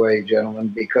thing, by the way, gentlemen,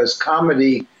 because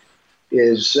comedy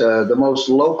is the most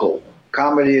local.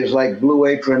 Comedy is like Blue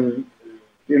Apron,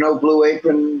 Blue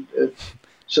Apron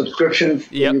subscription.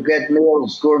 Yep. You get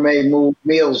meals, gourmet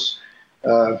meals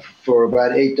for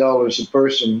about $8 a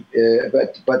person,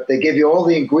 but they give you all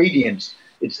the ingredients.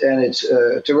 It's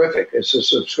terrific. It's a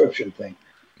subscription thing.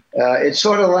 It's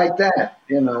sort of like that,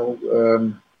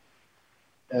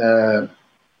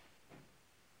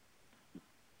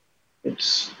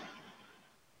 It's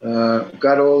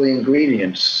got all the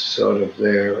ingredients sort of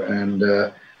there. And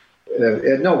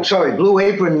Blue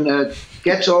Apron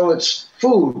gets all its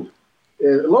food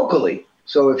locally.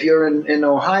 So if you're in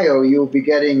Ohio, you'll be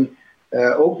getting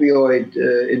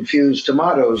opioid-infused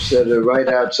tomatoes that are right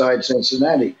outside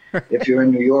Cincinnati. If you're in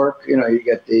New York, you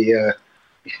get the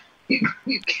you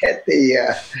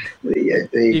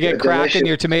get crack in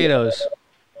your tomatoes.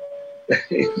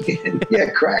 Yeah,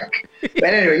 crack.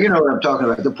 But anyway, you know what I'm talking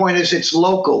about. The point is, it's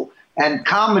local, and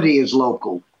comedy is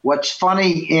local. What's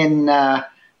funny in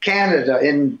Canada,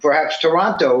 in perhaps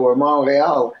Toronto or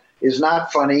Montreal, is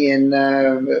not funny in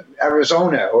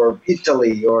Arizona or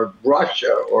Italy or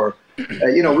Russia. Or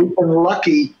we've been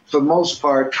lucky for most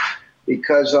part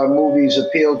because our movies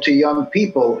appeal to young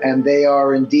people, and they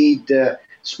are indeed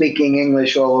speaking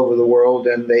English all over the world,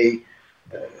 and they,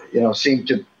 seem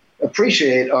to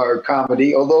appreciate our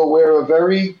comedy, although we're a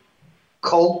very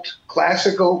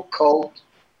classical cult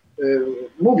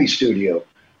movie studio.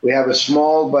 We have a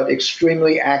small but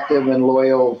extremely active and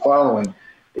loyal following.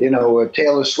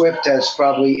 Taylor Swift has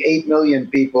probably 8 million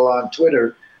people on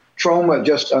Twitter. Troma,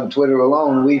 just on Twitter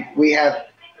alone, we have,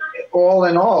 all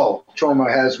in all, Troma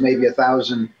has maybe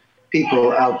 1,000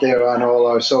 people out there on all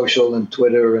our social and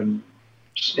Twitter and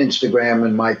Instagram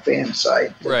and my fan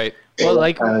site. Right. Well,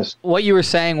 like what you were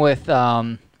saying with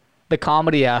the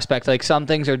comedy aspect, like some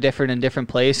things are different in different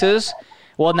places.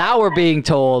 Well, now we're being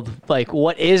told like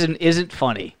what is and isn't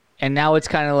funny. And now it's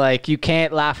kind of like you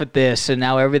can't laugh at this, and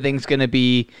now everything's going to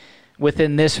be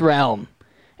within this realm.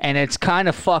 And it's kind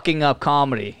of fucking up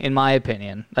comedy, in my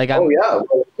opinion. Like,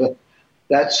 Well,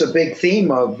 that's a big theme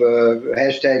of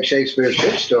hashtag Shakespeare's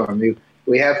Shitstorm.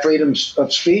 We have freedom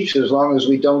of speech as long as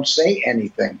we don't say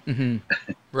anything. Mm-hmm.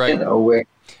 Right.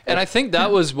 And I think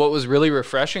that was what was really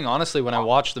refreshing, honestly, when I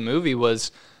watched the movie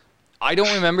was I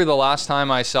don't remember the last time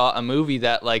I saw a movie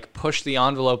that like pushed the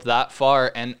envelope that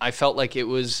far, and I felt like it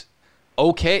was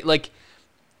okay. Like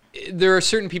there are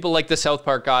certain people like the South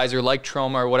Park guys or like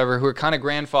Troma or whatever who are kind of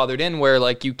grandfathered in where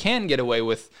like you can get away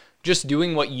with just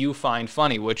doing what you find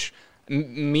funny, which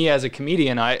me as a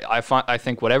comedian, I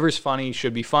think whatever's funny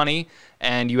should be funny,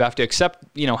 and you have to accept,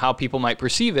 how people might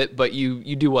perceive it, but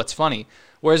you do what's funny.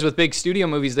 Whereas with big studio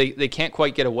movies, they can't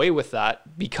quite get away with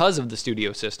that because of the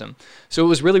studio system. So it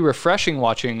was really refreshing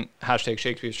watching hashtag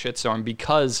Shakespeare's Shitstorm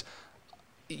because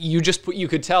you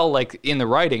could tell like in the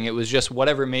writing, it was just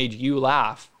whatever made you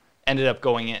laugh ended up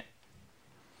going in.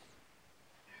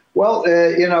 Well,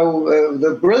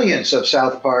 the brilliance of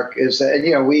South Park is that,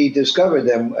 we discovered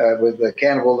them with the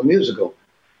Cannibal the Musical.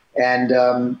 And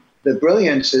the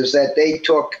brilliance is that they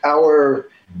took our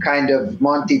kind of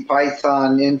Monty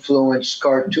Python influenced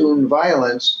cartoon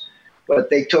violence, but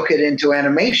they took it into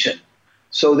animation.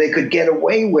 So they could get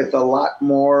away with a lot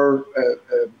more,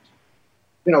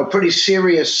 pretty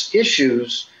serious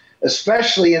issues,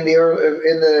 especially in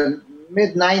the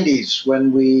mid 90s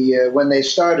when they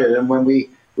started, and when we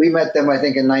met them, I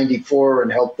think, in 94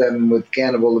 and helped them with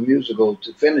Cannibal the Musical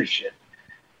to finish it.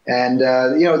 And,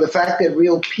 the fact that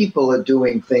real people are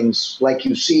doing things like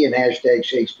you see in hashtag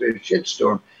Shakespeare's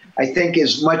Shitstorm, I think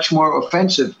is much more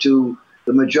offensive to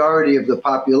the majority of the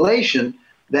population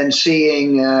than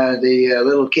seeing the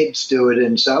little kids do it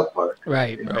in South Park.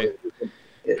 Right.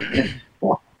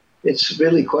 It's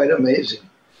really quite amazing.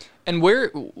 And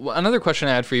another question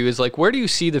I had for you is like, where do you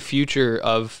see the future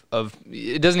of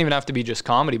it doesn't even have to be just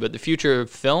comedy, but the future of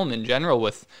film in general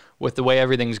with the way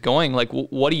everything's going? Like,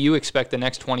 what do you expect the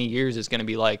next 20 years is going to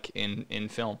be like in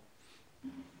film?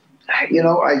 you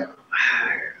know,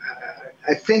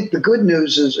 I think the good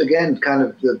news is, again, kind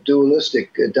of the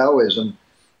dualistic Taoism.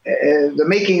 The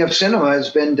making of cinema has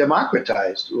been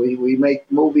democratized. We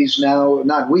make movies now,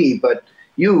 not we, but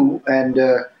you and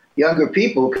younger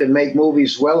people can make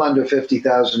movies well under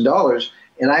 $50,000.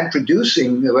 And I'm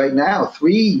producing right now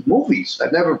 3 movies.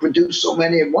 I've never produced so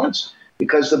many at once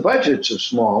because the budgets are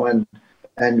small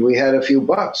and we had a few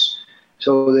bucks.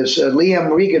 So there's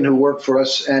Liam Regan, who worked for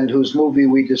us and whose movie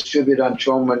we distribute on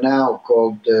Troma now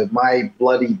called My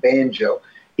Bloody Banjo.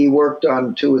 He worked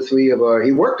on 2 or 3 of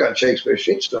he worked on Shakespeare's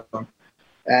Shitstorm.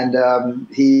 And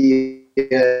he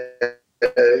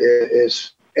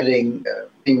is editing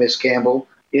Miss Campbell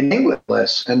in England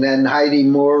less. And then Heidi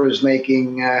Moore is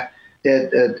making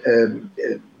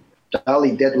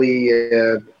Dolly Deadly,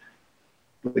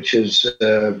 which is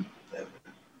the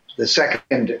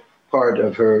second part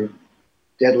of her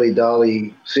Deadly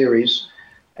Dolly series,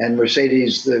 and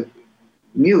Mercedes the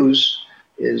Muse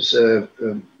is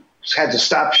had to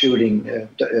stop shooting.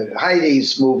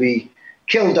 Heidi's movie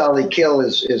Kill Dolly Kill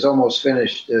is almost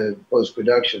finished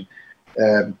post-production.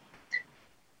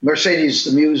 Mercedes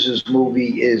the Muse's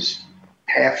movie is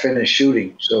half finished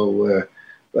shooting, so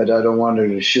but I don't want her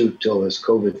to shoot till this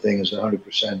COVID thing is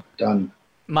 100% done.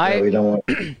 We don't want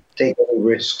to take any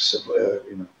risks of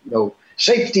no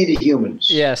safety to humans.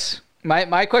 Yes.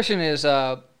 My question is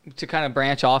to kind of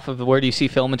branch off of where do you see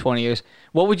film in 20 years?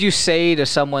 What would you say to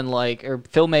someone like, or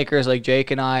filmmakers like Jake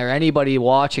and I, or anybody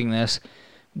watching this?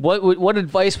 What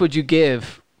advice would you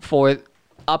give for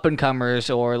up and comers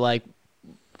or like?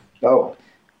 Oh,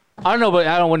 I don't know, but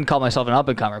I wouldn't call myself an up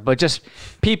and comer, but just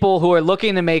people who are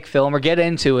looking to make film or get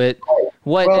into it.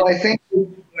 Well, I think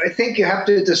you have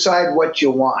to decide what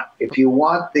you want. If you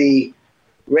want the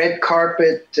red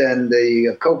carpet and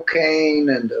the cocaine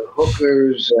and the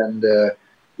hookers and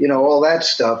all that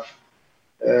stuff.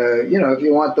 If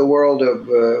you want the world of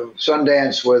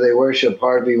Sundance where they worship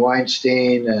Harvey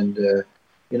Weinstein and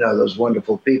those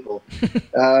wonderful people,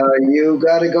 you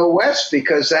got to go west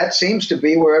because that seems to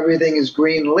be where everything is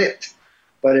green lit.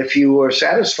 But if you are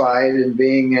satisfied in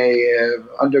being a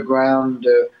underground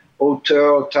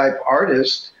auteur type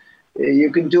artist,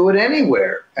 you can do it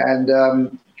anywhere. And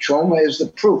Troma is the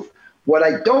proof. What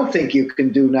I don't think you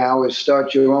can do now is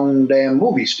start your own damn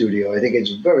movie studio. I think it's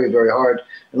very, very hard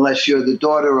unless you're the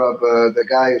daughter of the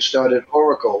guy who started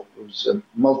Oracle, who's a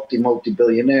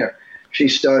multi-billionaire. She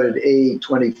started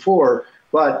A24,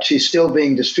 but she's still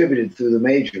being distributed through the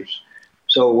majors.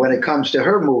 So when it comes to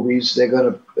her movies, they're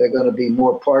gonna be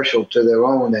more partial to their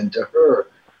own than to her.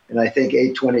 And I think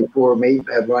A24 may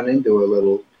have run into a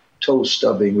little toe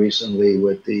stubbing recently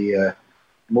with the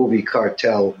movie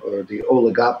cartel or the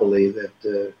oligopoly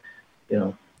that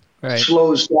right.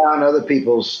 slows down other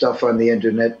people's stuff on the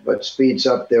internet but speeds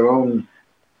up their own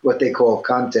what they call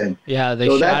content. Yeah, they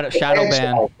shadow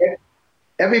ban.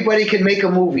 Everybody can make a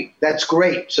movie. That's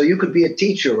great. So you could be a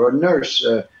teacher or a nurse.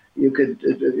 You could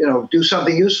do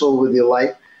something useful with your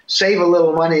life. Save a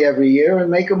little money every year and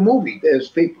make a movie. There's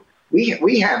people.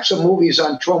 We have some movies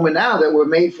on Troma now that were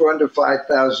made for under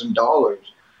 $5,000.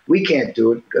 We can't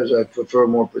do it because I prefer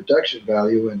more production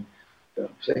value and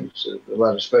things, a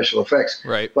lot of special effects.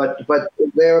 Right. But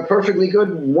there are perfectly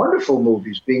good, wonderful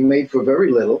movies being made for very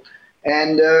little.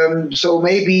 And so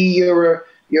maybe you're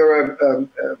an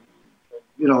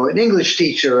English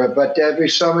teacher, but every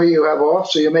summer you have off,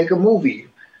 so you make a movie,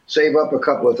 save up a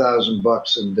couple of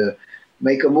 $1,000 and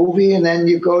make a movie, and then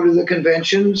you go to the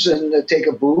conventions and take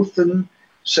a booth and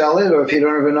sell it. Or if you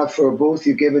don't have enough for a booth,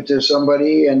 you give it to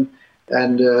somebody and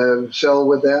sell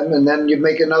with them, and then you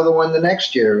make another one the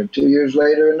next year, and 2 years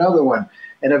later another one,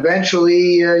 and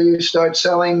eventually you start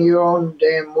selling your own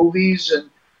damn movies,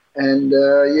 and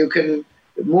you can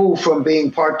move from being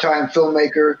part-time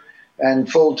filmmaker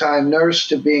and full-time nurse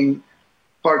to being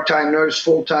part-time nurse,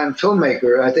 full-time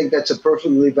filmmaker. I think that's a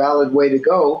perfectly valid way to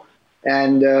go,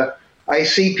 and I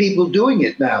see people doing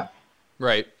it now.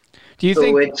 Right. Do you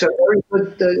think it's a very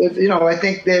good? I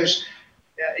think there's.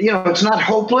 It's not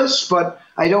hopeless, but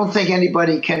I don't think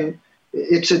anybody can.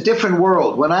 It's a different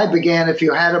world. When I began, if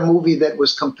you had a movie that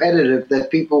was competitive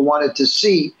that people wanted to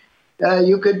see, there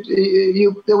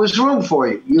was room for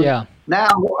you. Yeah. Now,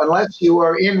 unless you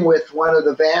are in with one of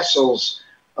the vassals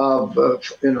of,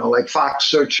 like Fox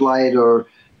Searchlight or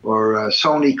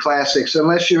Sony Classics,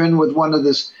 unless you're in with one of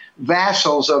the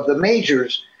vassals of the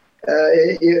majors,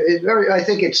 I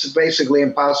think it's basically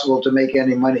impossible to make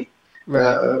any money.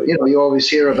 Right. You always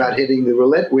hear about hitting the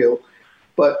roulette wheel,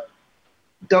 but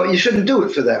you shouldn't do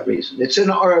it for that reason. It's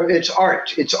art.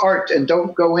 It's art, and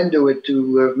don't go into it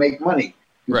to make money.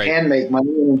 You Right. can make money,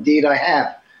 and indeed I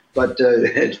have. but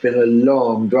it's been a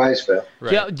long dry spell.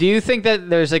 Right. Yeah. Do you think that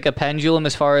there's like a pendulum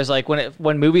as far as like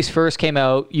when movies first came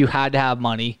out, you had to have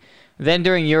money. Then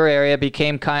during your era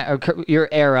became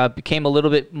a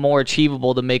little bit more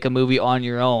achievable to make a movie on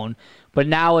your own. But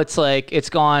now it's like it's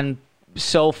gone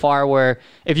so far where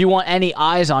if you want any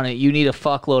eyes on it, you need a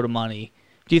fuckload of money.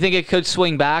 Do you think it could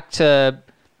swing back to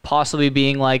possibly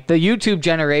being like the YouTube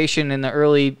generation in the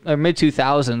early or mid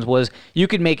 2000s was you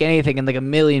could make anything and like 1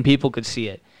 million people could see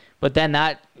it? But then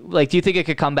that, like, do you think it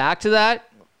could come back to that?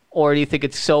 Or do you think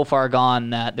it's so far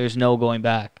gone that there's no going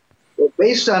back? Well,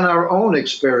 based on our own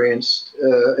experience,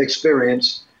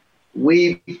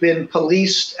 we've been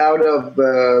policed out of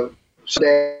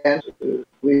Sudan.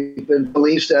 We've been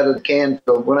policed out of Cannes.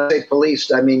 When I say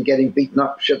policed, I mean getting beaten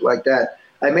up, shit like that.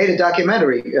 I made a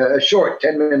documentary, a short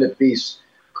 10-minute piece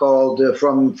called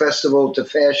From Festival to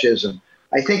Fascism.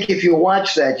 I think if you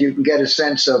watch that, you can get a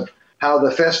sense of how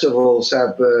the festivals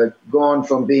have gone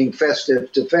from being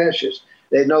festive to fascist.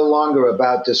 They're no longer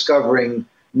about discovering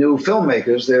new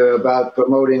filmmakers. They're about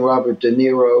promoting Robert De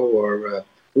Niro or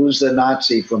who's the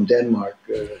Nazi from Denmark.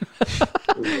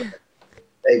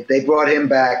 They brought him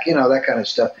back, that kind of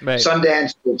stuff. Right.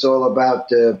 Sundance, it's all about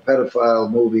the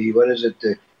pedophile movie. What is it?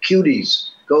 Cuties.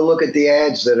 Go look at the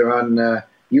ads that are on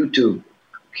YouTube.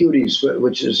 Cuties,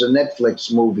 which is a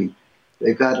Netflix movie.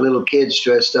 They've got little kids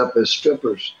dressed up as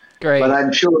strippers. Great. But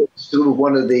I'm sure it's through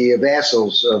one of the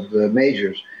vassals of the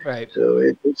majors. Right. So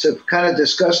it's a kind of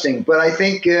disgusting. But I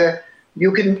think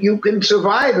you can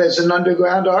survive as an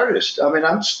underground artist. I mean,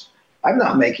 I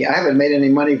haven't made any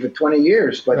money for 20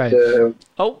 years, but Right.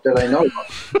 that I know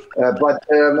of. But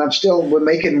we're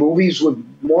making movies. We're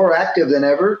more active than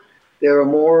ever. There are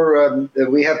more,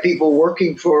 we have people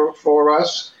working for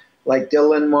us, like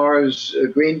Dylan Mars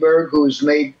Greenberg, who's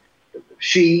made,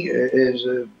 she's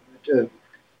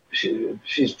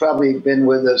probably been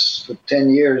with us for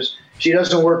 10 years. She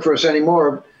doesn't work for us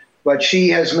anymore, but she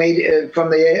has made, I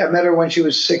met her when she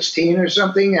was 16 or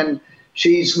something, and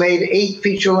she's made 8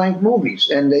 feature-length movies,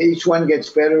 and each one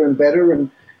gets better and better, and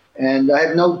I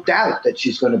have no doubt that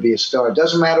she's going to be a star. It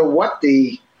doesn't matter what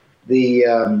the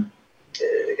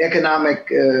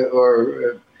economic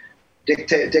or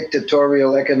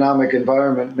dictatorial economic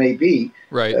environment may be.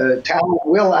 Right. Talent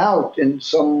will out in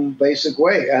some basic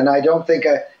way, and I don't think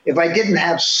if I didn't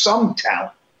have some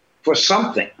talent for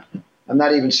something, I'm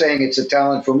not even saying it's a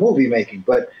talent for movie making,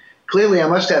 but clearly I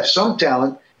must have some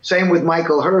talent. Same with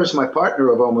Michael Hurst, my partner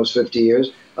of almost 50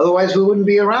 years. Otherwise, we wouldn't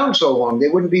be around so long. They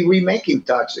wouldn't be remaking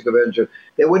Toxic Avenger.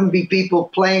 There wouldn't be people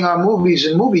playing our movies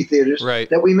in movie theaters Right.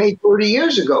 that we made 30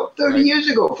 years ago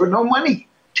for no money.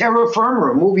 Terra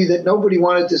Firma, a movie that nobody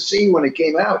wanted to see when it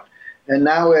came out. And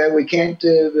now we can't,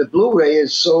 the Blu-ray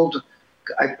is sold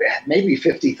maybe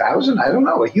 50,000, I don't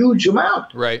know, a huge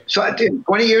amount. Right. So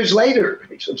 20 years later,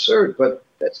 it's absurd, but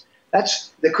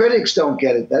that's the critics don't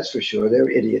get it, that's for sure. They're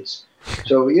idiots.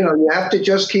 So, you have to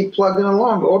just keep plugging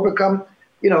along or become,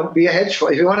 be a hedge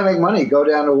fund. If you want to make money, go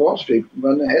down to Wall Street,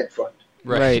 run a hedge fund.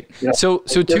 Right. So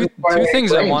two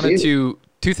things I wanted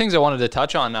to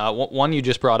touch on. One you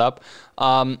just brought up.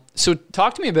 So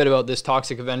talk to me a bit about this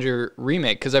Toxic Avenger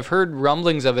remake, because I've heard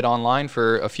rumblings of it online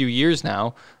for a few years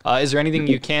now. Is there anything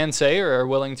you can say or are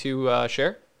willing to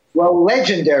share? Well,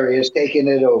 Legendary has taken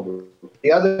it over.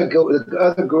 The other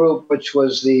group, which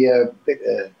was can't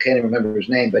even remember his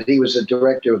name, but he was the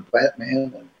director of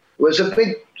Batman. It was a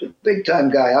big time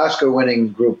guy, Oscar-winning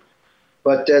group.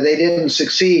 But they didn't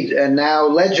succeed, and now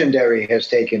Legendary has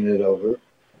taken it over.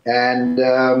 And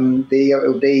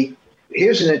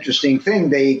here's an interesting thing.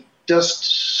 They just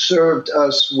served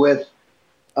us with,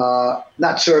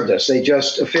 not served us, they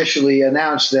just officially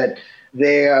announced that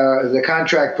the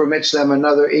contract permits them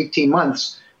another 18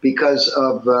 months because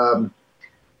of,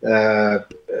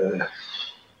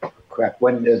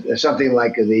 something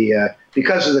like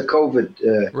because of the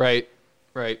COVID.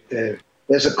 Right.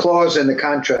 There's a clause in the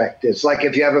contract. It's like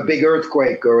if you have a big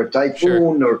earthquake or a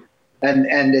typhoon, Sure.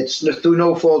 and it's through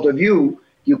no fault of you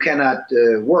cannot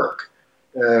work.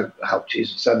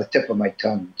 Jesus, it's on the tip of my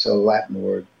tongue. It's a Latin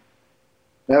word.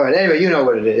 All right, anyway, you know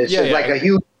what it is. It's like a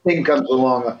huge thing comes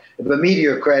along. If a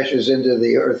meteor crashes into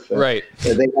the earth, Right.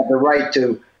 They have the right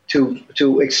to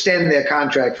extend their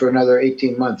contract for another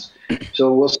 18 months.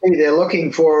 So we'll see. They're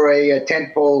looking for a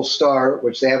tentpole star,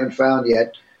 which they haven't found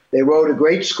yet. They wrote a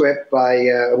great script by,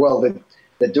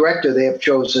 the director they have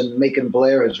chosen, Macon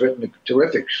Blair, has written a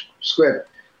terrific script.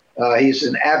 He's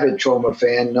an avid Troma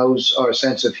fan, knows our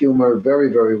sense of humor very,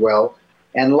 very well.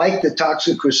 And like the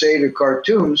Toxic Crusader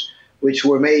cartoons, which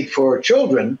were made for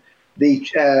children, the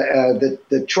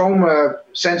Troma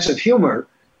sense of humor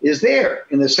is there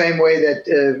in the same way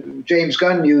that James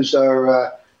Gunn used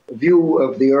our view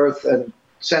of the Earth and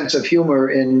sense of humor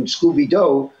in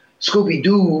Scooby-Doo,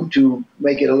 to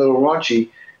make it a little raunchy.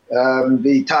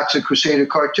 The Toxic Crusader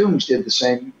cartoons did the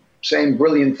same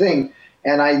brilliant thing,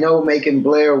 and I know Macon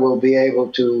Blair will be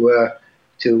able to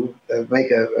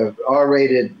make a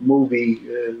R-rated movie,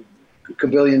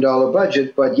 $1 billion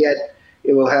budget, but yet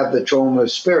it will have the Troma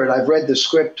spirit. I've read the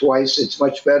script twice. It's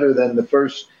much better than the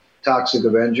first Toxic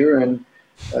Avenger, and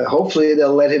hopefully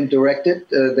they'll let him direct it.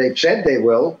 They've said they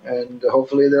will, and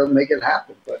hopefully they'll make it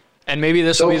happen. But and maybe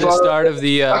this will be the start of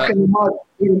the.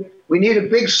 We need a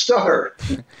big star.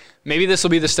 Maybe this will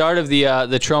be the start of the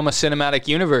Troma cinematic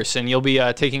universe, and you'll be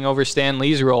taking over Stan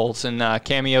Lee's roles and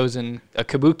cameos in a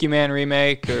Kabuki Man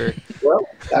remake, or.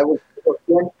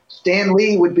 Well, Stan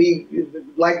Lee would be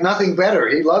like nothing better.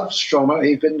 He loves Troma.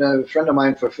 He's been a friend of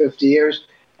mine for 50 years,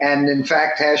 and in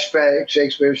fact, hashtag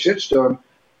Shakespeare Shitstorm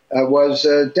was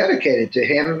dedicated to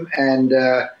him and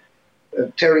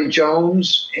Terry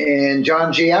Jones and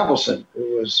John G. Avildsen,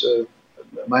 who was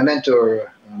my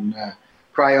mentor on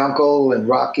Cry Uncle and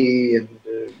Rocky and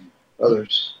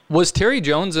others. Was Terry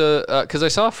Jones because I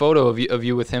saw a photo of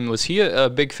you with him. Was he a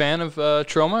big fan of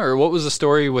Troma, or what was the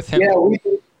story with him? Yeah,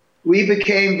 we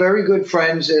became very good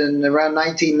friends in around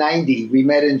 1990. We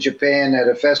met in Japan at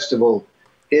a festival.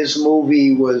 His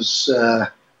movie was,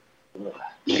 I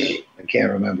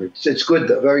can't remember. It's good,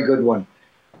 a very good one.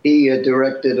 He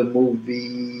directed a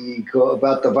movie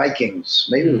about the Vikings.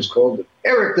 Maybe it was called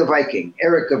Eric the Viking.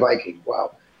 Eric the Viking.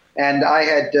 Wow. And I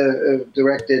had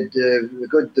directed The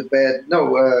Good, the Bad.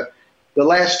 No, The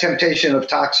Last Temptation of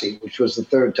Toxie, which was the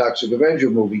third Toxic Avenger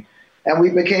movie. And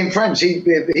we became friends.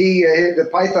 The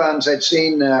Pythons had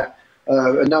seen a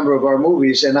number of our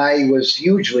movies, and I was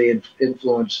hugely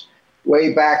influenced.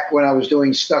 Way back when I was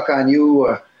doing Stuck on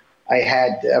You,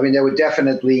 there were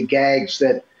definitely gags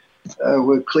that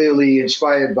were clearly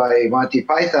inspired by Monty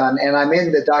Python, and I'm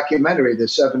in the documentary, the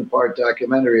 7-part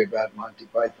documentary about Monty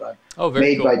Python,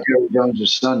 made by Terry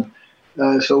Jones' son.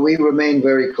 So we remained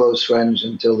very close friends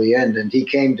until the end, and he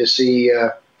came to see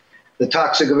the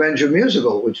Toxic Avenger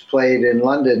musical, which played in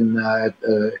London.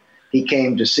 He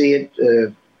came to see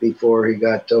it before he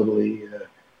got totally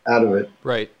out of it.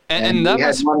 Right. And that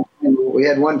we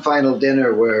had one final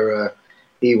dinner where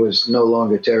he was no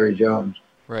longer Terry Jones.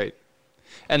 Right.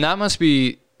 And that must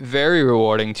be very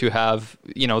rewarding to have,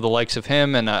 the likes of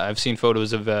him. And I've seen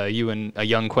photos of you and a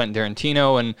young Quentin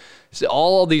Tarantino and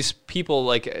all these people.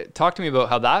 Like, talk to me about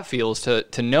how that feels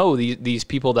to know these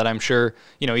people that I'm sure,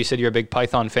 you said you're a big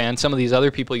Python fan. Some of these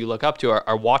other people you look up to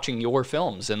are watching your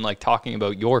films and like talking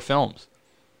about your films.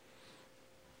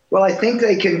 Well, I think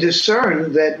they can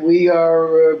discern that we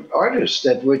are artists,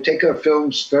 that we take our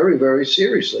films very, very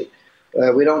seriously.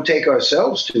 We don't take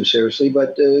ourselves too seriously,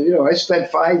 but, I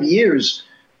spent 5 years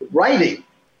writing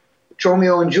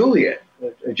Romeo and Juliet.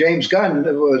 James Gunn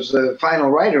was the final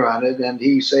writer on it, and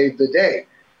he saved the day.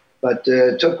 But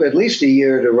it took at least a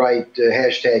year to write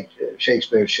hashtag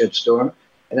Shakespeare Shitstorm,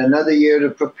 and another year to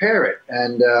prepare it.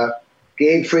 And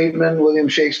Gabe Friedman, William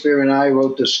Shakespeare, and I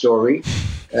wrote the story.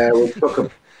 It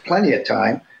took plenty of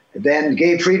time. Then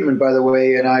Gabe Friedman, by the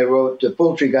way, and I wrote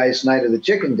Poultrygeist, Night of the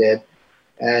Chicken Dead,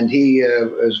 and he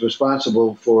is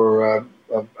responsible for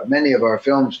many of our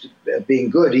films being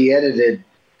good. He edited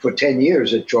for 10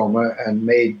 years at Troma and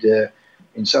made,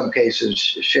 in some cases,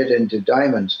 shit into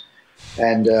diamonds.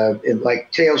 And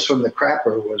like Tales from the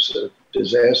Crapper was a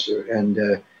disaster.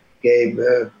 And Gabe,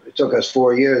 it took us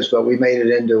 4 years, but we made it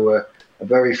into a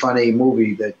very funny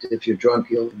movie that if you're drunk,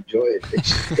 you'll enjoy it.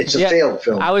 It's a failed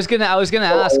film. I was gonna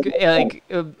ask, like,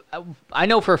 I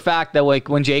know for a fact that like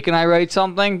when Jake and I write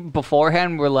something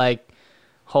beforehand, we're like,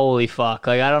 holy fuck,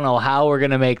 like I don't know how we're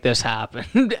gonna make this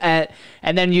happen. and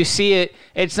then you see it.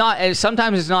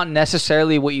 Sometimes it's not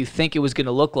necessarily what you think it was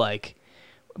gonna look like,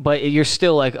 but you're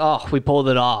still like, oh, we pulled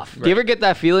it off. Right. Do you ever get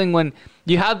that feeling when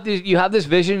you have this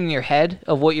vision in your head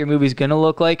of what your movie's gonna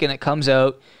look like, and it comes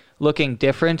out looking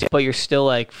different, but you're still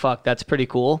like, fuck, that's pretty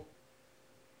cool?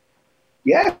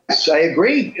 Yes, I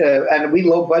agree. And we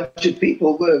low-budget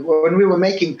people, when we were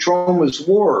making Troma's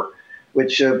War,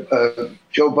 which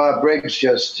Joe Bob Briggs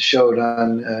just showed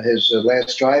on his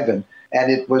last drive-in,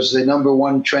 and it was the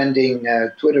 #1 trending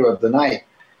Twitter of the night.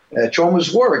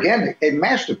 Troma's War, again, a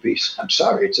masterpiece. I'm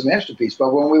sorry, it's a masterpiece.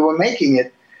 But when we were making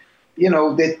it,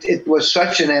 it was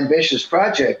such an ambitious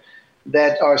project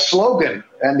that our slogan,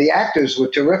 and the actors were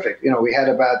terrific. We had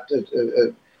about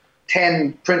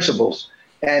 10 principals.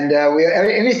 And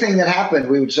anything that happened,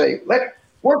 we would say,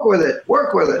 work with it.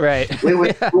 Right.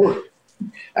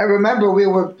 I remember we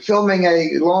were filming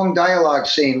a long dialogue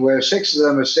scene where 6 of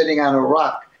them are sitting on a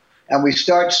rock and we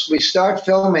start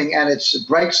filming, and it's a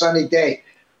bright sunny day.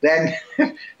 Then,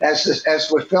 as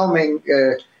we're filming,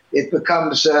 it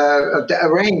becomes a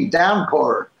rain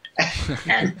downpour,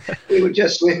 and we would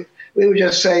just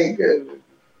say,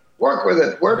 work with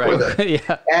it, work with it.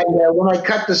 Yeah. And when I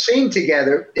cut the scene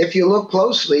together, if you look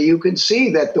closely, you can see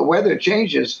that the weather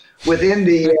changes within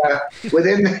the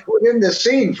within the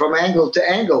scene from angle to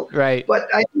angle. Right. But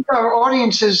I think our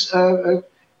audiences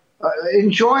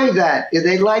enjoy that.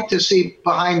 They like to see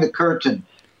behind the curtain.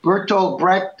 Bertolt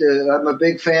Brecht, I'm a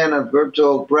big fan of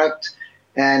Bertolt Brecht,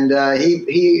 and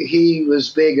he was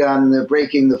big on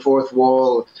breaking the fourth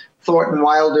wall. Thornton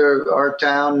Wilder, Our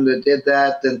Town, did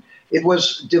that, and it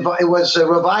was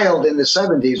reviled in the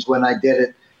 70s when I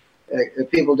did it.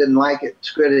 People didn't like it.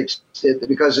 Critics did,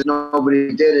 because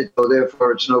nobody did it, so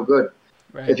therefore it's no good.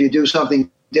 Right. If you do something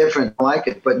different, like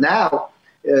it. But now,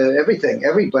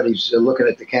 everybody's looking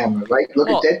at the camera, right? Look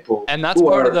at Deadpool. And that's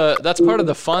part of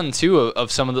the fun too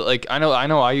of some of the, like, I know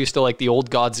I used to like the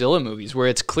old Godzilla movies where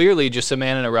it's clearly just a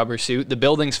man in a rubber suit. The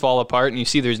buildings fall apart and you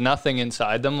see there's nothing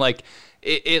inside them. Like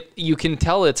it you can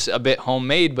tell it's a bit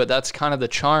homemade, but that's kind of the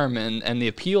charm and the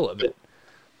appeal of it.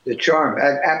 The charm,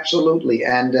 absolutely.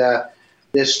 And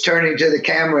this turning to the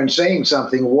camera and saying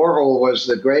something, Warhol was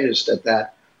the greatest at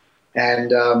that.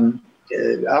 And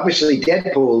obviously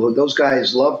Deadpool, those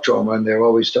guys love Troma, and they're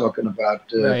always talking about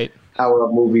Right. how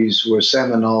our movies were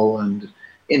seminal and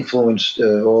influenced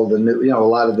all the new, a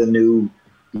lot of the new,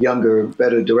 younger,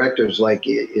 better directors like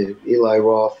Eli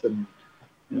Roth and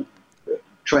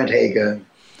Trent Haga.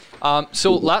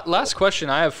 So last question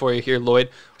I have for you here, Lloyd.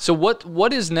 So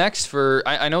what is next for?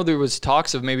 I know there was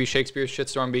talks of maybe Shakespeare's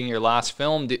Shitstorm being your last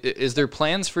film. Is there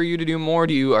plans for you to do more?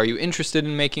 Are you interested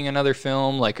in making another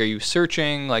film? Like, are you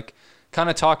searching? Like, kind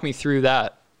of talk me through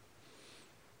that.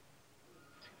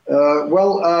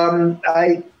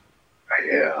 I'm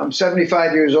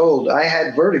 75 years old. I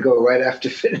had vertigo right after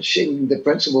finishing the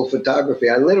principal photography.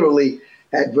 I literally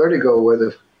had vertigo with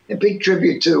a big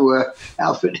tribute to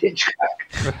Alfred Hitchcock.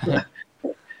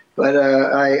 But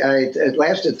it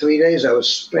lasted 3 days. I was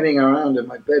spinning around in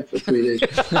my bed for 3 days.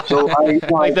 So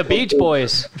Like the Beach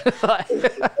Boys.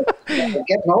 I'm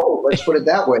getting old, let's put it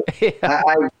that way. Yeah.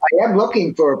 I am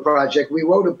looking for a project. We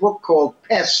wrote a book called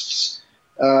Pests.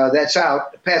 That's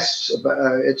out. Pests.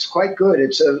 It's quite good.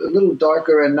 It's a little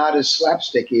darker and not as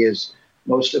slapsticky as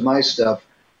most of my stuff.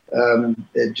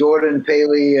 Jordan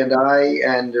Paley and I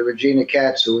and Regina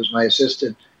Katz, who was my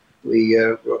assistant, we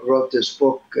wrote this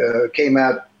book. Came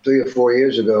out 3 or 4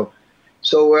 years ago.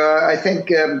 So I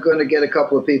think I'm going to get a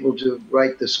couple of people to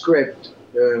write the script.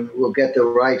 We'll get the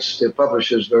rights. The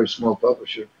publisher's a very small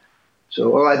publisher.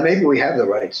 So maybe we have the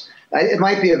rights. It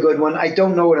might be a good one. I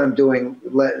don't know what I'm doing,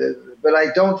 but I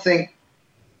don't think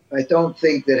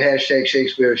that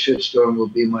 #Shakespeare Shitstorm will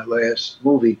be my last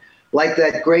movie. Like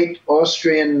that great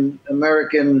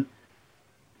Austrian-American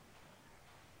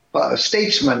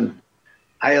statesman,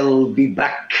 I'll be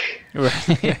back.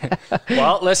 Right.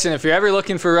 Well, listen, if you're ever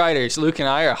looking for writers, Luke and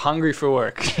I are hungry for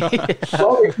work. Well,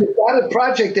 if you've got a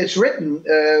project that's written,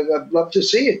 I'd love to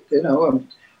see it.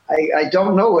 I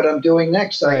don't know what I'm doing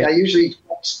next. Right. I usually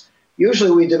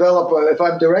we develop, if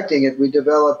I'm directing it, we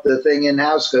develop the thing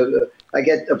in-house. I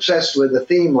get obsessed with a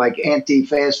theme like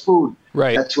anti-fast food.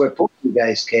 Right. That's where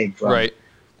Poltergeist came from. Right.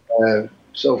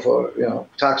 So for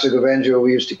Toxic Avenger,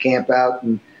 we used to camp out,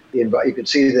 and you could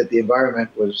see that the environment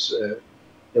was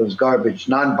there was garbage,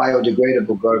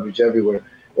 non-biodegradable garbage everywhere.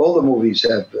 All the movies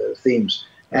have themes,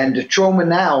 and Troma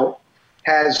now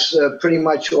has pretty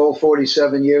much all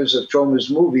 47 years of Troma's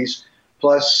movies,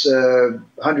 plus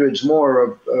hundreds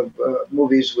more of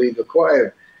movies we've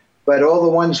acquired. But all the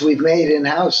ones we've made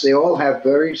in-house, they all have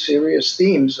very serious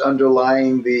themes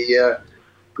underlying the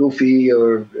goofy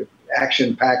or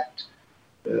action-packed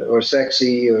or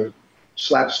sexy or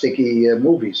slapsticky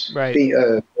movies, Right.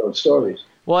 Stories.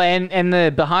 Well, and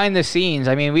the behind the scenes.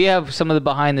 I mean, we have some of the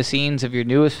behind the scenes of your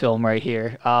newest film right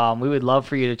here. We would love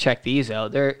for you to check these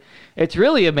out. It's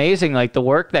really amazing, like the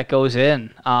work that goes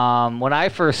in. When I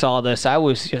first saw this, I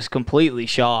was just completely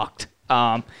shocked.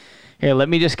 Here, let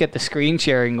me just get the screen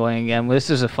sharing going again. This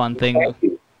is a fun thing. Thank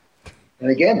you.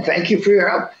 And again, thank you for your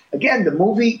help. Again, the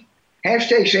movie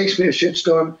 #Shakespeare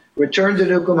Shitstorm, Return to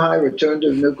Nukem High, Return to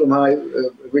Nukem High,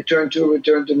 Return to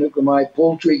Nukem High,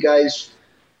 Poultry Guys.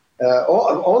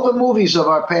 All the movies of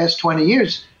our past 20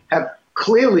 years have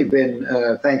clearly been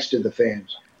thanks to the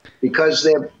fans, because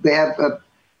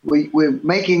we're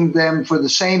making them for the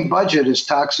same budget as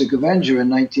Toxic Avenger in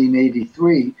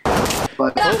 1983.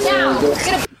 But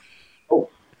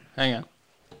Hang on.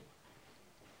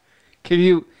 Can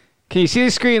you see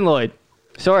the screen, Lloyd?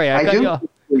 Sorry, I cut you off.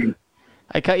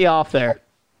 I cut you off there.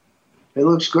 It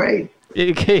looks great.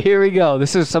 Okay, here we go.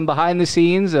 This is some behind the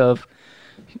scenes of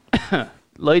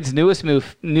Lloyd's newest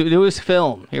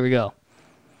film. Here we go.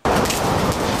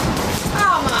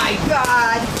 Oh my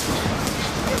God!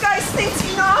 You guys think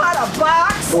you know how to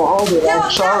box? Well, hold it. I'm You'll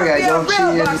sorry, never I be a don't see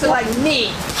real boxer anything. like me.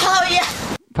 Oh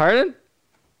yeah. Pardon?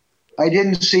 I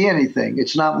didn't see anything.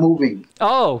 It's not moving.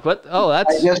 Oh, what? Oh, I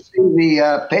that's. just see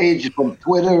the page from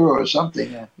Twitter or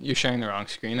something. You're sharing the wrong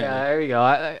screen. I Yeah, think. there we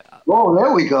go. Oh,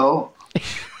 there we go.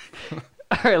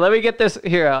 All right, let me get this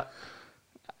here.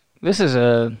 This is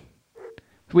a.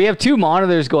 We have two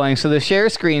monitors going, so the share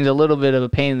screen's a little bit of a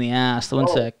pain in the ass. One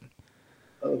sec.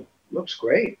 Oh, looks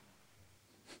great.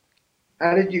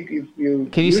 How did you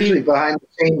Can you see- usually behind the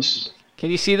scenes?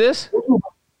 Can you see this?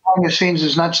 Behind the scenes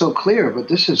is not so clear, but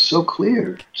this is so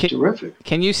clear. It's terrific.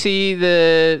 Can you see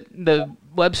the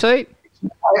website?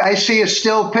 I see a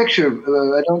still picture.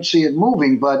 I don't see it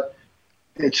moving, but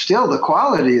it's still the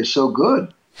quality is so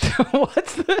good.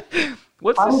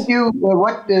 What's How this? did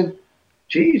you?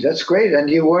 Geez, that's great. And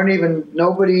you weren't even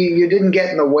you didn't get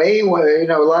in the way. A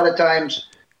lot of times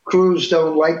crews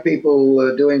don't like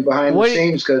people doing behind the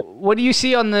scenes because. What do you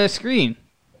see on the screen?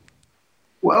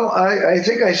 Well, I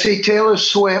think I see Taylor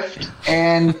Swift,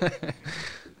 and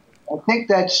I think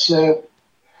that's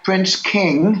Prince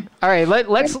King. All right,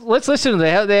 let's listen. They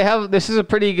have this is a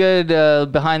pretty good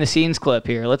behind the scenes clip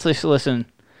here. Let's just listen.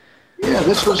 Yeah,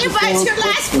 this was. If I your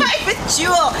last fight with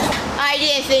Jewel, I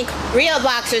didn't think real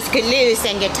boxers could lose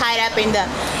and get tied up in the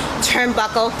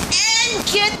turnbuckle and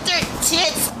get their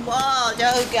tits mauled.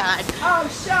 Oh God. Oh,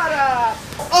 shut up.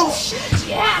 Oh shit.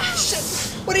 Yeah. Shit.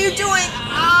 What are you doing?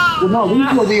 Oh. No,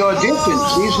 these were the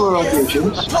auditions. These were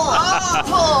auditions.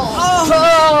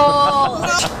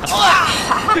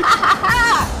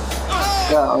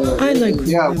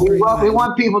 We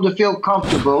want people to feel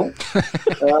comfortable.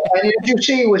 And as you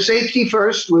see, we're safety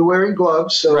first. We're wearing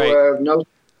gloves, so Right.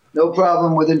 no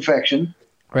problem with infection.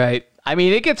 Right. I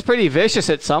mean, it gets pretty vicious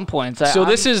at some points. So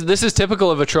this is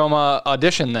typical of a trauma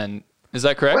audition, then. Is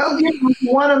that correct? Well, you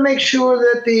want to make sure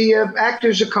that the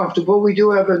actors are comfortable. We do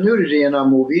have a nudity in our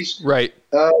movies. Right.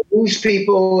 These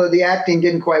people, the acting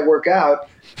didn't quite work out,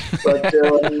 but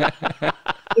we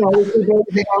keep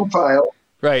everything on file.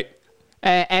 Right.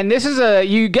 And this is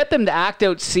you get them to act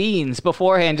out scenes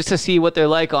beforehand just to see what they're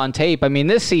like on tape. I mean,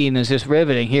 this scene is just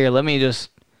riveting. Here, let me just.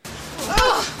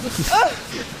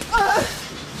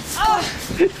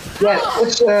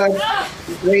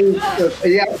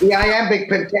 Yes, the iambic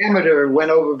pentameter went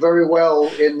over very well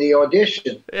in the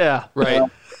audition. Yeah. Right.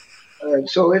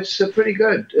 So it's pretty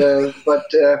good. But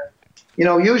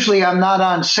usually I'm not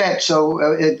on set,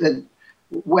 so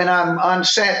when I'm on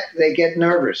set, they get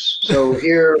nervous. So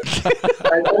here,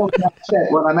 I don't on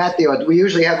set. When I'm at we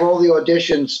usually have all the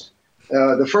auditions.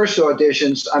 The first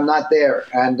auditions, I'm not there,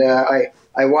 and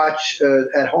I watch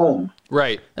at home.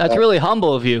 Right. That's really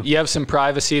humble of you. You have some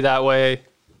privacy that way.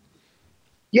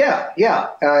 Yeah.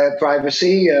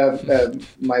 Privacy.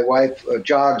 My wife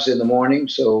jogs in the morning,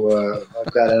 so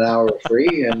I've got an hour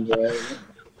free, and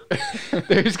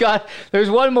There's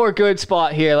one more good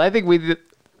spot here. I think we.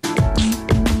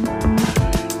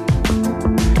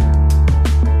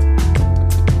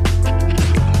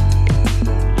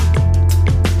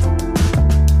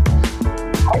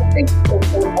 I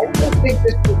think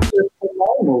this was the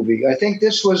long movie. I think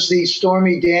this was the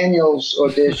Stormy Daniels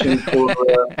audition for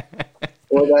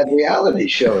that reality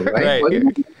show, right? Right.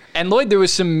 Wasn't it? And Lloyd, there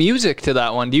was some music to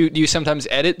that one. Do you sometimes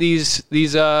edit these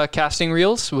casting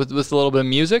reels with a little bit of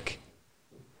music?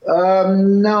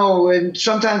 No, and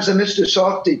sometimes the Mr.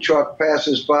 Softy truck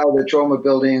passes by the trauma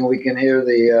building, and we can hear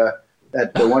the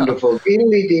wonderful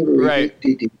deedly deedly Right.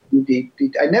 deedly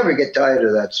deedly. I never get tired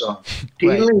of that song.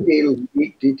 Deedly deedly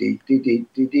deedly deedly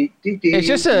deedly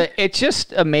deedly. It's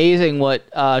just amazing what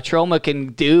Trauma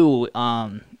can do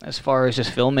as far as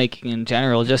just filmmaking in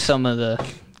general. Just some of the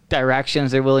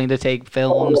directions they're willing to take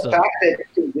films. The fact that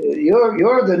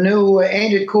you're the new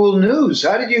Ain't It Cool News.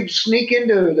 How did you sneak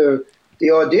into the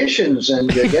auditions and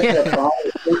get that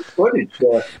behind footage?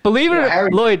 Believe it or Harry-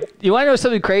 not, Lloyd, you want to know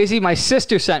something crazy? My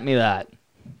sister sent me that.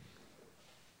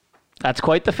 That's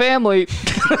quite the family.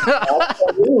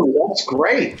 That's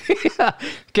great.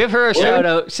 Give her a shout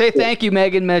out. Say thank you,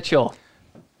 Megan Mitchell.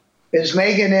 Is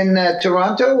Megan in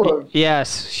Toronto? Or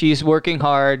Yes, she's working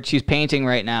hard. She's painting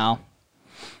right now.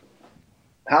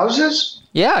 houses?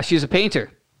 Yeah, she's a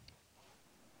painter.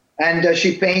 And does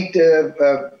she paints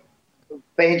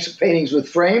paintings with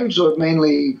frames or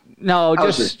mainly? No,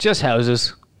 Houses. just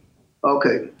houses.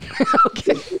 Okay.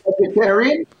 Okay. Is she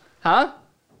vegetarian? Huh?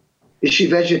 Is she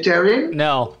vegetarian?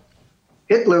 No.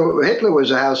 Hitler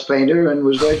was a house painter and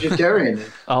was vegetarian.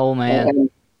 Oh man. And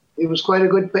he was quite a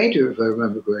good painter, if I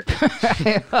remember correctly.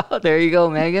 There you go,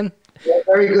 Megan. Yeah,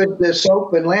 very good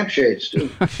soap and lampshades too.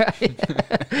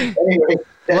 Anyway,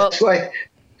 that's why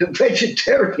the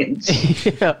vegetarians.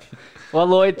 Yeah. Well,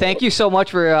 Lloyd, thank you so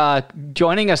much for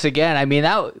joining us again. I mean,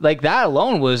 that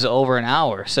alone was over an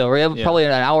hour, so we have probably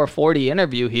an hour 40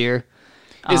 interview here.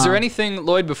 Is there anything,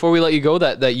 Lloyd, before we let you go,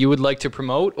 that you would like to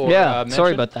promote? Or,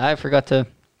 sorry about that. I forgot to.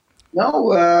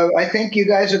 No, I think you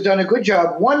guys have done a good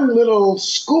job. One little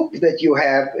scoop that you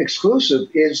have exclusive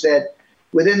is that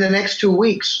within the next 2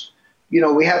 weeks,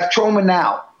 we have Troma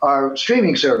Now, our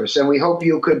streaming service, and we hope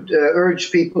you could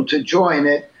urge people to join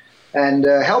it and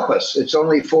help us. It's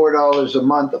only $4 a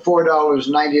month,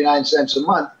 $4.99 a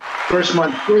month, first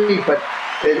month free, but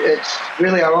it's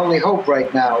really our only hope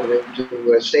right now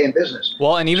to stay in business.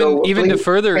 Well, and even to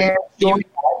further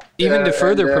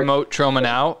promote Troma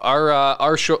Now,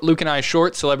 our Luke and I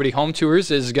short Celebrity Home Tours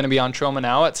is going to be on Troma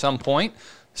Now at some point.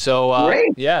 So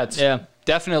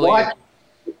definitely.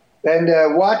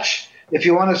 Watch, if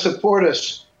you want to support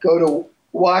us, go to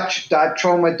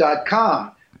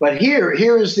watch.troma.com. But here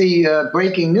is the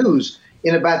breaking news.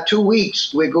 In about 2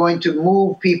 weeks, we're going to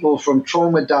move people from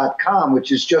Troma.com,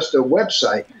 which is just a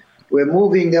website. We're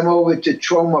moving them over to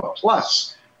Troma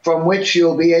Plus, from which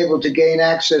you'll be able to gain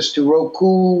access to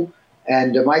Roku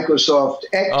and Microsoft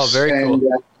X. Oh, very and,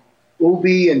 cool.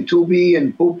 Ubi and Tubi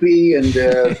and Poopy and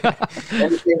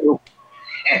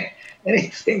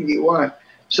anything you want.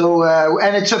 So,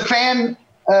 and it's a fan.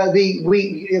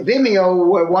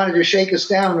 Vimeo wanted to shake us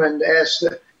down and asked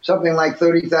something like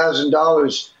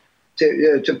 $30,000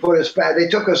 to put us back. They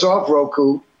took us off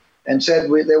Roku and said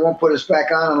they won't put us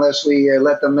back on unless we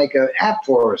let them make an app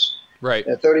for us. Right.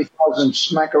 30,000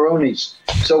 smackaroonies.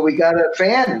 So we got a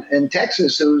fan in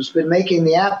Texas who's been making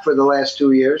the app for the last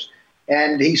 2 years,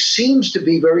 and he seems to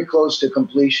be very close to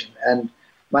completion. And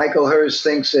Michael Hers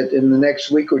thinks that in the next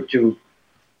week or two,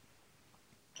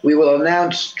 we will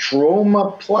announce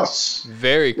Troma Plus.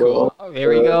 Very cool. There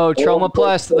we go. Troma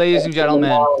Plus, ladies and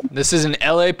gentlemen. This is an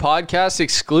LA podcast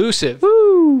exclusive.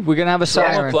 Woo! We're going to have a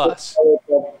siren. Plus.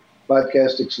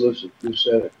 Podcast exclusive. You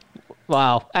said it.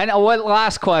 Wow. And what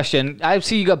last question? I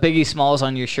see you got Biggie Smalls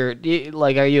on your shirt.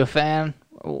 Are you a fan?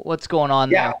 What's going on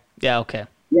there? Yeah, okay.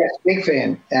 Yes, big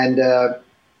fan. And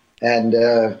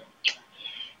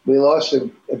we lost a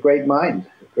great mind.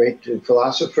 Great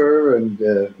philosopher, and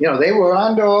they were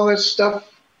onto all this stuff,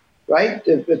 right?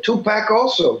 The Tupac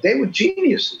also, they were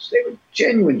geniuses. They were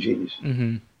genuine geniuses,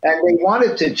 and they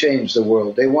wanted to change the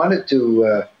world. They wanted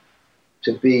to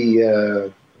be,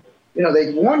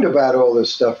 they warned about all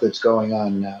this stuff that's going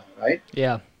on now, right?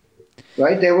 Yeah,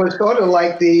 right. They were sort of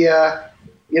like the,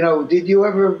 did you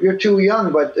ever? You're too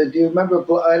young, but do you remember?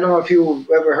 I don't know if you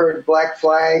ever heard Black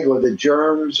Flag or the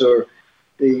Germs or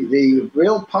the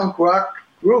real punk rock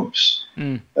groups.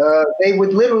 They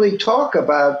would literally talk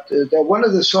about that. One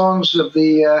of the songs of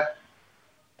the, I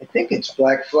think it's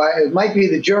Black Flag, it might be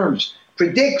the Germs,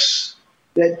 predicts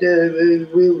that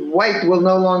white will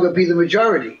no longer be the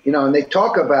majority, and they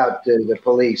talk about the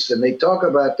police, and they talk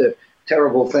about the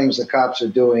terrible things the cops are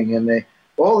doing, and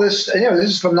all this, this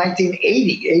is from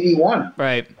 1980, 81.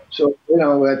 Right. So,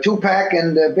 Tupac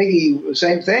and Biggie,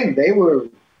 same thing. They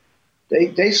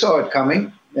saw it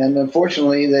coming. And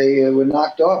unfortunately, they were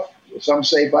knocked off. Some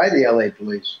say by the LA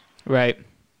police. Right.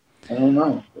 I don't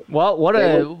know. Well, what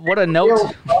a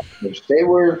note. They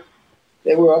were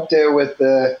up there with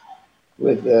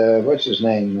what's his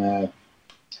name,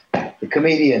 the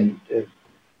comedian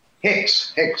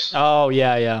Hicks. Oh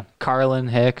yeah, Carlin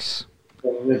Hicks.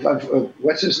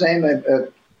 What's his name?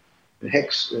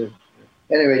 Hicks.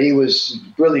 Anyway, he was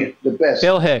brilliant, the best.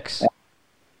 Bill Hicks.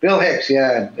 Bill Hicks,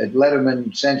 yeah.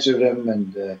 Letterman censored him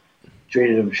and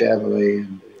treated him shabbily,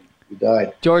 and he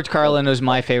died. George Carlin was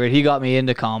my favorite. He got me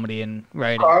into comedy and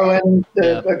writing. Carlin,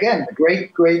 again,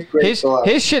 great philosopher.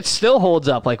 His shit still holds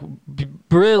up,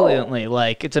 brilliantly.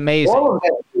 It's amazing. All of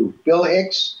that, too. Bill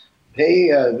Hicks,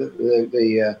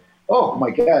 oh my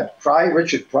God,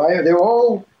 Richard Pryor, they're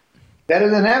all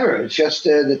better than ever. It's just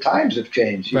the times have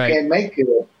changed. You can't make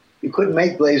you couldn't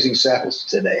make Blazing Saddles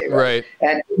today, right?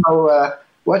 And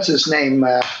what's his name?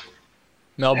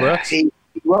 Mel Brooks. He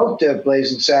wrote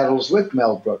Blazing Saddles with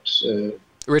Mel Brooks.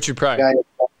 Richard Pryor.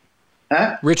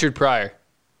 Richard Pryor.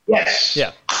 Yes.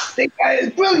 Yeah. That guy is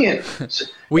brilliant.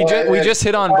 We just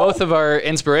hit on both of our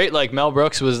inspiration. Mel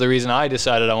Brooks was the reason I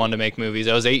decided I wanted to make movies.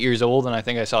 I was 8 years old, and I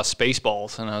think I saw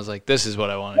Spaceballs, and I was like, "This is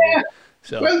what I want to do."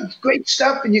 So great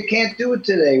stuff, and you can't do it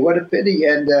today. What a pity!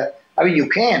 And you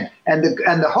can. And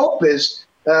the hope is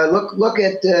look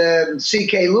at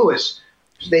C.K. Lewis.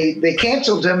 they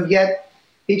canceled him, yet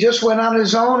he just went on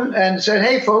his own and said,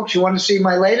 "Hey, folks, you want to see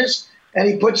my latest?" And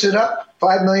he puts it up.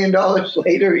 $5 million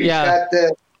later, he's got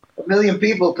 1 million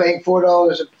people paying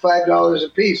 $5 a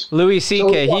piece. Louis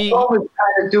C.K. So Troma is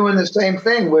kind of doing the same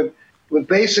thing. We're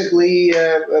basically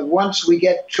once we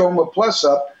get Troma Plus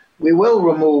up, we will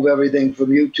remove everything from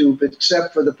YouTube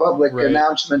except for the public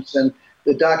announcements and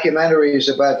the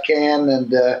documentaries about Cannes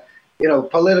and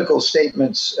political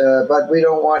statements. But we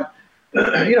don't want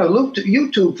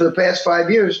YouTube for the past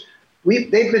 5 years.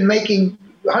 They've been making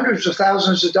hundreds of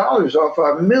thousands of dollars off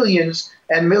our millions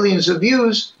and millions of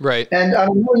views. Right. And on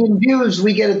 1 million views,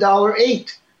 we get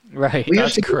 $1.08. Right.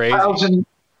 That's crazy.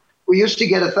 We used to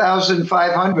get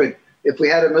 1,500 if we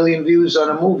had 1 million views on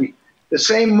a movie. The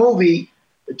same movie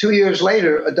 2 years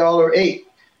later, $1.08.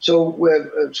 So we're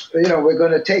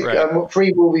going to take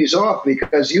free movies off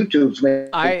because YouTube's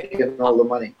making all the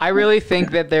money. I really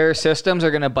think that their systems are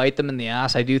going to bite them in the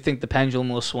ass. I do think the pendulum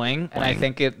will swing, and I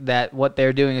think that what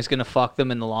they're doing is going to fuck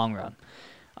them in the long run.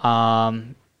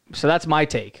 So that's my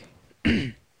take.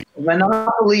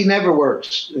 Monopoly never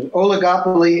works.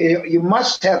 Oligopoly, you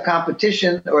must have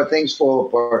competition or things fall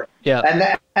apart. Yeah.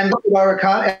 And look at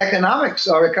our economics,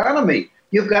 our economy.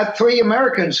 You've got 3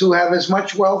 Americans who have as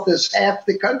much wealth as half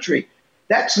the country.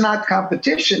 That's not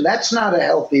competition. That's not a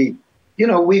healthy,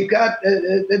 we've got,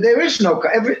 there is no,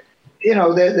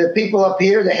 the people up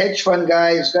here, the hedge fund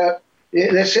guys,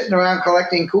 they're sitting around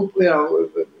collecting,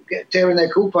 tearing their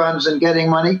coupons and getting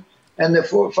money. And the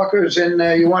fuckers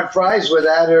you want fries with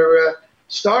that are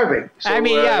starving. So, I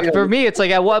mean, for me, it's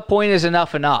like, at what point is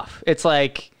enough enough? It's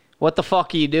like, what the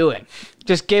fuck are you doing?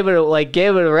 Just give it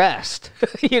a rest.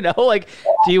 Do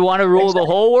you want to rule the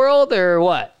whole world or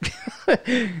what?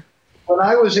 When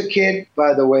I was a kid,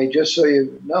 by the way, just so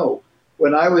you know,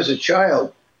 when I was a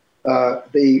child,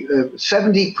 the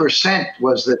 70%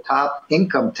 was the top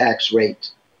income tax rate.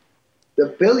 The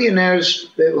billionaires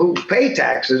who pay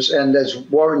taxes, and as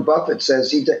Warren Buffett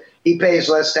says, he pays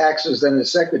less taxes than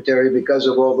his secretary because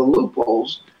of all the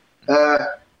loopholes.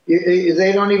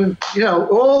 They don't even,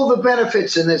 all the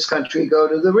benefits in this country go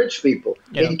to the rich people.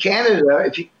 Yeah. In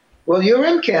Canada, you're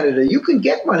in Canada, you can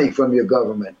get money from your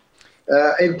government.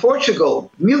 In Portugal,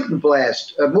 Mutant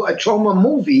Blast, a Troma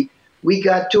movie, we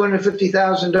got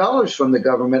 $250,000 from the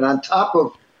government on top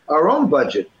of our own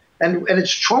budget. And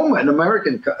it's Troma, an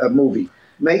American movie.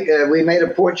 We made a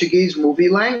Portuguese movie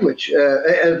language,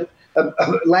 a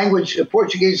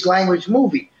Portuguese language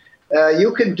movie.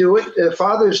 You can do it.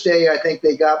 Father's Day, I think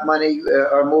they got money,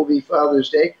 our movie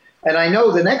Father's Day. And I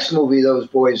know the next movie those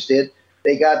boys did,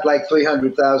 they got like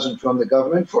 $300,000 from the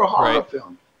government for a horror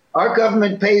film. Our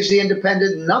government pays the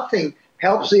independent nothing,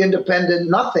 helps the independent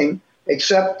nothing,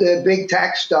 except big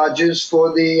tax dodges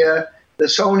for the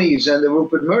Sonys and the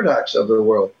Rupert Murdochs of the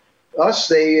world. Us,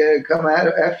 they come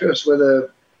after us with a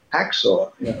hacksaw.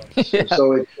 Yeah.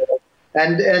 So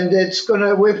it's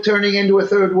we're turning into a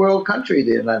third world country,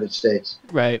 the United States.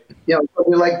 Right.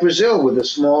 We're like Brazil with a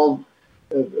small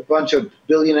bunch of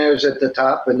billionaires at the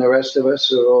top, and the rest of us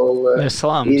are all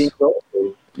slums. Eating soul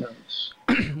food.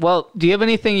 Well, do you have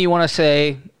anything you want to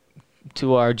say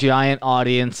to our giant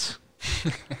audience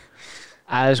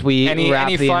as we wrap the interview up?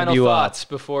 Any final thoughts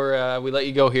before we let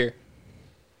you go here?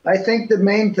 I think the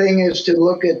main thing is to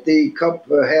look at the cup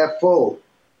half full.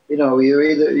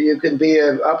 You can be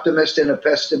an optimist in a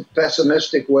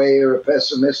pessimistic way or a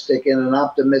pessimistic in an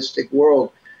optimistic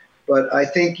world. But I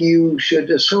think you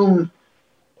should assume,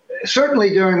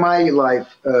 certainly during my life,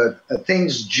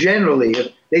 things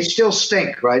generally, they still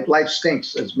stink, right? Life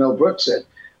stinks, as Mel Brooks said.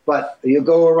 But you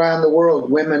go around the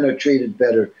world, women are treated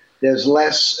better. There's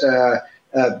less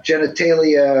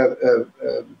genitalia,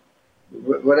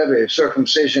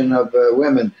 circumcision of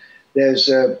women. There's,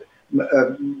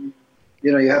 you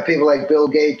have people like Bill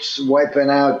Gates wiping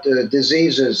out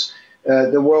diseases.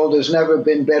 The world has never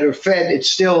been better fed. It's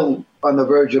still on the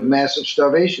verge of massive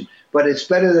starvation, but it's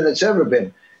better than it's ever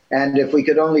been. And if we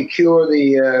could only cure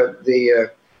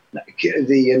the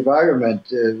environment,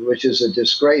 which is a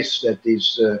disgrace that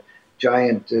these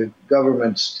giant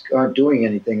governments aren't doing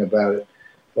anything about it.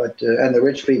 But and the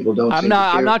rich people don't. I'm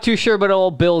not too sure about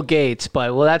old Bill Gates,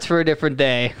 but that's for a different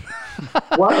day.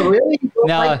 What, really? You don't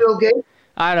like Bill Gates?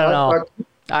 I don't know.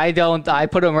 I don't. I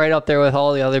put him right up there with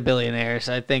all the other billionaires.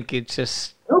 I think it's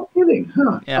just. No kidding,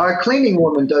 huh? Yeah. Our cleaning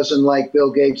woman doesn't like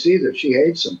Bill Gates either. She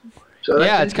hates him. So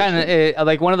yeah, it's kind of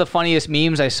like one of the funniest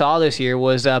memes I saw this year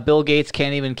was Bill Gates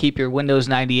can't even keep your Windows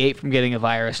 98 from getting a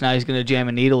virus. Now he's going to jam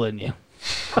a needle in you.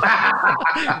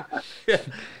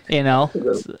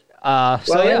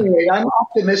 Anyway, I'm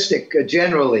optimistic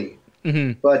generally.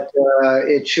 but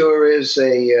it sure is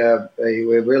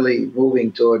we're really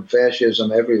moving toward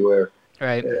fascism everywhere.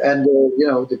 Right. And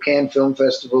the Cannes Film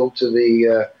Festival to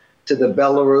the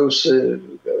Belarus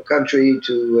country,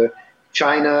 to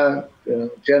China,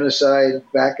 genocide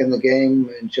back in the game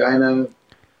in China,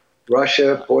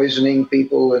 Russia poisoning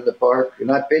people in the park,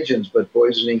 not pigeons, but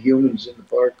poisoning humans in the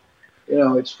park.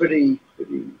 It's pretty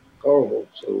horrible.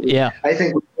 So I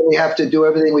think we really have to do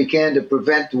everything we can to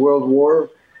prevent world war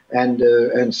and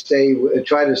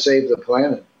try to save the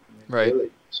planet. Right.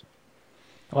 Really.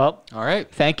 Well, all right.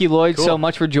 Thank you, Lloyd, Cool. so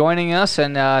much for joining us,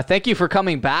 and thank you for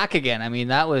coming back again. I mean,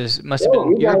 must have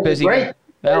been you're busy. Great.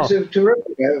 Oh. That's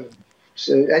terrific.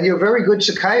 And you're a very good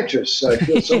psychiatrist. So I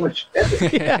feel so much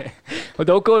better. Yeah. Well,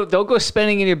 don't go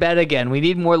spinning in your bed again. We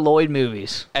need more Lloyd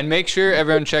movies. And make sure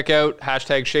everyone check out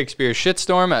 #Shakespeare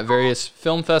Shitstorm at various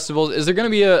film festivals. Is there going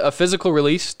to be a physical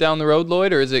release down the road,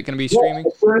 Lloyd, or is it going to be streaming?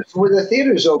 First, with the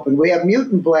theaters open, we have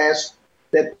Mutant Blast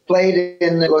that played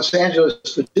in Los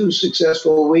Angeles for 2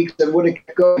 successful weeks and would have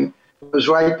kept going. It was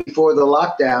right before the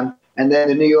lockdown, and then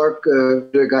the New York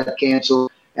got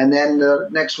canceled. And then the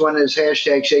next one is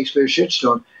 #Shakespeare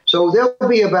Shitstorm. So there'll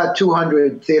be about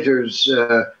 200 theaters,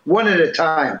 one at a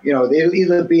time. They'll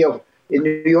either be in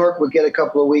New York, we get a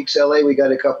couple of weeks. LA, we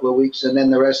got a couple of weeks, and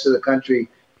then the rest of the country,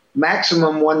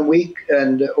 maximum 1 week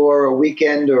or a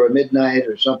weekend or a midnight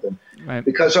or something. Right.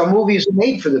 Because our movies are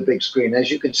made for the big screen. As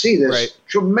you can see, there's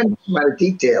tremendous amount of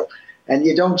detail, and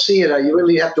you don't see it. You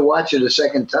really have to watch it a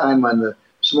second time on the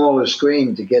smaller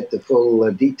screen to get the full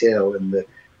detail and the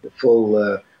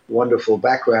full wonderful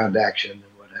background action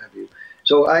and what have you.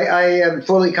 So I am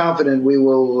fully confident we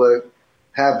will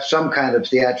have some kind of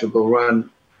theatrical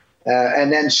run.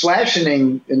 And then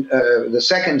Slashening, the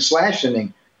second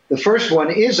Slashening, the first one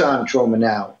is on Troma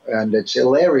now, and it's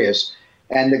hilarious.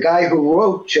 And the guy who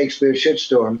wrote Shakespeare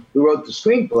Shitstorm, who wrote the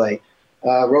screenplay,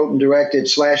 wrote and directed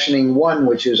Slashening 1,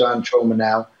 which is on Troma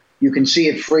now. You can see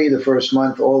it free the first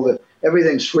month.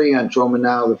 Everything's free on Troma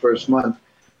now the first month.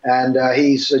 And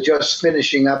he's just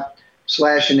finishing up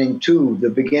Slashening 2,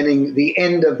 the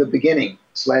end of the beginning,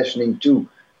 Slashening 2.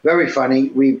 Very funny.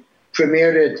 We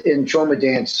premiered it in Troma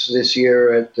Dance this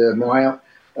year at the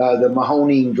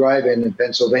Mahoning Drive-In in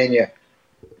Pennsylvania.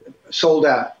 Sold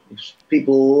out.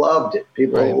 People loved it.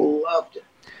 Loved it.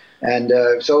 And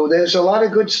so there's a lot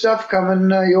of good stuff coming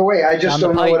your way. I just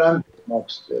don't know what I'm doing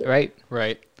next.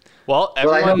 Right. Well, I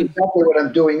know exactly what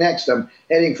I'm doing next. I'm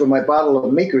heading for my bottle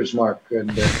of Maker's Mark,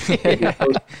 and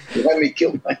let me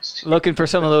kill myself. Looking for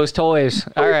some of those toys.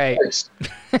 All right.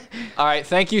 All right.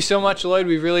 Thank you so much, Lloyd.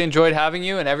 We've really enjoyed having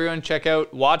you. And everyone check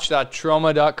out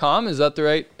watch.troma.com. Is that the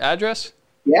right address?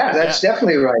 Yeah, that's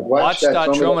definitely right.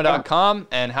 Watch.troma.com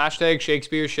and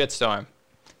 #Shakespeare Shitstorm.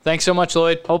 Thanks so much,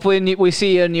 Lloyd. Hopefully we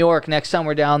see you in New York next time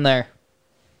we're down there.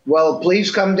 Well,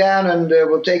 please come down, and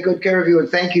we'll take good care of you. And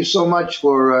thank you so much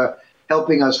for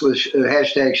helping us with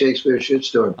 #Shakespeare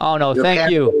Shitstorm. Oh, no, thank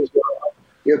you.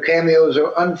 Your cameos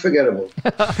are unforgettable.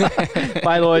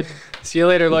 Bye, Lloyd. See you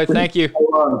later, Lloyd. Thank you.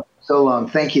 So long.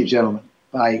 Thank you, gentlemen.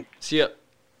 Bye. See ya.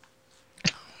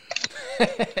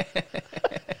 That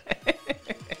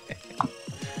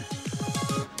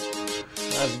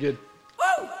was good.